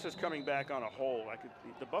 but this is coming back on a hold.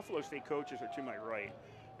 The Buffalo State coaches are to my right,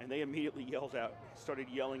 and they immediately started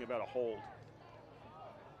yelling about a hold.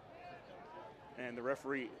 And the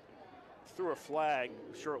referee threw a flag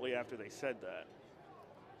shortly after they said that.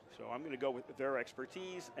 So I'm going to go with their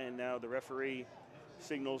expertise, and now the referee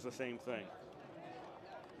signals the same thing.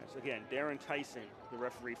 That's, again, Darren Tyson, the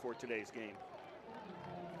referee for today's game.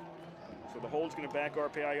 So the hold's going to back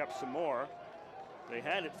RPI up some more. They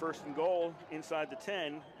had it 1st and goal inside the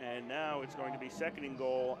 10, and now it's going to be 2nd and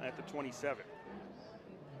goal at the 27.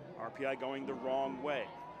 RPI going the wrong way.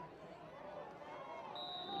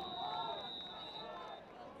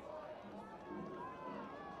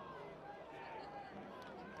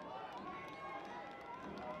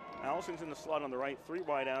 Allison's in the slot on the right, 3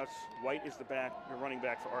 wideouts. White is the running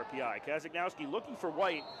back for RPI. Kazagnowski looking for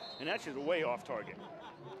White, and that's just way off target.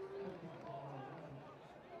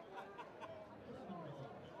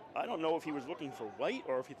 I don't know if he was looking for White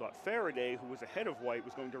or if he thought Faraday, who was ahead of White,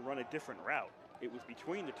 was going to run a different route. It was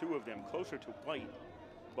between the two of them, closer to White,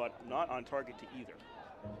 but not on target to either.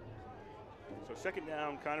 So 2nd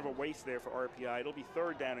down, kind of a waste there for RPI. It'll be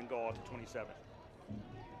 3rd down and goal at the 27.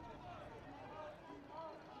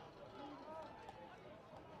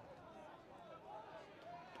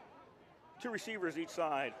 Two receivers each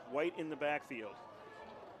side, White in the backfield.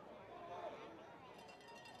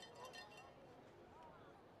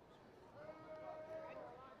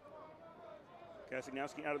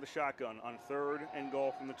 Kazagnowski out of the shotgun on 3rd and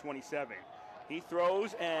goal from the 27. He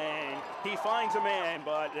throws and he finds a man,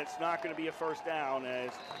 but it's not going to be a first down, as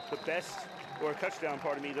the best, or a touchdown,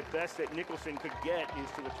 pardon me, the best that Nicholson could get is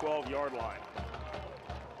to the 12-yard line.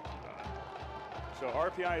 So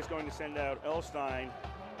RPI is going to send out Elstein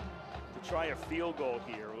to try a field goal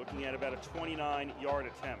here. We're looking at about a 29-yard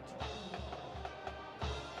attempt.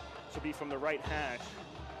 This will be from the right hash.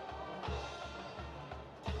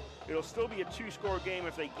 It'll still be a 2-score game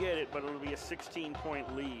if they get it, but it'll be a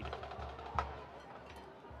 16-point lead.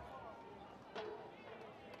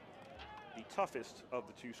 The toughest of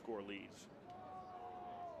the 2-score leads.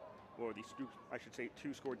 Or I should say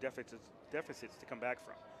 2-score deficits to come back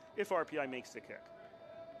from, if RPI makes the kick.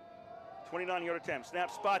 29-yard attempt. Snap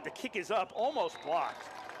spot. The kick is up. Almost blocked.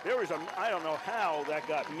 There was I don't know how that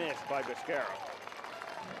got missed by Biscaro.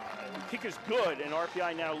 Kick is good, and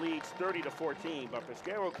RPI now leads 30-14. But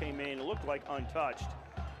Biscaro came in. It looked like untouched.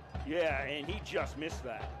 Yeah, and he just missed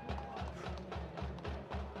that.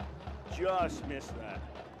 Just missed that.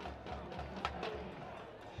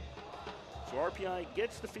 So RPI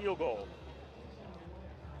gets the field goal.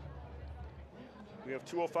 We have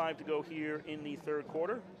 2:05 to go here in the third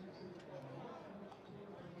quarter.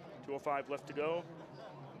 2:05 left to go.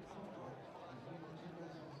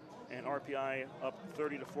 And RPI up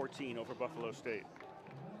 30-14 over Buffalo State.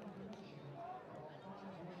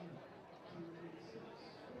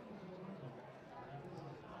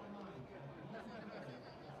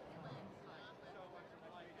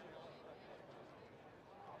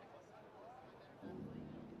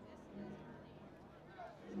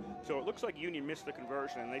 So it looks like Union missed the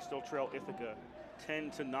conversion, and they still trail Ithaca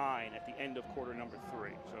 10-9 at the end of quarter number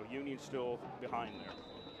 3. So Union's still behind there.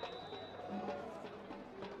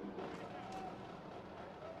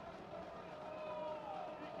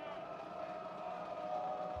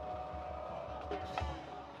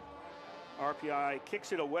 RPI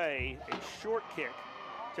kicks it away, a short kick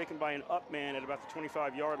taken by an up man at about the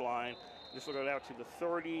 25-yard line. This will go out to the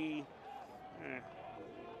 30,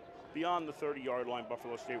 beyond the 30-yard line.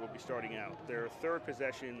 Buffalo State will be starting out their third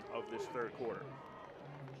possession of this third quarter.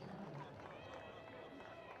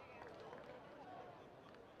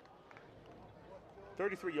 The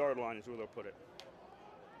 33-yard line is where they'll put it.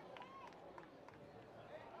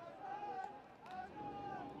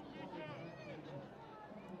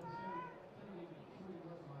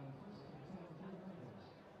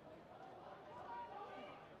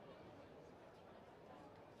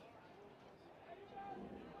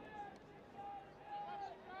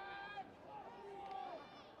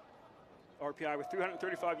 RPI with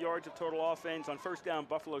 335 yards of total offense. On first down,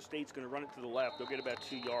 Buffalo State's going to run it to the left. They'll get about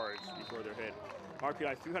 2 yards before they're hit.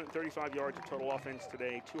 RPI 335 yards of total offense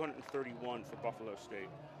today, 231 for Buffalo State.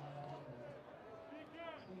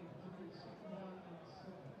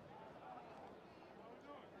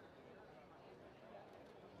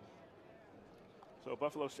 So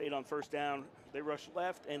Buffalo State on first down, they rush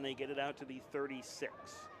left and they get it out to the 36.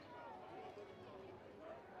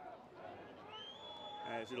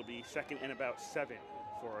 As it'll be second and about 7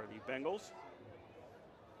 for the Bengals.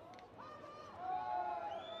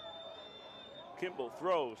 Kimball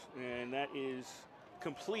throws, and that is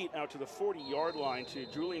complete out to the 40-yard line to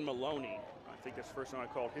Julian Maloney. I think that's the first time I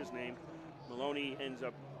called his name. Maloney ends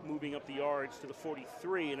up moving up the yards to the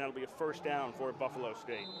 43, and that'll be a first down for Buffalo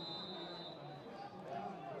State.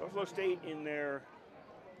 Buffalo State in their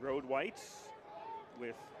road whites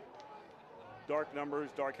with dark numbers,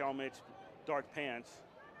 dark helmets, dark pants.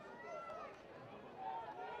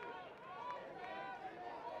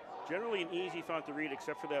 Generally an easy font to read,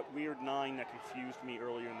 except for that weird 9 that confused me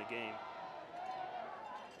earlier in the game.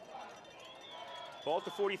 Ball at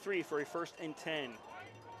the 43 for a 1st and 10.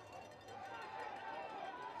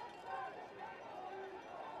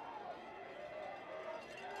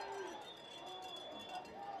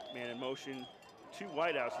 Man in motion, 2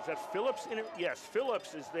 wideouts. Is that Phillips in it? Yes,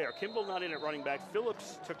 Phillips is there. Kimball not in at running back.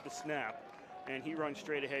 Phillips took the snap, and he runs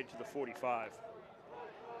straight ahead to the 45.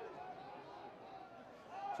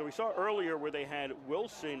 So we saw earlier where they had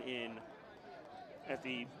Wilson in at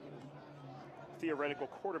the theoretical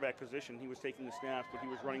quarterback position. He was taking the snaps, but he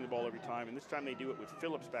was running the ball every time, and this time they do it with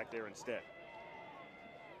Phillips back there instead.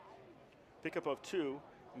 Pickup of 2,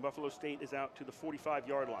 and Buffalo State is out to the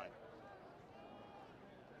 45-yard line.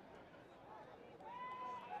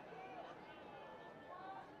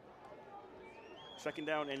 Second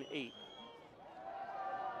down and 8.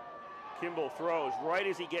 Kimball throws right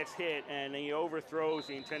as he gets hit, and he overthrows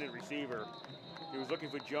the intended receiver. He was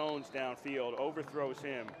looking for Jones downfield, overthrows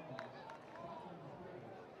him.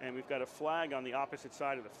 And we've got a flag on the opposite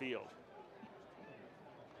side of the field.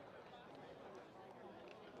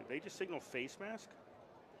 Did they just signal face mask?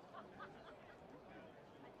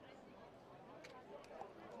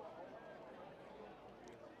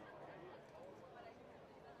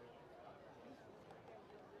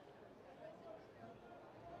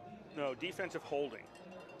 No, defensive holding.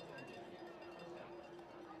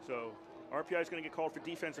 So RPI is going to get called for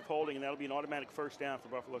defensive holding, and that'll be an automatic first down for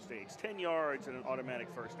Buffalo State. It's 10 yards and an automatic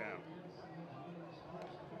first down.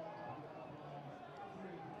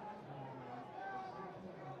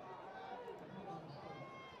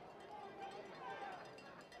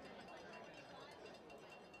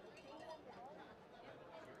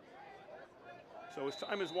 So as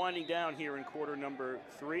time is winding down here in quarter number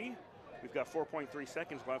 3, we've got 4.3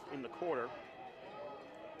 seconds left in the quarter.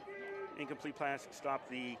 Incomplete pass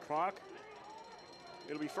stopped the clock.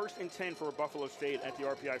 It'll be 1st and 10 for Buffalo State at the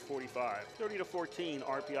RPI 45. 30-14,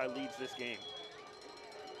 RPI leads this game.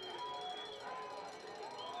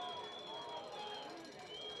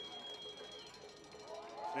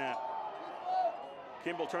 Snap.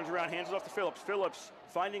 Kimball turns around, hands it off to Phillips. Phillips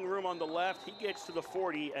finding room on the left. He gets to the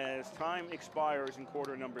 40 as time expires in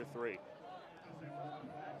quarter number 3.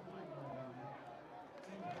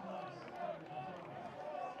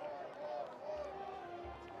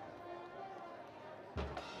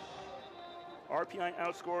 RPI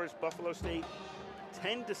outscores Buffalo State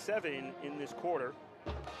 10-7 in this quarter.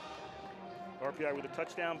 RPI with a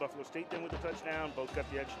touchdown, Buffalo State then with a touchdown. Both got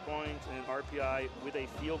the extra points, and RPI with a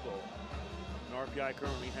field goal. And RPI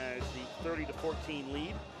currently has the 30-14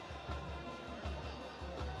 lead.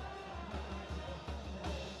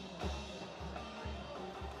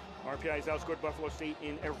 RPI has outscored Buffalo State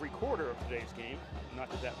in every quarter of today's game. Not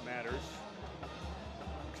that that matters,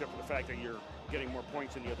 except for the fact that you're getting more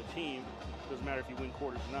points than the other team. Doesn't matter if you win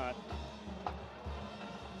quarters or not.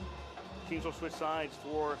 Teams will switch sides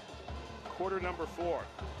for quarter number 4.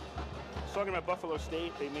 Talking about Buffalo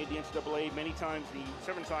State, they made the NCAA many times,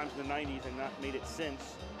 7 times in the 90s, and not made it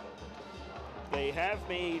since. They have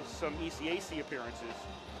made some ECAC appearances.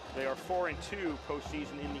 They are 4-2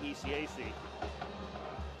 postseason in the ECAC.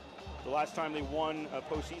 The last time they won a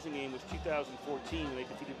postseason game was 2014 when they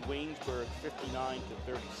defeated Waynesburg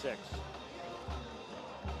 59-36.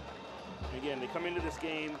 And again, they come into this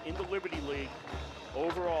game in the Liberty League.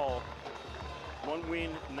 Overall, 1 win,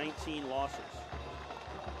 19 losses.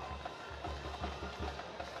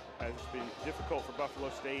 It's been difficult for Buffalo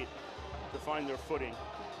State to find their footing.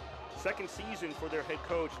 Second season for their head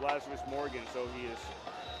coach, Lazarus Morgan, so he has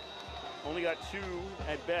only got 2,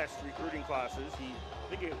 at best, recruiting classes.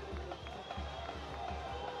 I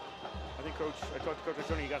talked to Coach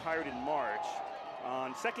Tony, he got hired in March.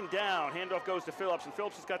 On second down, handoff goes to Phillips, and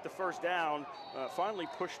Phillips has got the first down, finally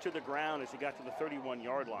pushed to the ground as he got to the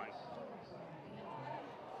 31-yard line.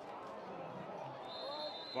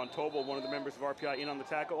 Von Tobel, one of the members of RPI, in on the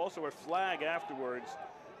tackle. Also a flag afterwards,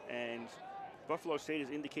 and Buffalo State is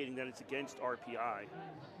indicating that it's against RPI.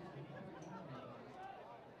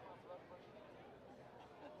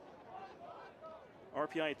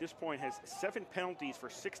 RPI at this point has 7 penalties for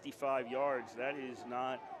 65 yards. That is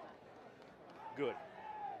not good.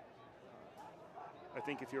 I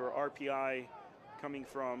think if you're RPI coming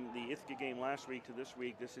from the Ithaca game last week to this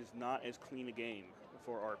week, this is not as clean a game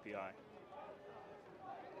for RPI.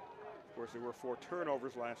 Of course, there were 4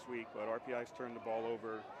 turnovers last week, but RPI's turned the ball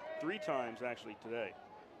over 3 times actually today.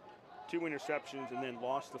 2 interceptions, and then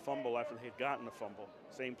lost the fumble after they had gotten the fumble.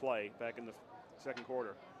 Same play back in the second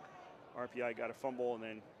quarter. RPI got a fumble and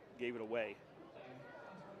then gave it away.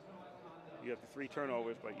 You have the 3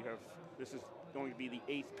 turnovers, but this is going to be the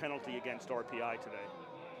 8th penalty against RPI today.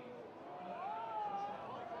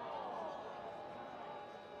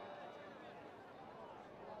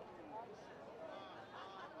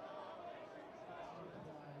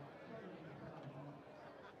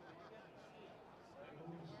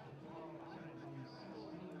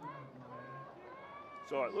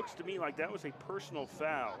 So it looks to me like that was a personal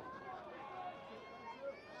foul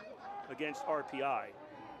against RPI.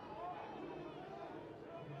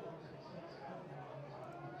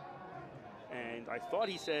 And I thought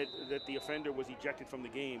he said that the offender was ejected from the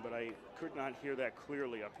game, but I could not hear that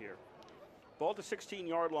clearly up here. Ball to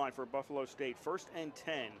 16-yard line for Buffalo State, 1st and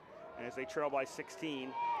 10 as they trail by 16.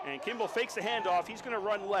 And Kimball fakes the handoff. He's going to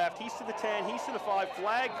run left. He's to the 10, he's to the 5.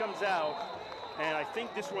 Flag comes out. And I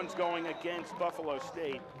think this one's going against Buffalo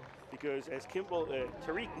State because as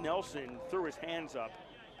Tariq Nelson threw his hands up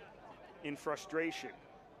in frustration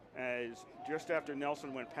as just after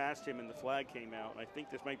Nelson went past him and the flag came out. And I think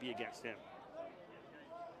this might be against him.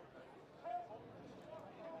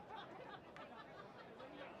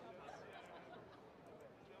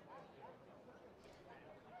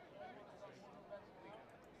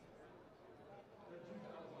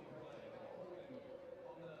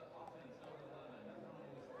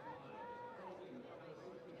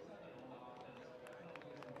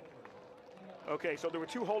 Okay, so there were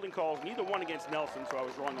 2 holding calls, neither one against Nelson, so I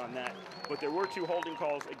was wrong on that. But there were 2 holding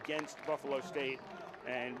calls against Buffalo State,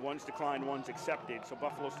 and one's declined, one's accepted. So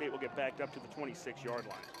Buffalo State will get backed up to the 26-yard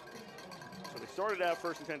line. So they started out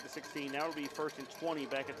 1st and 10 to 16. Now it'll be 1st and 20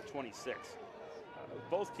 back at the 26.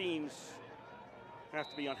 Both teams have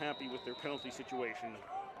to be unhappy with their penalty situation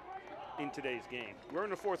in today's game. We're in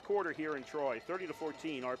the 4th quarter here in Troy.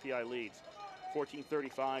 30-14, RPI leads.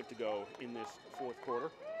 14:35 to go in this 4th quarter.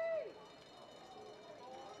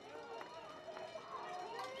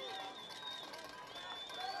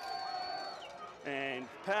 And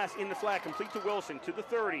pass in the flat, complete to Wilson, to the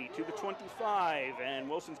 30, to the 25, and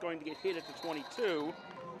Wilson's going to get hit at the 22,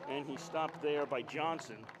 and he's stopped there by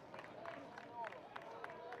Johnson.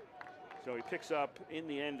 So he picks up, in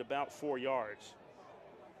the end, about 4 yards.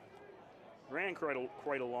 Ran quite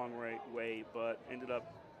a long way, but ended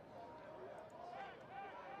up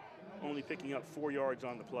only picking up 4 yards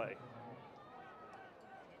on the play.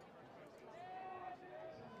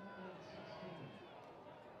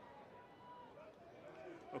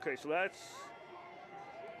 Okay, so that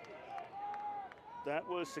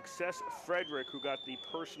was Success Frederick who got the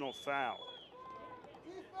personal foul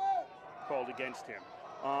called against him.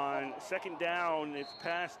 On second down, it's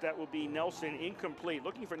passed, that will be Nelson, incomplete.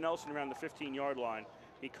 Looking for Nelson around the 15-yard line.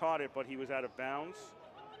 He caught it, but he was out of bounds.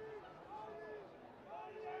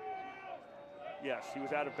 Yes, he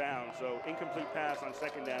was out of bounds, so incomplete pass on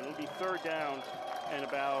second down. It'll be third down and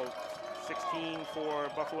about 16 for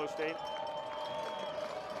Buffalo State.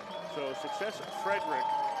 So Success Frederick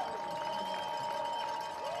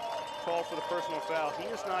called for the personal foul. He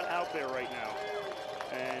is not out there right now,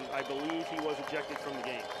 and I believe he was ejected from the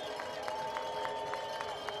game.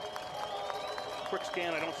 Quick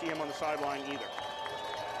scan, I don't see him on the sideline either.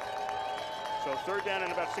 So third down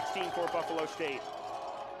and about 16 for Buffalo State.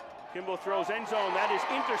 Kimball throws end zone, that is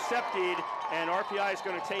intercepted, and RPI is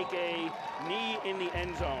going to take a knee in the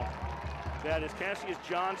end zone. That is Cassius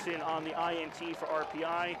Johnson on the INT for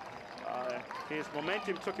RPI. His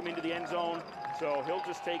momentum took him into the end zone, so he'll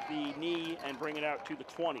just take the knee and bring it out to the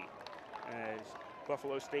 20 as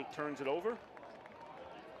Buffalo State turns it over.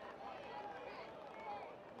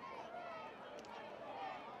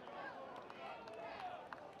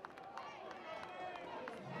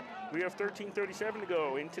 We have 13:37 to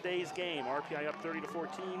go in today's game. RPI up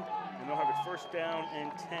 30-14, and they'll have it first down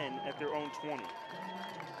and 10 at their own 20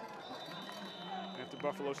 after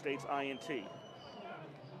Buffalo State's INT.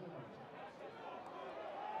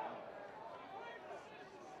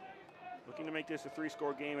 Looking to make this a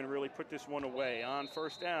 3-score game and really put this one away. On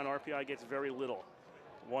first down, RPI gets very little.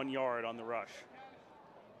 1 yard on the rush.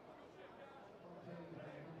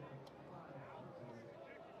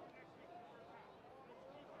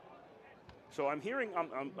 So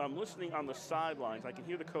I'm listening on the sidelines. I can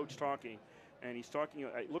hear the coach talking, and he's talking,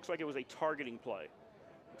 it looks like it was a targeting play.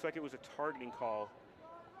 Looks like it was a targeting call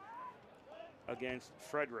against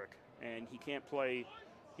Frederick, and he can't play.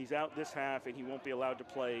 He's out this half, and he won't be allowed to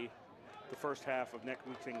play the first half of next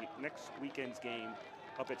weekend's game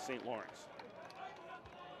up at St. Lawrence.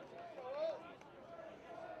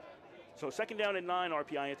 So second down and 9,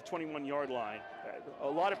 RPI at the 21-yard line. A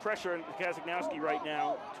lot of pressure on Kazagnowski right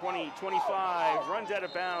now. 20, 25, runs out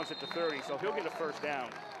of bounds at the 30, so he'll get a first down.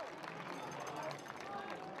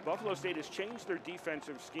 Buffalo State has changed their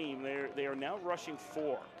defensive scheme. They are now rushing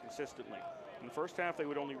 4 consistently. In the first half, they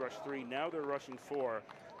would only rush 3. Now they're rushing 4.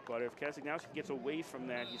 But if Kazagnowski gets away from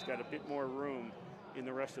that, he's got a bit more room in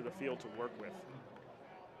the rest of the field to work with.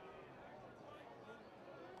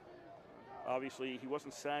 Obviously, he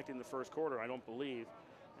wasn't sacked in the first quarter, I don't believe,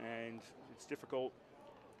 and it's difficult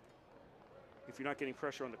if you're not getting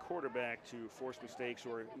pressure on the quarterback to force mistakes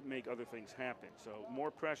or make other things happen. So more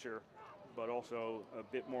pressure, but also a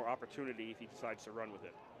bit more opportunity if he decides to run with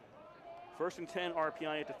it. First and 10,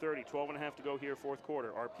 RPI at the 30, 12.5 to go here, fourth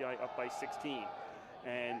quarter. RPI up by 16.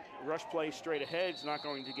 And rush play straight ahead is not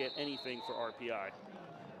going to get anything for RPI.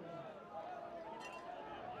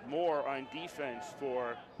 More on defense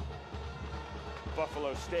for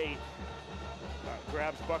Buffalo State.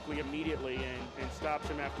 Grabs Buckley immediately and stops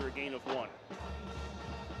him after a gain of 1.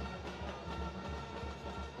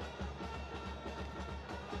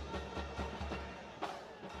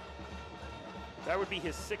 That would be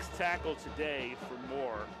his 6th tackle today for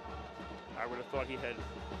Moore. I would have thought he had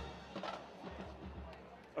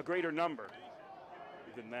a greater number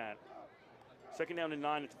than that. Second down and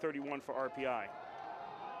 9 at the 31 for RPI.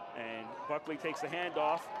 And Buckley takes the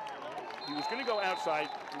handoff. He was going to go outside,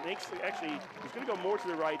 actually, he was going to go more to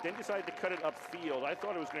the right, then decided to cut it upfield. I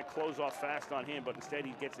thought it was going to close off fast on him, but instead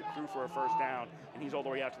he gets it through for a first down, and he's all the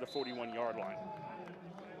way out to the 41-yard line.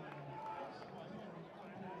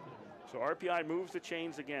 So RPI moves the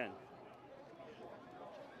chains again.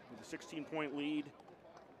 With a 16-point lead.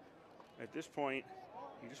 At this point,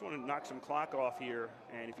 you just want to knock some clock off here,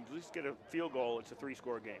 and if you just get a field goal, it's a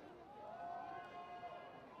 3-score game.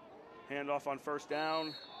 Handoff on first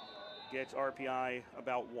down gets RPI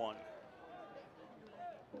about 1.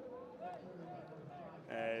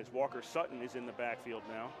 As Walker Sutton is in the backfield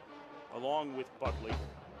now, along with Buckley.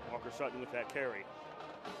 Walker Sutton with that carry.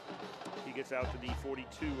 He gets out to the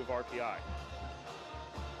 42 of RPI.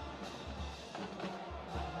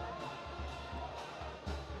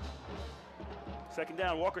 Second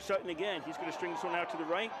down, Walker Sutton again. He's going to string this one out to the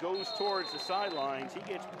right, goes towards the sidelines. He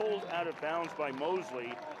gets pulled out of bounds by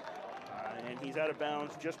Mosley, and he's out of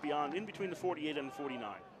bounds just beyond, in between the 48 and the 49.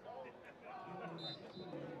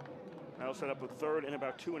 That'll set up a third and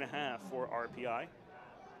about 2.5 for RPI.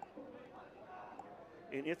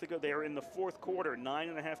 In Ithaca, they are in the fourth quarter,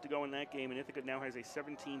 9.5 to go in that game, and Ithaca now has a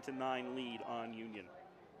 17-9 lead on Union.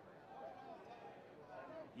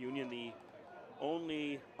 Union, the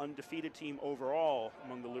only undefeated team overall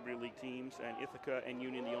among the Liberty League teams, and Ithaca and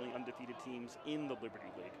Union, the only undefeated teams in the Liberty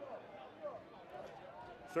League.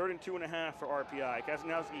 Third and 2.5 for RPI.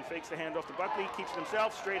 Kazinowski fakes the handoff to Buckley, keeps it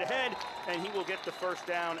himself straight ahead, and he will get the first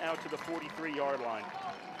down out to the 43-yard line.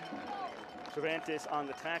 Cervantes on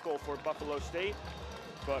the tackle for Buffalo State,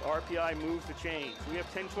 but RPI moves the chains. We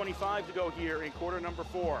have 10:25 to go here in quarter number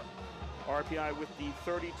 4. RPI with the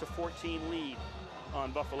 30-14 lead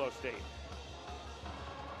on Buffalo State.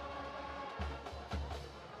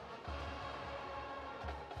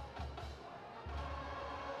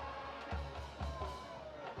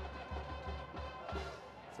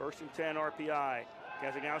 First and 10 RPI.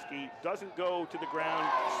 Kazinowski doesn't go to the ground,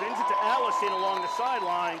 sends it to Allison along the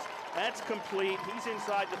sidelines. That's complete. He's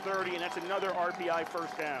inside the 30, and that's another RPI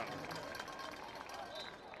first down.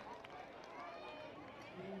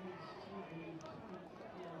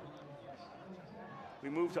 We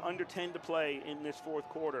move to under 10 to play in this fourth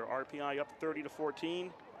quarter. RPI up 30-14.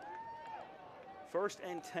 First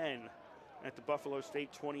and 10 at the Buffalo State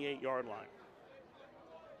 28-yard line.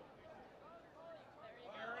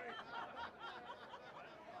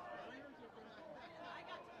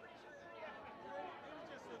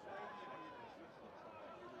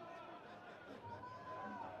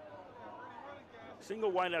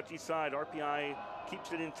 Single wideout each side. RPI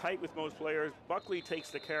keeps it in tight with most players. Buckley takes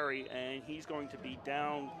the carry, and he's going to be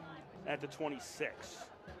down at the 26.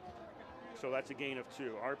 So that's a gain of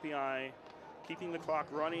 2. RPI keeping the clock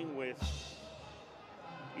running with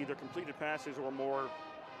either completed passes or more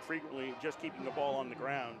frequently just keeping the ball on the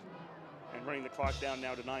ground and running the clock down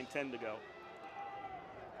now to 9:10 to go.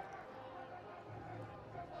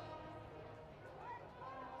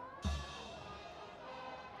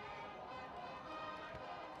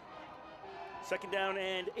 Second down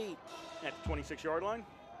and 8 at the 26-yard line.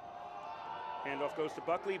 Handoff goes to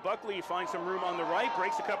Buckley. Buckley finds some room on the right,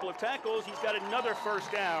 breaks a couple of tackles. He's got another first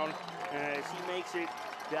down as he makes it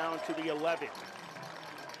down to the 11.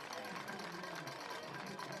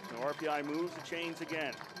 So RPI moves the chains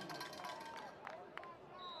again.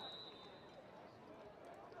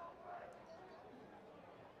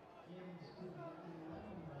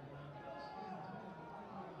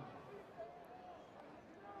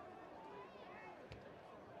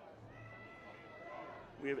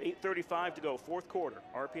 We have 8:35 to go, fourth quarter.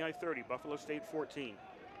 RPI 30, Buffalo State 14.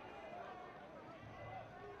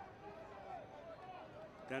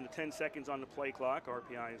 Down to 10 seconds on the play clock.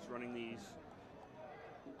 RPI is running these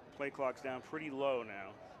play clocks down pretty low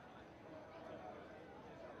now.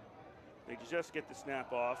 They just get the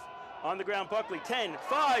snap off. On the ground, Buckley, 10,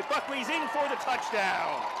 5, Buckley's in for the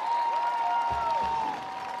touchdown.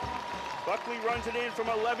 Buckley runs it in from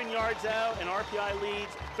 11 yards out, and RPI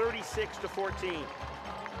leads 36-14.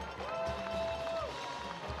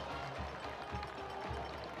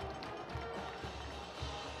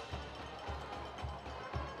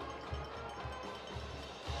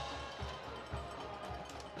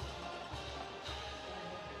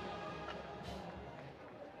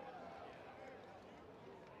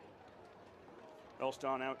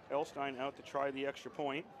 Elstein out to try the extra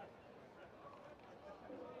point.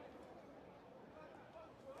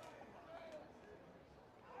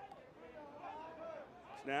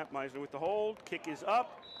 Snap, Meisner with the hold. Kick is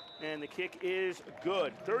up, and the kick is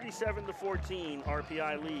good. 37-14,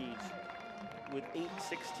 RPI leads with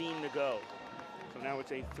 8:16 to go. So now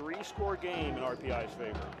it's a 3-score game in RPI's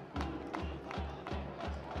favor.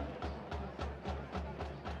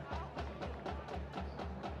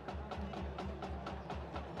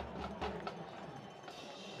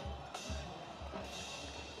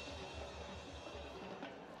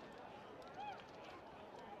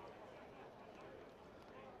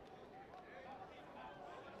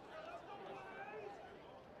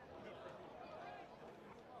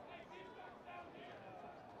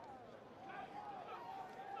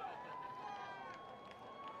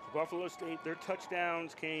 Buffalo State, their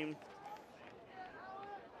touchdowns came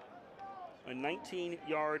a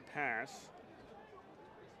 19-yard pass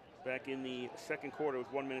back in the second quarter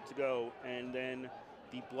with 1 minute to go, and then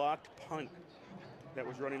the blocked punt that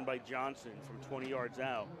was run in by Johnson from 20 yards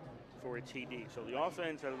out for a TD. So the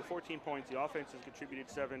offense, out of the 14 points, the offense has contributed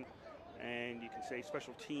 7, and you can say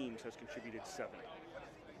special teams has contributed 7.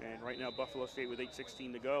 And right now, Buffalo State with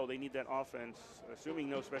 8:16 to go, they need that offense, assuming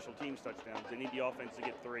no special teams touchdowns, they need the offense to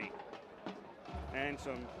get 3. And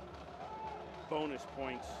some bonus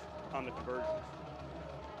points on the conversions.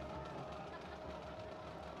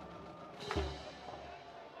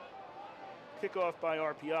 Kickoff by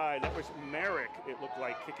RPI. That was Merrick, it looked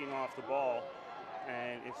like, kicking off the ball.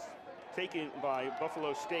 And it's taken by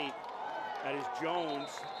Buffalo State. That is Jones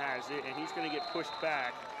has it, and he's going to get pushed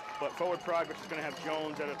back. But forward progress is going to have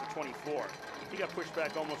Jones out at the 24. He got pushed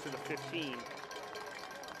back almost to the 15.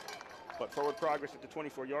 But forward progress at the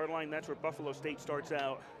 24-yard line. That's where Buffalo State starts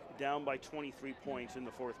out, down by 23 points in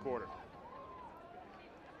the 4th quarter.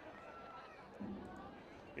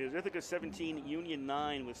 It is Ithaca 17, Union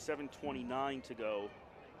 9 with 7:29 to go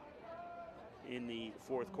in the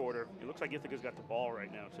 4th quarter. It looks like Ithaca's got the ball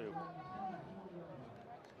right now, too.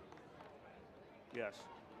 Yes,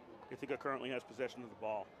 Ithaca currently has possession of the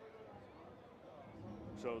ball.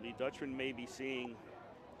 So the Dutchman may be seeing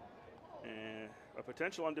a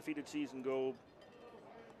potential undefeated season go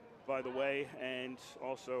by the way, and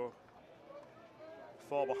also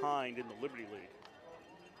fall behind in the Liberty League.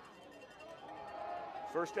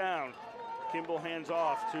 First down, Kimball hands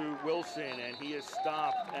off to Wilson, and he is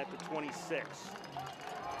stopped at the 26.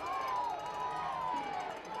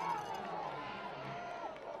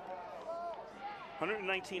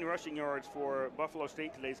 $119 rushing yards for Buffalo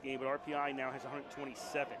State today's game, but RPI now has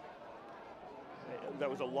 127. That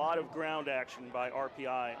was a lot of ground action by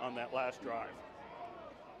RPI on that last drive.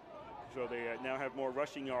 So they now have more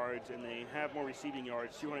rushing yards, and they have more receiving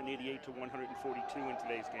yards, 288 to 142 in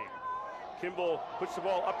today's game. Kimball puts the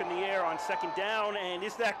ball up in the air on second down, and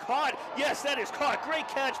is that caught? Yes, that is caught. Great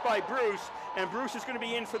catch by Bruce, and Bruce is going to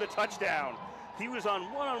be in for the touchdown. He was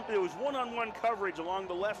there was one-on-one coverage along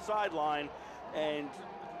the left sideline, and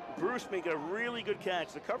Bruce made a really good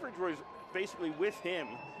catch. The coverage was basically with him,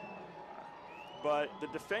 but the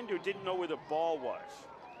defender didn't know where the ball was.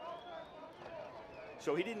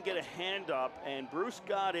 So he didn't get a hand up, and Bruce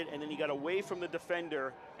got it, and then he got away from the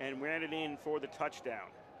defender and ran it in for the touchdown.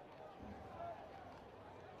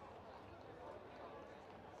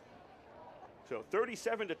 So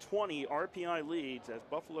 37-20, RPI leads as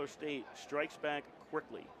Buffalo State strikes back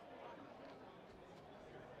quickly.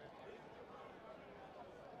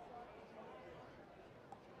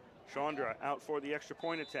 Chandra out for the extra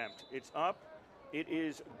point attempt. It's up. It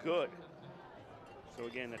is good. So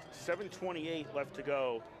again, that's 7:28 left to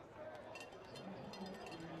go.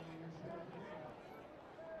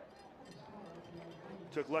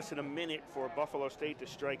 Took less than a minute for Buffalo State to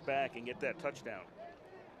strike back and get that touchdown.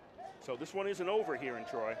 So this one isn't over here in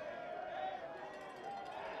Troy.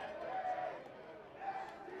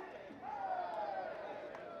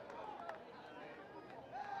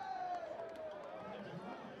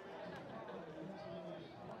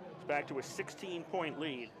 It's back to a 16-point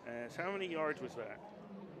lead. How many yards was that?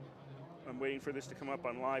 I'm waiting for this to come up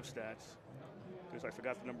on live stats because I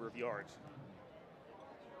forgot the number of yards.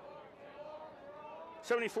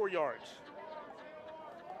 74 yards.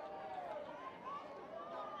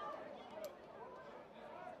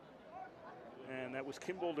 And that was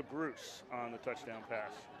Kimball to Bruce on the touchdown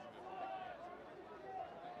pass.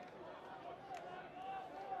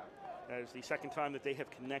 That is the second time that they have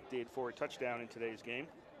connected for a touchdown in today's game.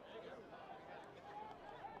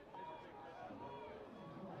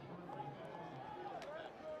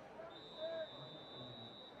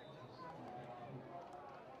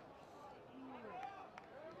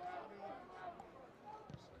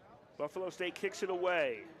 Buffalo State kicks it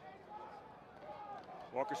away.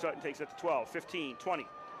 Walker Sutton takes it to 12, 15, 20,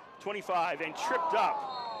 25, and tripped up.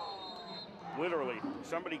 Literally,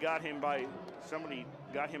 somebody got him by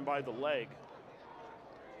the leg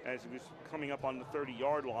as he was coming up on the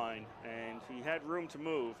 30-yard line, and he had room to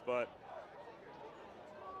move, but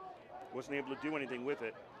wasn't able to do anything with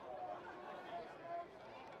it.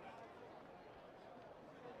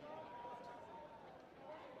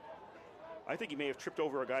 I think he may have tripped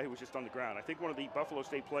over a guy who was just on the ground. I think one of the Buffalo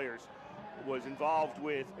State players was involved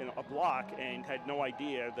with a block and had no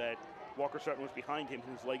idea that Walker Sutton was behind him,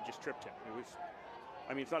 whose leg just tripped him.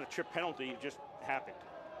 It's not a trip penalty, it just happened.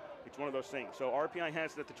 It's one of those things. So RPI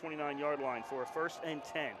has it at the 29-yard line for a 1st and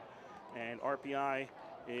 10. And RPI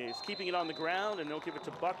is keeping it on the ground, and they'll give it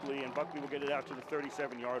to Buckley, and Buckley will get it out to the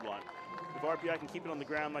 37-yard line. If RPI can keep it on the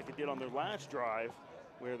ground like they did on their last drive,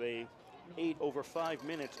 where they ate over 5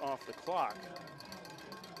 minutes off the clock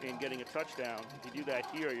in getting a touchdown, if you do that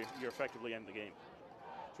here, you're effectively end the game.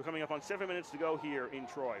 So coming up on 7 minutes to go here in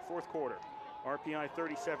Troy, 4th quarter. RPI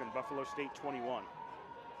 37, Buffalo State 21.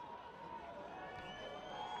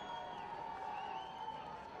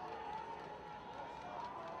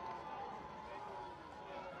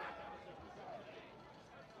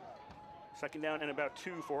 Second down and about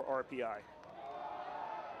 2 for RPI.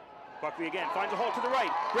 Buckley again finds a hole to the right,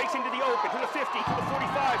 breaks into the open, to the 50, to the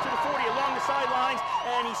 45, to the 40, along the sidelines,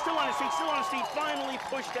 and he's still on his feet, finally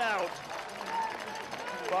pushed out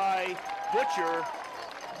by Butcher,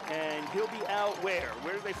 and he'll be out where?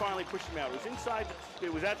 Where did they finally push him out? It was inside,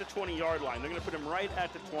 it was at the 20-yard line. They're going to put him right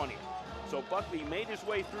at the 20. So Buckley made his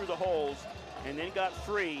way through the holes and then got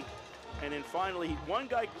free, and then finally one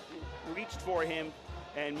guy reached for him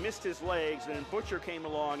and missed his legs, and then Butcher came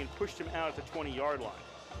along and pushed him out at the 20-yard line.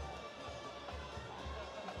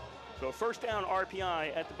 So first down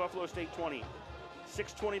RPI at the Buffalo State 20.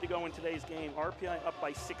 6:20 to go in today's game. RPI up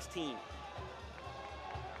by 16.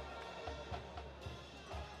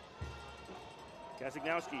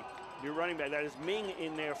 Kazagnowski, your running back. That is Ming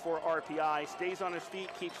in there for RPI. Stays on his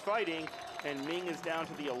feet, keeps fighting, and Ming is down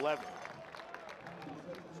to the 11.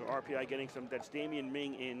 So RPI getting some, that's Damian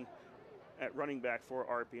Ming in at running back for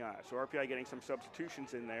RPI. So RPI getting some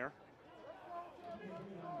substitutions in there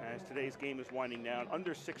as today's game is winding down.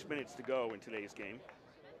 Under 6 minutes to go in today's game.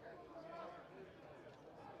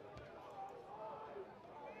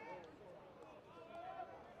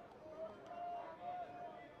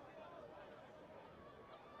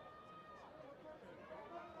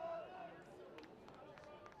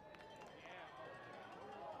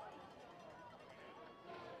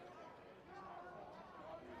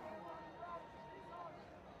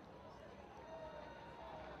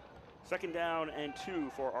 Second down and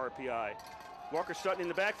 2 for RPI. Walker Sutton in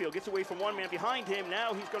the backfield, gets away from one man behind him.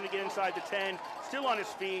 Now he's going to get inside the 10, still on his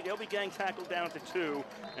feet. He'll be gang tackled down to 2,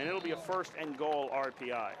 and it'll be a first and goal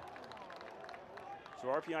RPI. So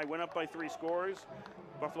RPI went up by 3 scores.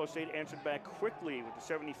 Buffalo State answered back quickly with the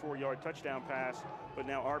 74-yard touchdown pass, but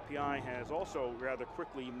now RPI has also rather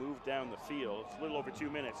quickly moved down the field. It's a little over 2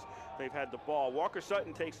 minutes they've had the ball. Walker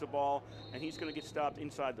Sutton takes the ball, and he's going to get stopped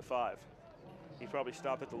inside the 5. He probably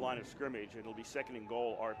stopped at the line of scrimmage, and it'll be second and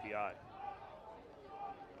goal RPI.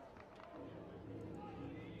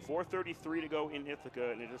 4:33 to go in Ithaca,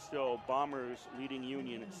 and it is still Bombers leading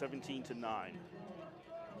Union at 17-9.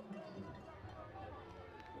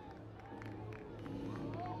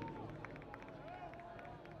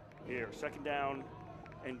 Here, second down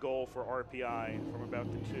and goal for RPI from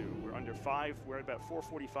about the 2. We're under 5. We're at about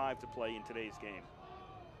 4:45 to play in today's game.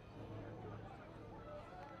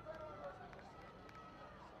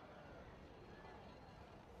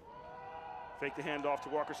 Fake the handoff to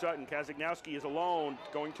Walker Sutton. Kazagnowski is alone,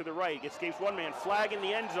 going to the right. Escapes one man. Flag in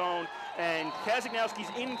the end zone, and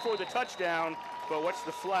Kazagnowski's in for the touchdown, but what's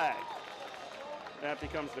the flag? That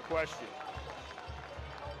becomes the question.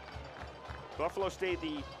 Buffalo State,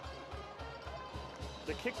 the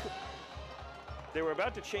kick, they were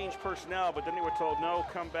about to change personnel, but then they were told, no,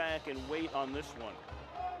 come back and wait on this one.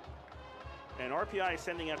 And RPI is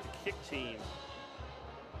sending out the kick team.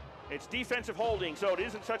 It's defensive holding, so it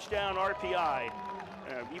isn't touchdown RPI.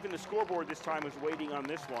 Even the scoreboard this time was waiting on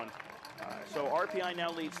this one. So RPI now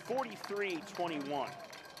leads 43-21.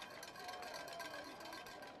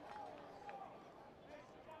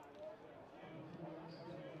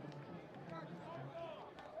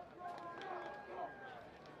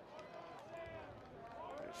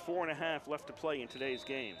 There's 4.5 left to play in today's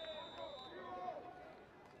game.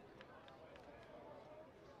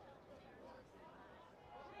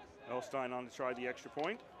 Elstein on to try the extra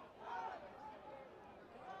point.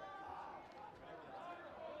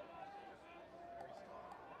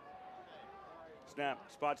 Snap,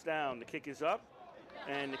 spots down, the kick is up,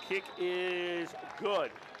 and the kick is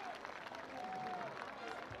good.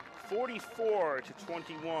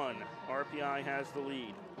 44-21, RPI has the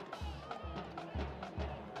lead.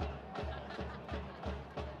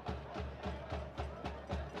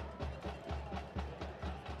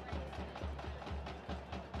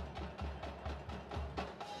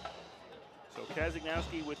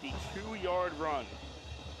 Kazagnowski with the 2-yard run.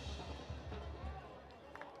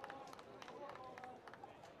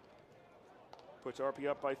 Puts RP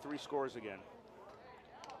up by 3 scores again.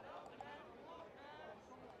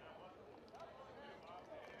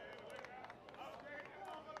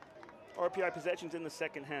 RPI possessions in the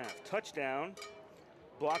second half. Touchdown,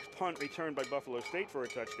 blocked punt returned by Buffalo State for a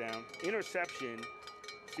touchdown, interception,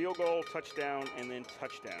 field goal, touchdown, and then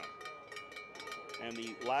touchdown. And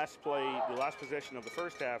the last play, the last possession of the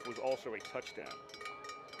first half was also a touchdown.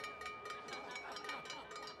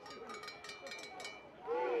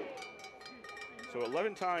 So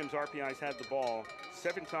 11 times RPI's had the ball,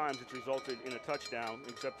 7 times it's resulted in a touchdown,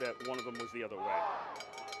 except that one of them was the other way.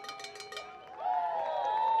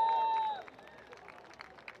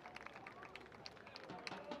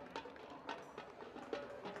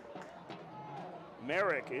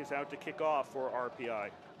 Merrick is out to kick off for RPI.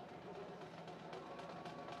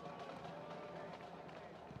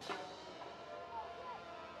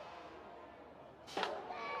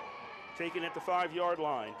 Taken at the 5-yard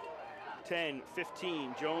line. 10,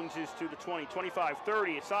 15, Jones is to the 20, 25,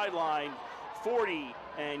 30, sideline, 40,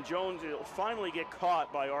 and Jones will finally get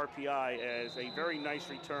caught by RPI as a very nice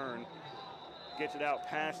return gets it out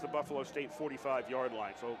past the Buffalo State 45-yard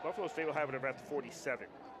line. So Buffalo State will have it about the 47.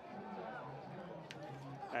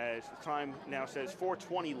 As the time now says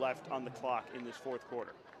 4:20 left on the clock in this fourth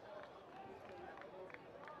quarter.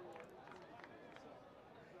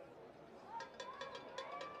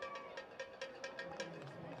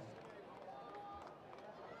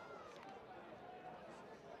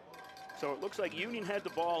 So it looks like Union had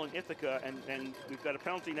the ball in Ithaca, and we've got a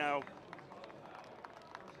penalty now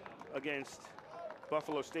against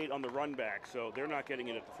Buffalo State on the run back, so they're not getting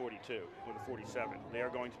it at the 42 or the 47. They are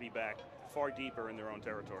going to be back far deeper in their own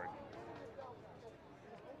territory.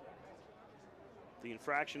 The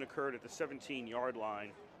infraction occurred at the 17-yard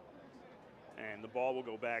line, and the ball will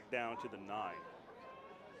go back down to the 9.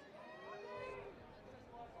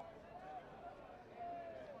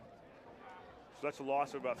 So that's a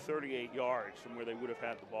loss of about 38 yards from where they would have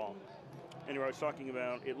had the ball. Anyway, I was talking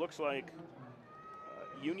about, it looks like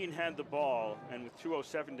Union had the ball, and with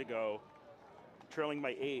 2:07 to go, trailing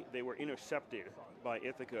by 8, they were intercepted by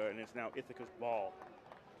Ithaca, and it's now Ithaca's ball.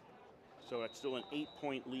 So that's still an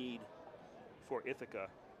 8-point lead for Ithaca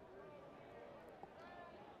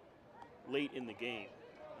late in the game.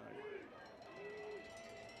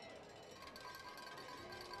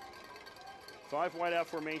 5 wideout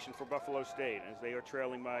formation for Buffalo State as they are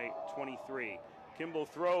trailing by 23. Kimball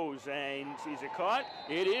throws, and is it caught?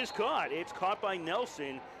 It is caught. It's caught by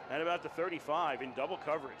Nelson at about the 35 in double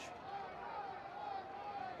coverage.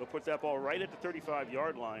 They'll put that ball right at the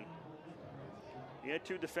 35-yard line. He had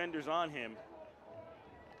 2 defenders on him,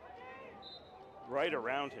 right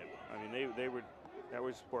around him. I mean, they were, that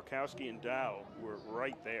was Borkowski and Dow were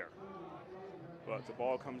right there. But the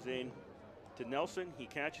ball comes in to Nelson. He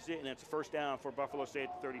catches it, and that's a first down for Buffalo State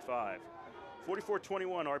at the 35.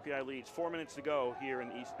 44-21, RPI leads. 4 minutes to go here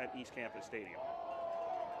in at East Campus Stadium.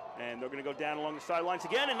 And they're going to go down along the sidelines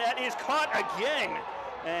again, and that is caught again.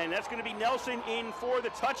 And that's going to be Nelson in for the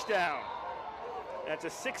touchdown. That's a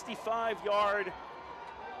 65-yard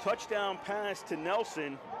touchdown pass to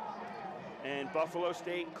Nelson, and Buffalo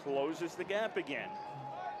State closes the gap again.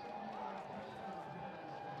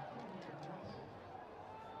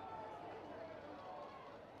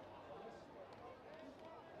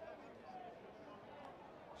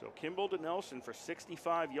 So Kimball to Nelson for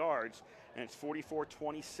 65 yards, and it's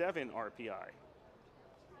 44-27 RPI.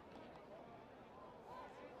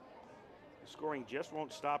 The scoring just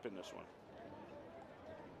won't stop in this one.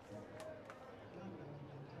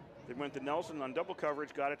 They went to Nelson on double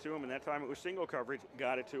coverage, got it to him, and that time it was single coverage,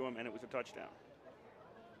 got it to him, and it was a touchdown.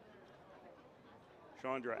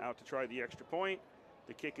 Chandra out to try the extra point.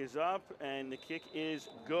 The kick is up, and the kick is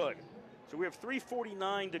good. So we have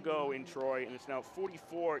 3:49 to go in Troy, and it's now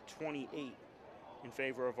 44-28 in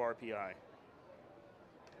favor of RPI.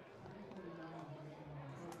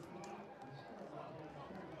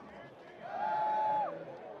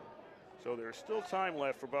 So there's still time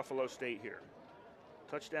left for Buffalo State here.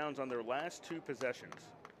 Touchdowns on their last 2 possessions.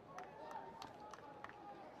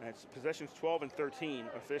 That's possessions 12 and 13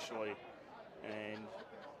 officially, and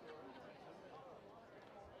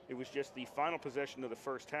it was just the final possession of the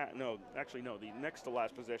first half. No, actually, no, the next to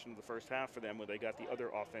last possession of the first half for them where they got the other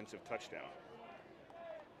offensive touchdown.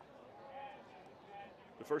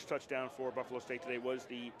 The first touchdown for Buffalo State today was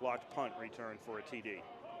the blocked punt return for a TD.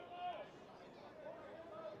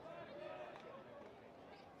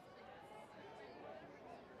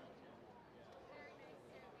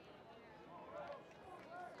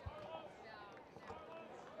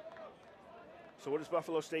 So what does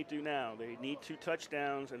Buffalo State do now? They need 2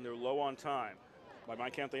 touchdowns, and they're low on time. By my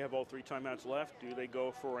count, they have all 3 timeouts left. Do they go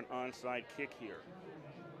for an onside kick here?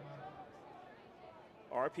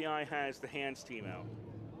 RPI has the hands team out.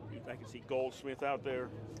 I can see Goldsmith out there,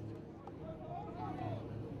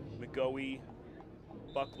 McGoey,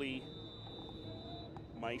 Buckley,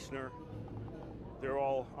 Meissner. They're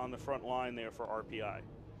all on the front line there for RPI.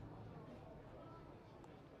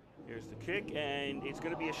 Here's the kick, and it's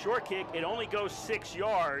going to be a short kick. It only goes 6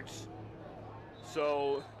 yards.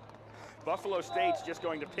 So Buffalo State's just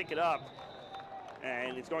going to pick it up,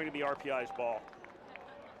 and it's going to be RPI's ball.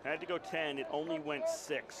 Had to go 10, it only went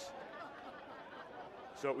 6.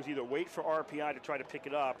 So it was either wait for RPI to try to pick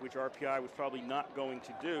it up, which RPI was probably not going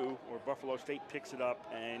to do, or Buffalo State picks it up,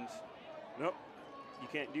 and nope, You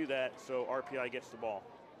can't do that, so RPI gets the ball.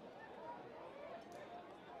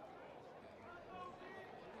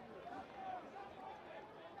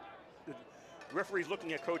 The referee's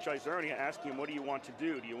looking at Coach Izernia, asking him, what do you want to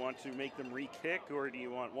do? Do you want to make them re-kick, or do you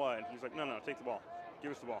want what? And he's like, no, take the ball.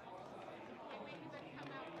 Give us the ball.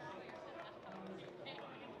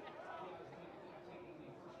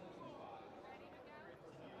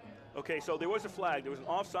 Okay, so there was a flag. There was an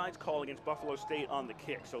offsides call against Buffalo State on the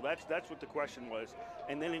kick. So that's what the question was.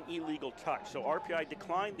 And then an illegal touch. So RPI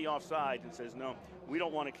declined the offside and says, no, we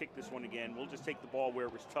don't want to kick this one again. We'll just take the ball where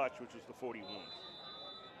it was touched, which was the 41.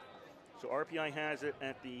 So RPI has it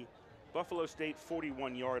at the Buffalo State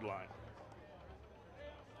 41-yard line.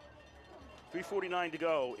 3:49 to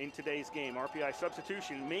go in today's game. RPI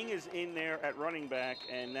substitution. Ming is in there at running back,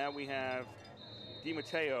 and now we have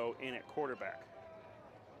DiMatteo in at quarterback.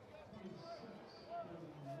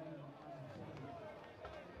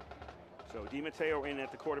 So DiMatteo in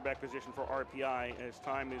at the quarterback position for RPI as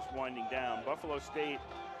time is winding down. Buffalo State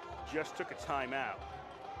just took a timeout.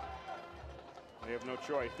 They have no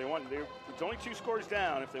choice. It's only 2 scores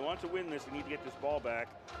down. If they want to win this, they need to get this ball back.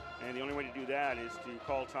 And the only way to do that is to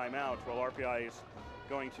call timeout while RPI is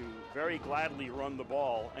going to very gladly run the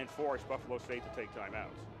ball and force Buffalo State to take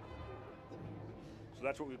timeouts. So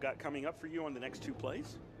that's what we've got coming up for you on the next 2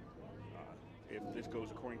 plays. If this goes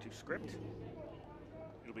according to script,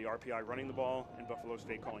 it'll be RPI running the ball and Buffalo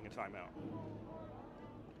State calling a timeout.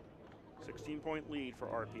 16-point lead for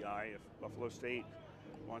RPI. If Buffalo State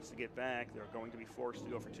wants to get back, they're going to be forced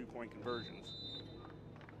to go for 2-point conversions.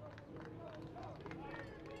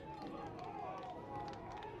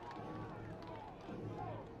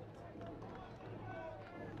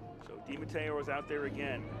 So DiMatteo is out there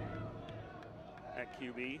again at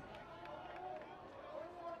QB.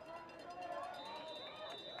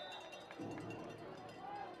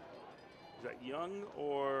 Is that Young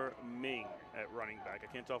or Ming at running back?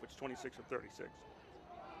 I can't tell if it's 26 or 36.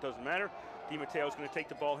 Doesn't matter. DiMatteo is going to take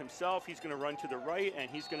the ball himself. He's going to run to the right, and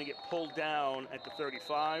he's going to get pulled down at the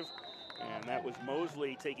 35. And that was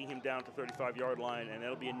Mosley taking him down to the 35-yard line, and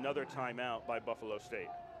that'll be another timeout by Buffalo State.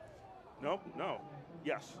 Nope, no.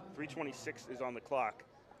 Yes, 3:26 is on the clock.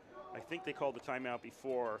 I think they called the timeout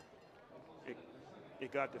before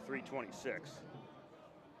it got to 3:26.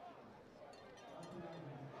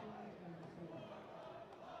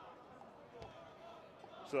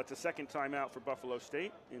 So that's a second timeout for Buffalo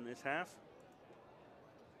State in this half.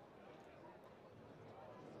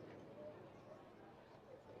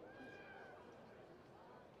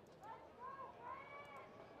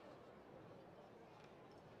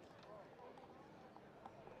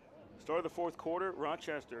 Start of the 4th quarter,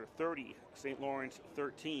 Rochester 30, St. Lawrence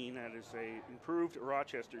 13. That is a improved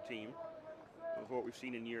Rochester team of what we've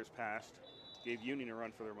seen in years past. Gave Union a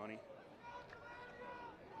run for their money.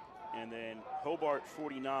 And then Hobart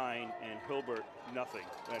 49 and Hilbert nothing.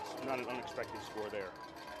 That's not an unexpected score there.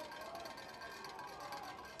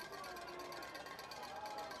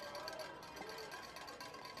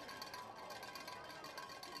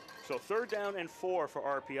 So 3rd down and 4 for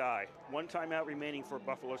RPI. 1 timeout remaining for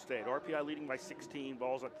Buffalo State. RPI leading by 16,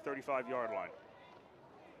 balls at the 35-yard line.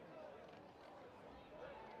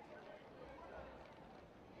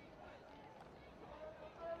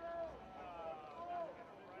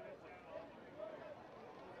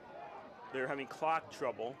 They're having clock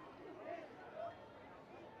trouble.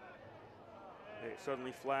 They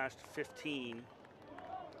suddenly flashed 15.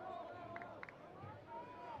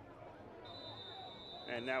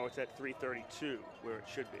 And now it's at 3:32, where it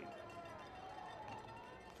should be.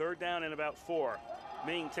 3rd down and about 4.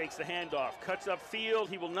 Ming takes the handoff, cuts up field.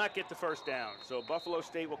 He will not get the 1st down. So Buffalo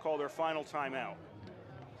State will call their final timeout.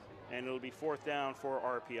 And it'll be 4th down for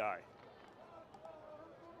RPI.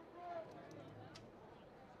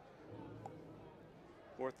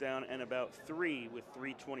 Fourth down and about 3 with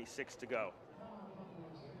 3:26 to go.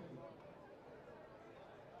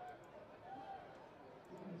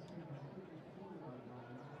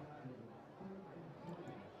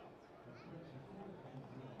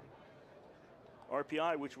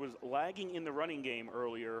 RPI, which was lagging in the running game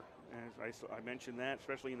earlier, as I mentioned that,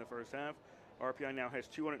 especially in the first half. RPI now has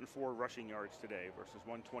 204 rushing yards today versus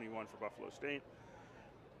 121 for Buffalo State.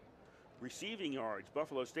 Receiving yards,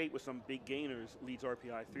 Buffalo State with some big gainers leads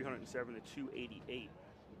RPI 307 to 288.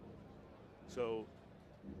 So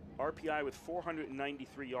RPI with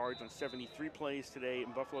 493 yards on 73 plays today,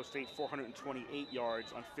 and Buffalo State 428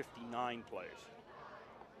 yards on 59 plays.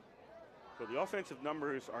 So the offensive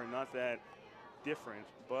numbers are not that different,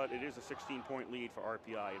 but it is a 16-point lead for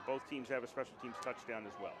RPI, and both teams have a special teams touchdown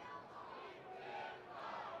as well.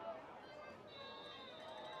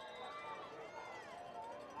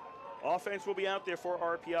 Offense will be out there for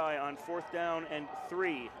RPI on 4th down and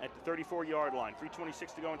 3 at the 34-yard line.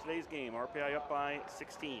 3:26 to go in today's game. RPI up by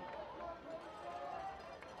 16.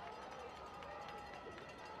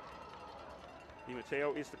 Di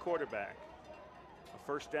Matteo is the quarterback.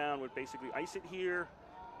 A 1st down would basically ice it here.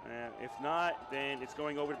 If not, then it's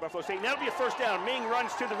going over to Buffalo State. And that'll be a 1st down. Ming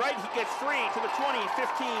runs to the right. He gets 3 to the 20,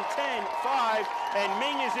 15, 10, 5, and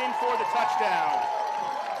Ming is in for the touchdown.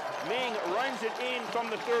 Ming runs it in from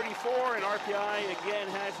the 34, and RPI again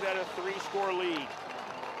has that a 3-score lead.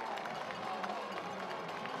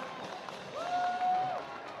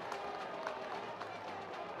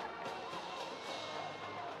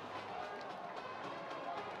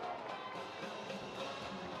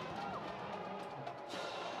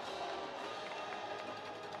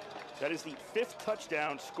 That is the 5th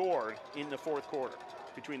touchdown scored in the 4th quarter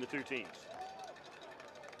between the two teams.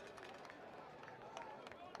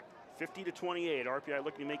 50-28. RPI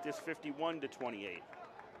looking to make this 51-28.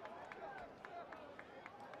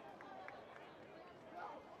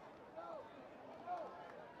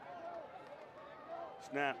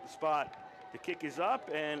 Snap, the spot. The kick is up,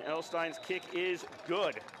 and Elstein's kick is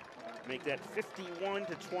good. Make that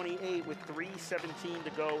 51-28 with 3:17 to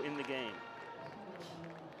go in the game.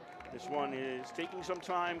 This one is taking some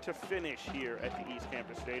time to finish here at the East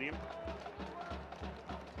Campus Stadium.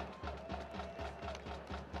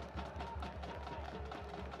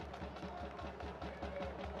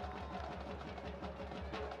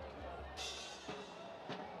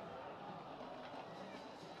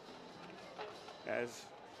 As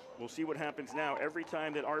we'll see what happens now. Every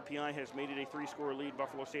time that RPI has made it a 3-score lead,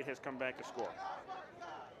 Buffalo State has come back to score.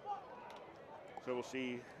 So we'll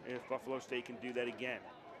see if Buffalo State can do that again.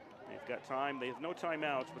 They've got time. They have no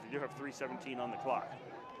timeouts, but they do have 3:17 on the clock.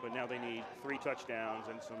 But now they need 3 touchdowns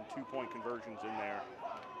and some 2-point conversions in there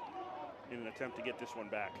in an attempt to get this one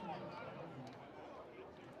back.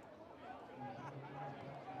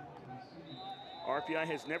 RPI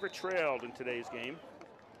has never trailed in today's game.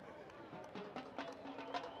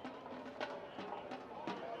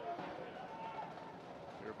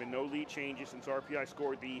 There have been no lead changes since RPI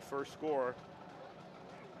scored the first score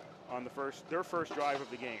on their first drive of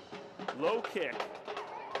the game. Low kick,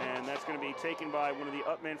 and that's going to be taken by one of the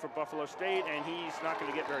upmen for Buffalo State, and he's not going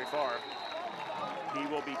to get very far. He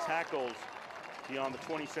will be tackled beyond the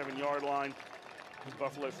 27-yard line.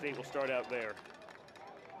 Buffalo State will start out there.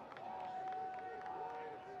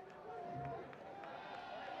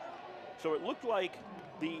 So it looked like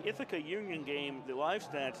the Ithaca Union game, the live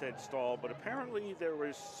stats had stalled, but apparently there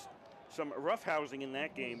was some roughhousing in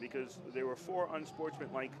that game because there were 4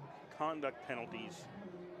 unsportsmanlike conduct penalties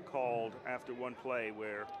called after one play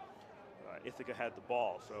where Ithaca had the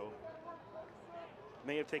ball. So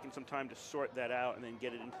may have taken some time to sort that out and then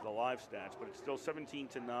get it into the live stats, but it's still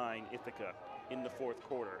 17-9 Ithaca in the 4th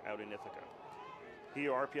quarter out in Ithaca.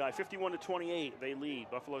 Here RPI 51-28, they lead.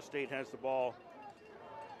 Buffalo State has the ball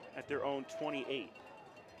at their own 28.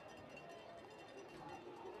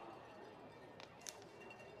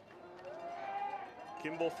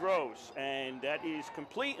 Kimball throws, and that is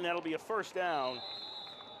complete, and that'll be a 1st down.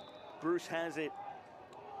 Bruce has it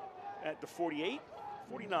at the 48,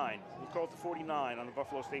 49. We'll call it the 49 on the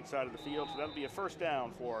Buffalo State side of the field, so that'll be a 1st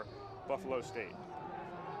down for Buffalo State.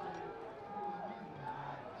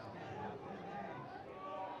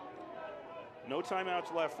 No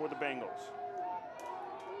timeouts left for the Bengals.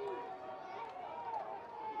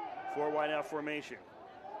 4 wide out formation.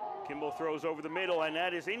 Kimball throws over the middle, and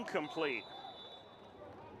that is incomplete.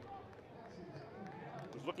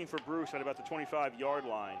 Was looking for Bruce at about the 25-yard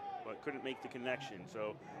line, but couldn't make the connection.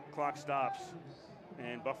 So clock stops,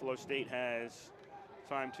 and Buffalo State has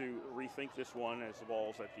time to rethink this one as the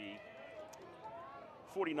ball's at the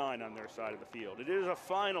 49 on their side of the field. It is a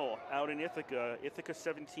final out in Ithaca. Ithaca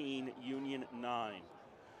 17, Union 9.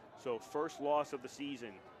 So 1st loss of the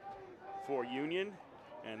season for Union,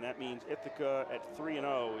 and that means Ithaca at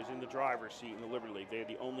 3-0 is in the driver's seat in the Liberty League. They're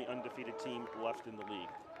the only undefeated team left in the league.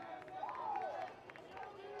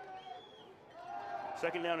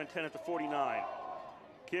 2nd down and 10 at the 49.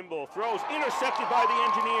 Kimball throws, intercepted by the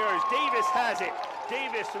Engineers. Davis has it.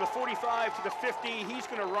 Davis to the 45, to the 50. He's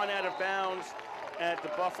going to run out of bounds at the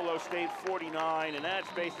Buffalo State 49, and that's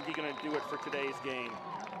basically going to do it for today's game.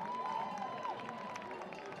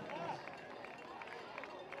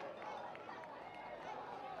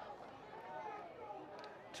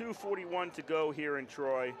 .241 to go here in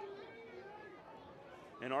Troy,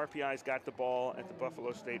 and RPI's got the ball at the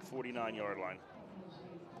Buffalo State 49-yard line.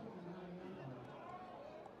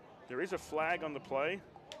 There is a flag on the play.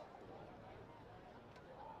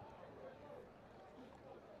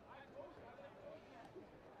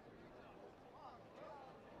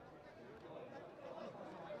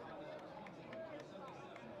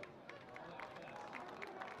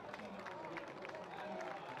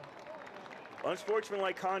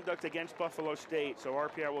 Unsportsmanlike conduct against Buffalo State, so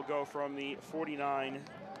RPI will go from the 49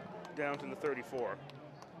 down to the 34.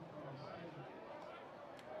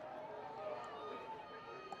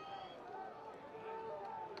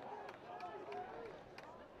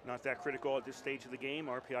 Not that critical at this stage of the game.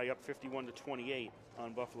 RPI up 51-28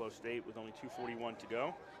 on Buffalo State with only 2:41 to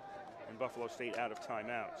go. And Buffalo State out of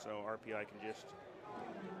timeout, so RPI can just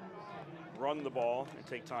run the ball and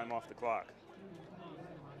take time off the clock.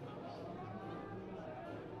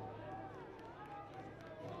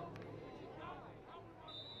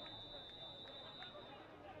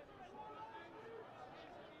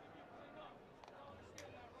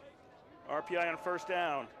 RPI on first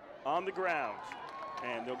down, on the ground,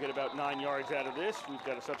 and they'll get about 9 yards out of this. We've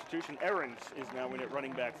got a substitution. Ahrens is now in at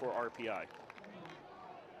running back for RPI.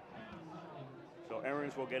 So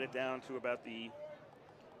Ahrens will get it down to about the,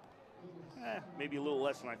 maybe a little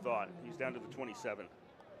less than I thought. He's down to the 27.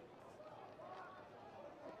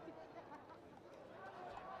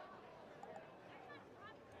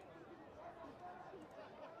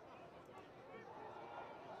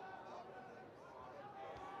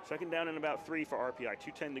 Second down and about 3 for RPI.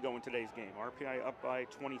 2:10 to go in today's game. RPI up by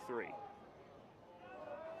 23.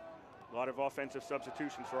 A lot of offensive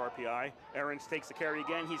substitutions for RPI. Ahrens takes the carry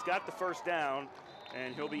again. He's got the first down,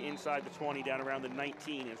 and he'll be inside the 20, down around the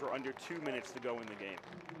 19, as we're under 2 minutes to go in the game.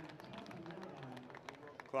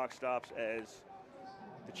 Clock stops as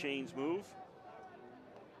the chains move.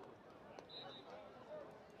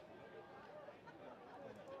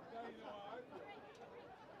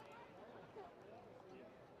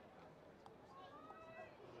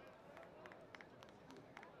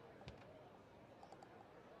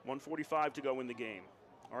 .145 to go in the game.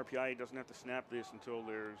 RPI doesn't have to snap this until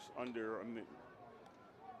there's under a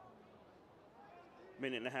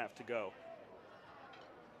minute and a half to go.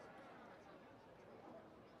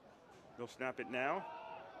 They'll snap it now.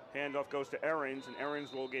 Handoff goes to Ahrens, and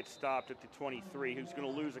Ahrens will get stopped at the 23. He's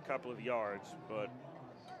going to lose a couple of yards, but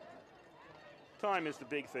time is the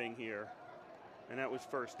big thing here, and that was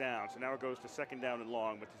first down. So now it goes to second down and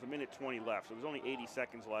long, but there's a minute 20 left, so there's only 80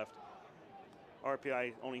 seconds left.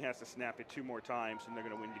 RPI only has to snap it 2 more times, and they're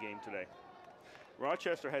going to win the game today.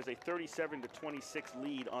 Rochester has a 37-26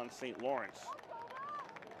 lead on St. Lawrence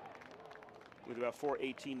with about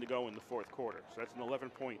 4:18 to go in the fourth quarter. So that's an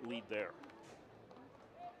 11-point lead there.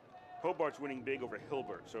 Hobart's winning big over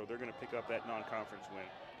Hilbert, so they're going to pick up that non-conference win.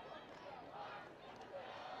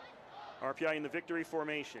 RPI in the victory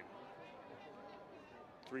formation.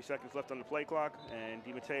 3 seconds left on the play clock, and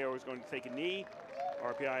DiMatteo is going to take a knee.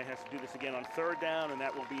 RPI has to do this again on third down, and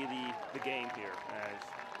that will be the game here, as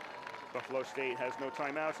Buffalo State has no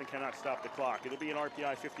timeouts and cannot stop the clock. It'll be an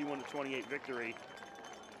RPI 51-28 victory,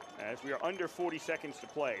 as we are under 40 seconds to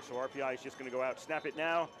play. So RPI is just going to go out, snap it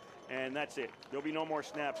now, and that's it. There'll be no more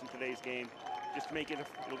snaps in today's game. Just to make it,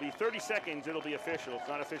 it'll be 30 seconds, it'll be official. It's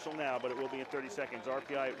not official now, but it will be in 30 seconds.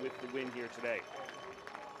 RPI with the win here today.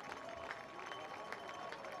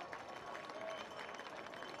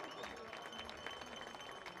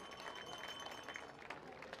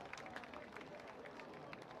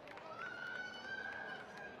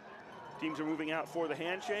 Teams are moving out for the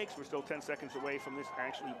handshakes. We're still 10 seconds away from this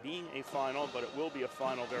actually being a final, but it will be a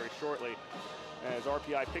final very shortly as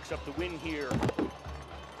RPI picks up the win here.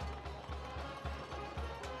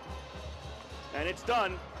 And it's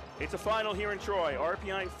done. It's a final here in Troy.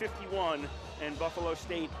 RPI 51 and Buffalo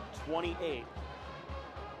State 28.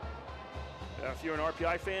 If you're an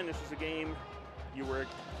RPI fan, this is a game you were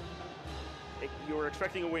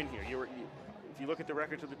expecting a win here. If you look at the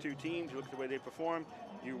records of the two teams, you look at the way they performed,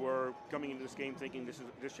 you were coming into this game thinking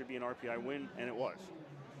this should be an RPI win, and it was.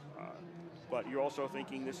 But you're also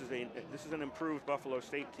thinking this is an improved Buffalo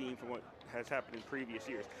State team from what has happened in previous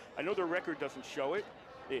years. I know their record doesn't show it.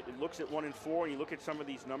 It looks at 1-4, and you look at some of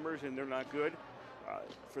these numbers, and they're not good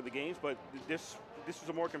for the games. But this was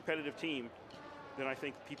a more competitive team than I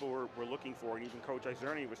think people were looking for. And even Coach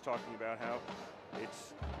Izerni was talking about how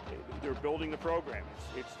they're building the program.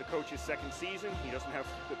 It's the coach's second season. He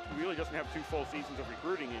really doesn't have 2 full seasons of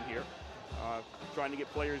recruiting in here. Trying to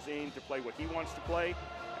get players in to play what he wants to play.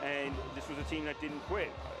 And this was a team that didn't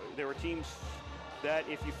quit. There were teams that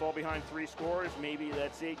if you fall behind 3 scores, maybe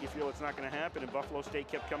that's it. You feel it's not going to happen. And Buffalo State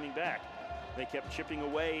kept coming back. They kept chipping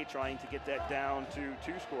away, trying to get that down to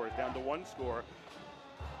 2 scores, down to 1 score.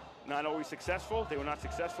 Not always successful. They were not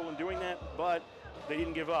successful in doing that, but they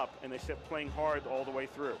didn't give up, and they kept playing hard all the way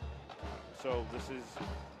through. So this is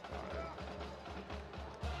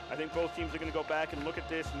I think both teams are going to go back and look at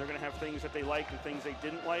this, and they're going to have things that they liked and things they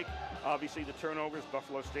didn't like. Obviously, the turnovers,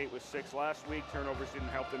 Buffalo State was 6 last week. Turnovers didn't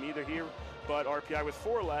help them either here, but RPI was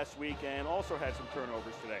 4 last week and also had some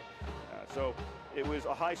turnovers today. So it was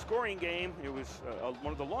a high-scoring game. It was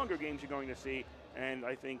one of the longer games you're going to see, and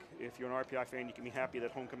I think if you're an RPI fan, you can be happy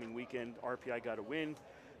that homecoming weekend RPI got a win.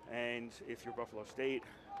 And if you're Buffalo State,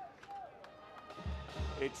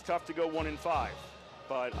 it's tough to go 1-5.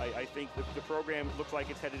 But I think the program looks like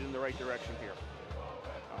it's headed in the right direction here.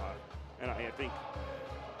 And I think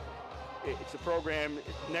it's a program,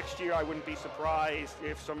 next year I wouldn't be surprised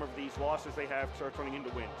if some of these losses they have start turning into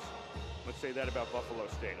wins. Let's say that about Buffalo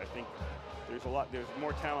State. I think there's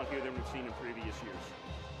more talent here than we've seen in previous years.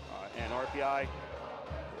 And RPI,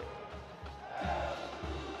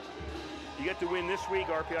 you get the win this week,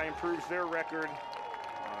 RPI improves their record,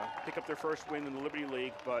 pick up their first win in the Liberty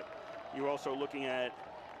League, but you're also looking at,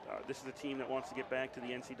 this is a team that wants to get back to the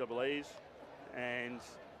NCAAs, and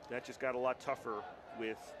that just got a lot tougher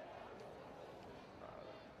with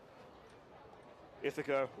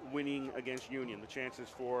Ithaca winning against Union. The chances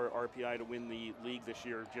for RPI to win the league this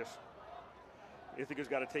year just, Ithaca's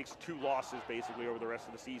got to take 2 losses basically over the rest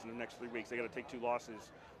of the season, the next 3 weeks. They got to take 2 losses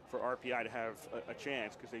for RPI to have a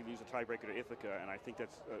chance, because they lose a tiebreaker to Ithaca, and I think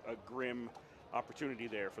that's a grim opportunity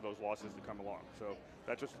there for those losses to come along. So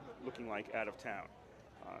that's just looking like out of town.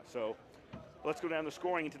 So let's go down the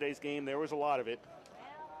scoring in today's game. There was a lot of it.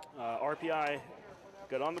 RPI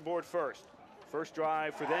got on the board first. First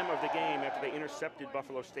drive for them of the game after they intercepted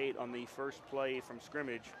Buffalo State on the first play from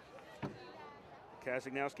scrimmage.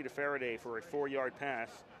 Kazagnowski to Faraday for a 4-yard pass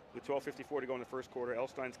with 12:54 to go in the first quarter.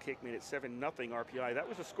 Elstein's kick made it 7-0 RPI. That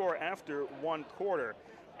was a score after 1 quarter.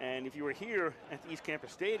 And if you were here at the East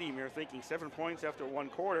Campus Stadium, you're thinking 7 points after 1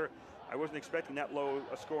 quarter. I wasn't expecting that low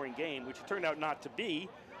a scoring game, which it turned out not to be,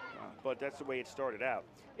 but that's the way it started out.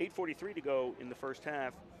 8:43 to go in the first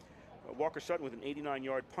half. Walker Sutton with an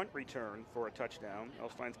 89-yard punt return for a touchdown.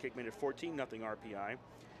 Elstein's kick made it 14-0 RPI.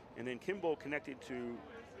 And then Kimball connected to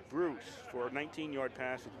Bruce for a 19-yard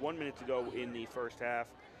pass with 1 minute to go in the first half.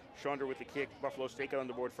 Chandra with the kick. Buffalo State got on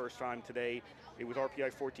the board first time today. It was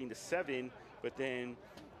RPI 14-7, but then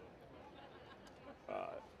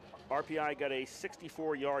RPI got a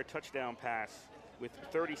 64-yard touchdown pass with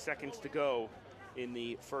 30 seconds to go in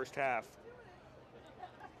the first half.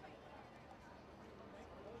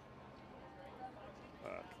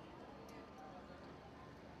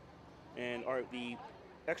 And the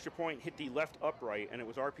extra point hit the left upright, and it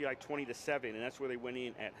was RPI 20-7, and that's where they went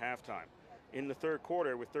in at halftime. In the third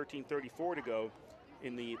quarter, with 13:34 to go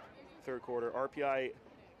in the third quarter, RPI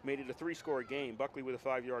made it a 3-score game. Buckley with a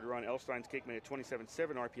 5-yard run. Elstein's kick made it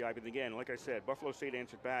 27-7 RPI. But again, like I said, Buffalo State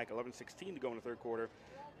answered back. 11:16 to go in the third quarter.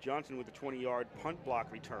 Johnson with a 20-yard punt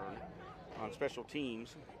block return on special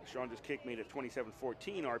teams. Chandra's kick made it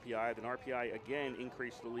 27-14 RPI. Then RPI again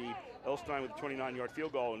increased the lead. Elstein with a 29-yard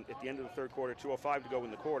field goal, and at the end of the third quarter, 2:05 to go in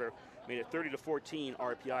the quarter, made it 30-14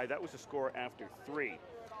 RPI. That was the score after 3.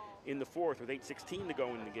 In the fourth, with 8:16 to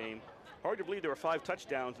go in the game. Hard to believe there were 5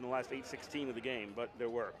 touchdowns in the last 8:16 of the game, but there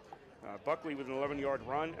were. Buckley with an 11-yard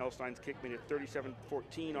run. Elstein's kick made it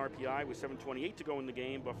 37-14 RPI with 7:28 to go in the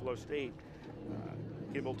game. Buffalo State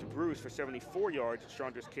Kimball to Bruce for 74 yards.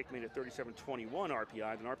 Chandra's kick made it 37-21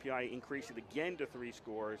 RPI. Then RPI increased it again to 3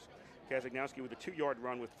 scores. Kazagnowski with a 2-yard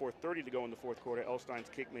run with 4:30 to go in the fourth quarter. Elstein's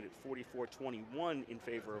kick made it 44-21 in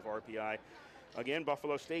favor of RPI. Again,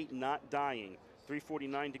 Buffalo State not dying.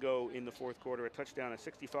 3:49 to go in the fourth quarter. A touchdown, a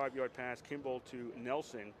 65-yard pass. Kimball to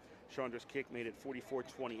Nelson. Chandra's kick made it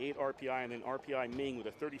 44-28 RPI, and then RPI Ming with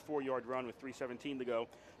a 34-yard run with 3:17 to go.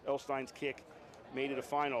 Elstein's kick made it a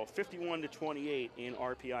final 51-28 in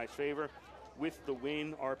RPI's favor. With the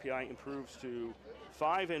win, RPI improves to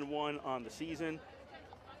 5-1 on the season.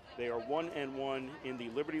 They are 1-1 in the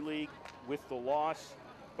Liberty League. With the loss,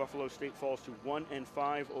 Buffalo State falls to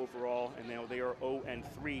 1-5 overall, and now they are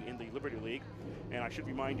 0-3 in the Liberty League. And I should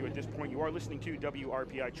remind you at this point, you are listening to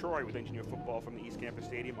WRPI Troy with Engineer Football from the East Campus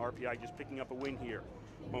Stadium. RPI just picking up a win here,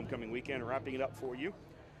 homecoming weekend, wrapping it up for you.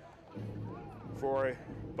 For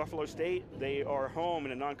Buffalo State, they are home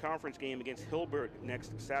in a non-conference game against Hilbert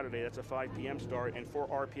next Saturday. That's a 5 p.m. start. And for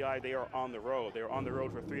RPI, they are on the road. They are on the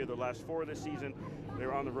road for 3 of their last 4 this season.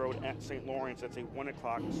 They're on the road at St. Lawrence. That's a 1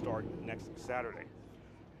 o'clock start next Saturday.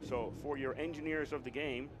 So for your engineers of the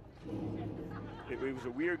game, it was a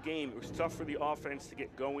weird game. It was tough for the offense to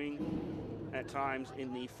get going at times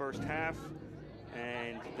in the first half,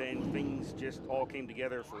 and then things just all came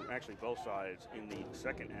together for actually both sides in the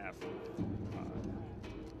second half.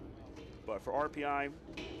 But for RPI,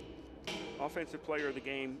 offensive player of the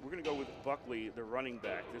game, we're going to go with Buckley, the running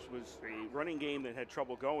back. This was a running game that had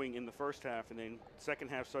trouble going in the first half, and then second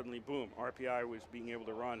half suddenly, boom, RPI was being able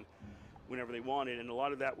to run whenever they wanted, and a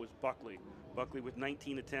lot of that was Buckley. Buckley with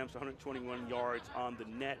 19 attempts, 121 yards on the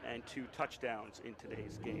net, and 2 touchdowns in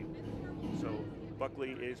today's game. So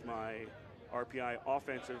Buckley is my RPI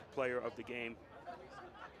offensive player of the game.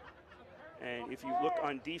 And if you look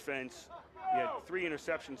on defense, we had 3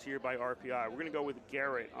 interceptions here by RPI. We're going to go with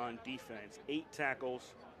Garrett on defense. 8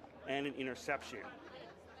 tackles and an interception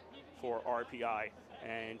for RPI.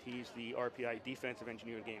 And he's the RPI defensive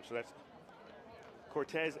engineer of the game. So that's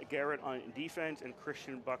Cortez Garrett on defense and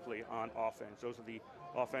Christian Buckley on offense. Those are the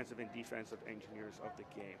offensive and defensive engineers of the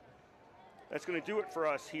game. That's going to do it for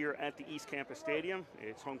us here at the East Campus Stadium.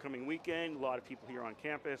 It's homecoming weekend. A lot of people here on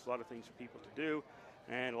campus, a lot of things for people to do,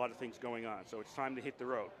 and a lot of things going on. So it's time to hit the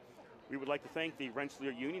road. We would like to thank the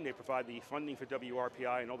Rensselaer Union. They provide the funding for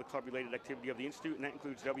WRPI and all the club-related activity of the Institute, and that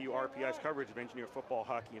includes WRPI's coverage of engineer football,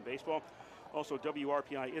 hockey, and baseball. Also,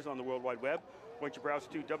 WRPI is on the World Wide Web. Point your browser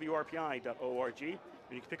to WRPI.org, and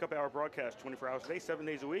you can pick up our broadcast 24 hours a day, 7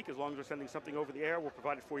 days a week. As long as we're sending something over the air, we'll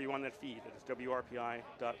provide it for you on that feed. That is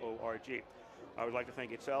WRPI.org. I would like to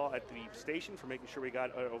thank Itzel at the station for making sure we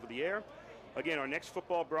got over the air. Again, our next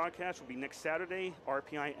football broadcast will be next Saturday,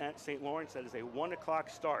 RPI at St. Lawrence. That is a 1 o'clock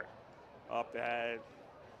start up at,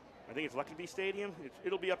 I think it's Luckabee Stadium.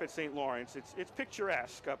 It'll be up at St. Lawrence. It's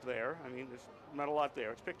picturesque up there. I mean, there's not a lot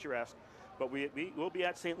there. It's picturesque. But we will be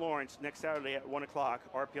at St. Lawrence next Saturday at 1 o'clock,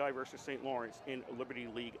 RPI versus St. Lawrence in Liberty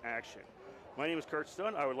League action. My name is Kurt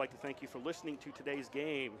Stun. I would like to thank you for listening to today's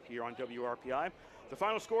game here on WRPI. The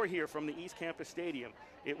final score here from the East Campus Stadium,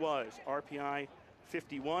 it was RPI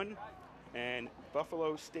 51 and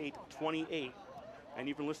Buffalo State 28. And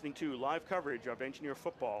you've been listening to live coverage of Engineer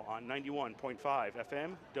Football on 91.5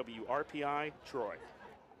 FM, WRPI Troy.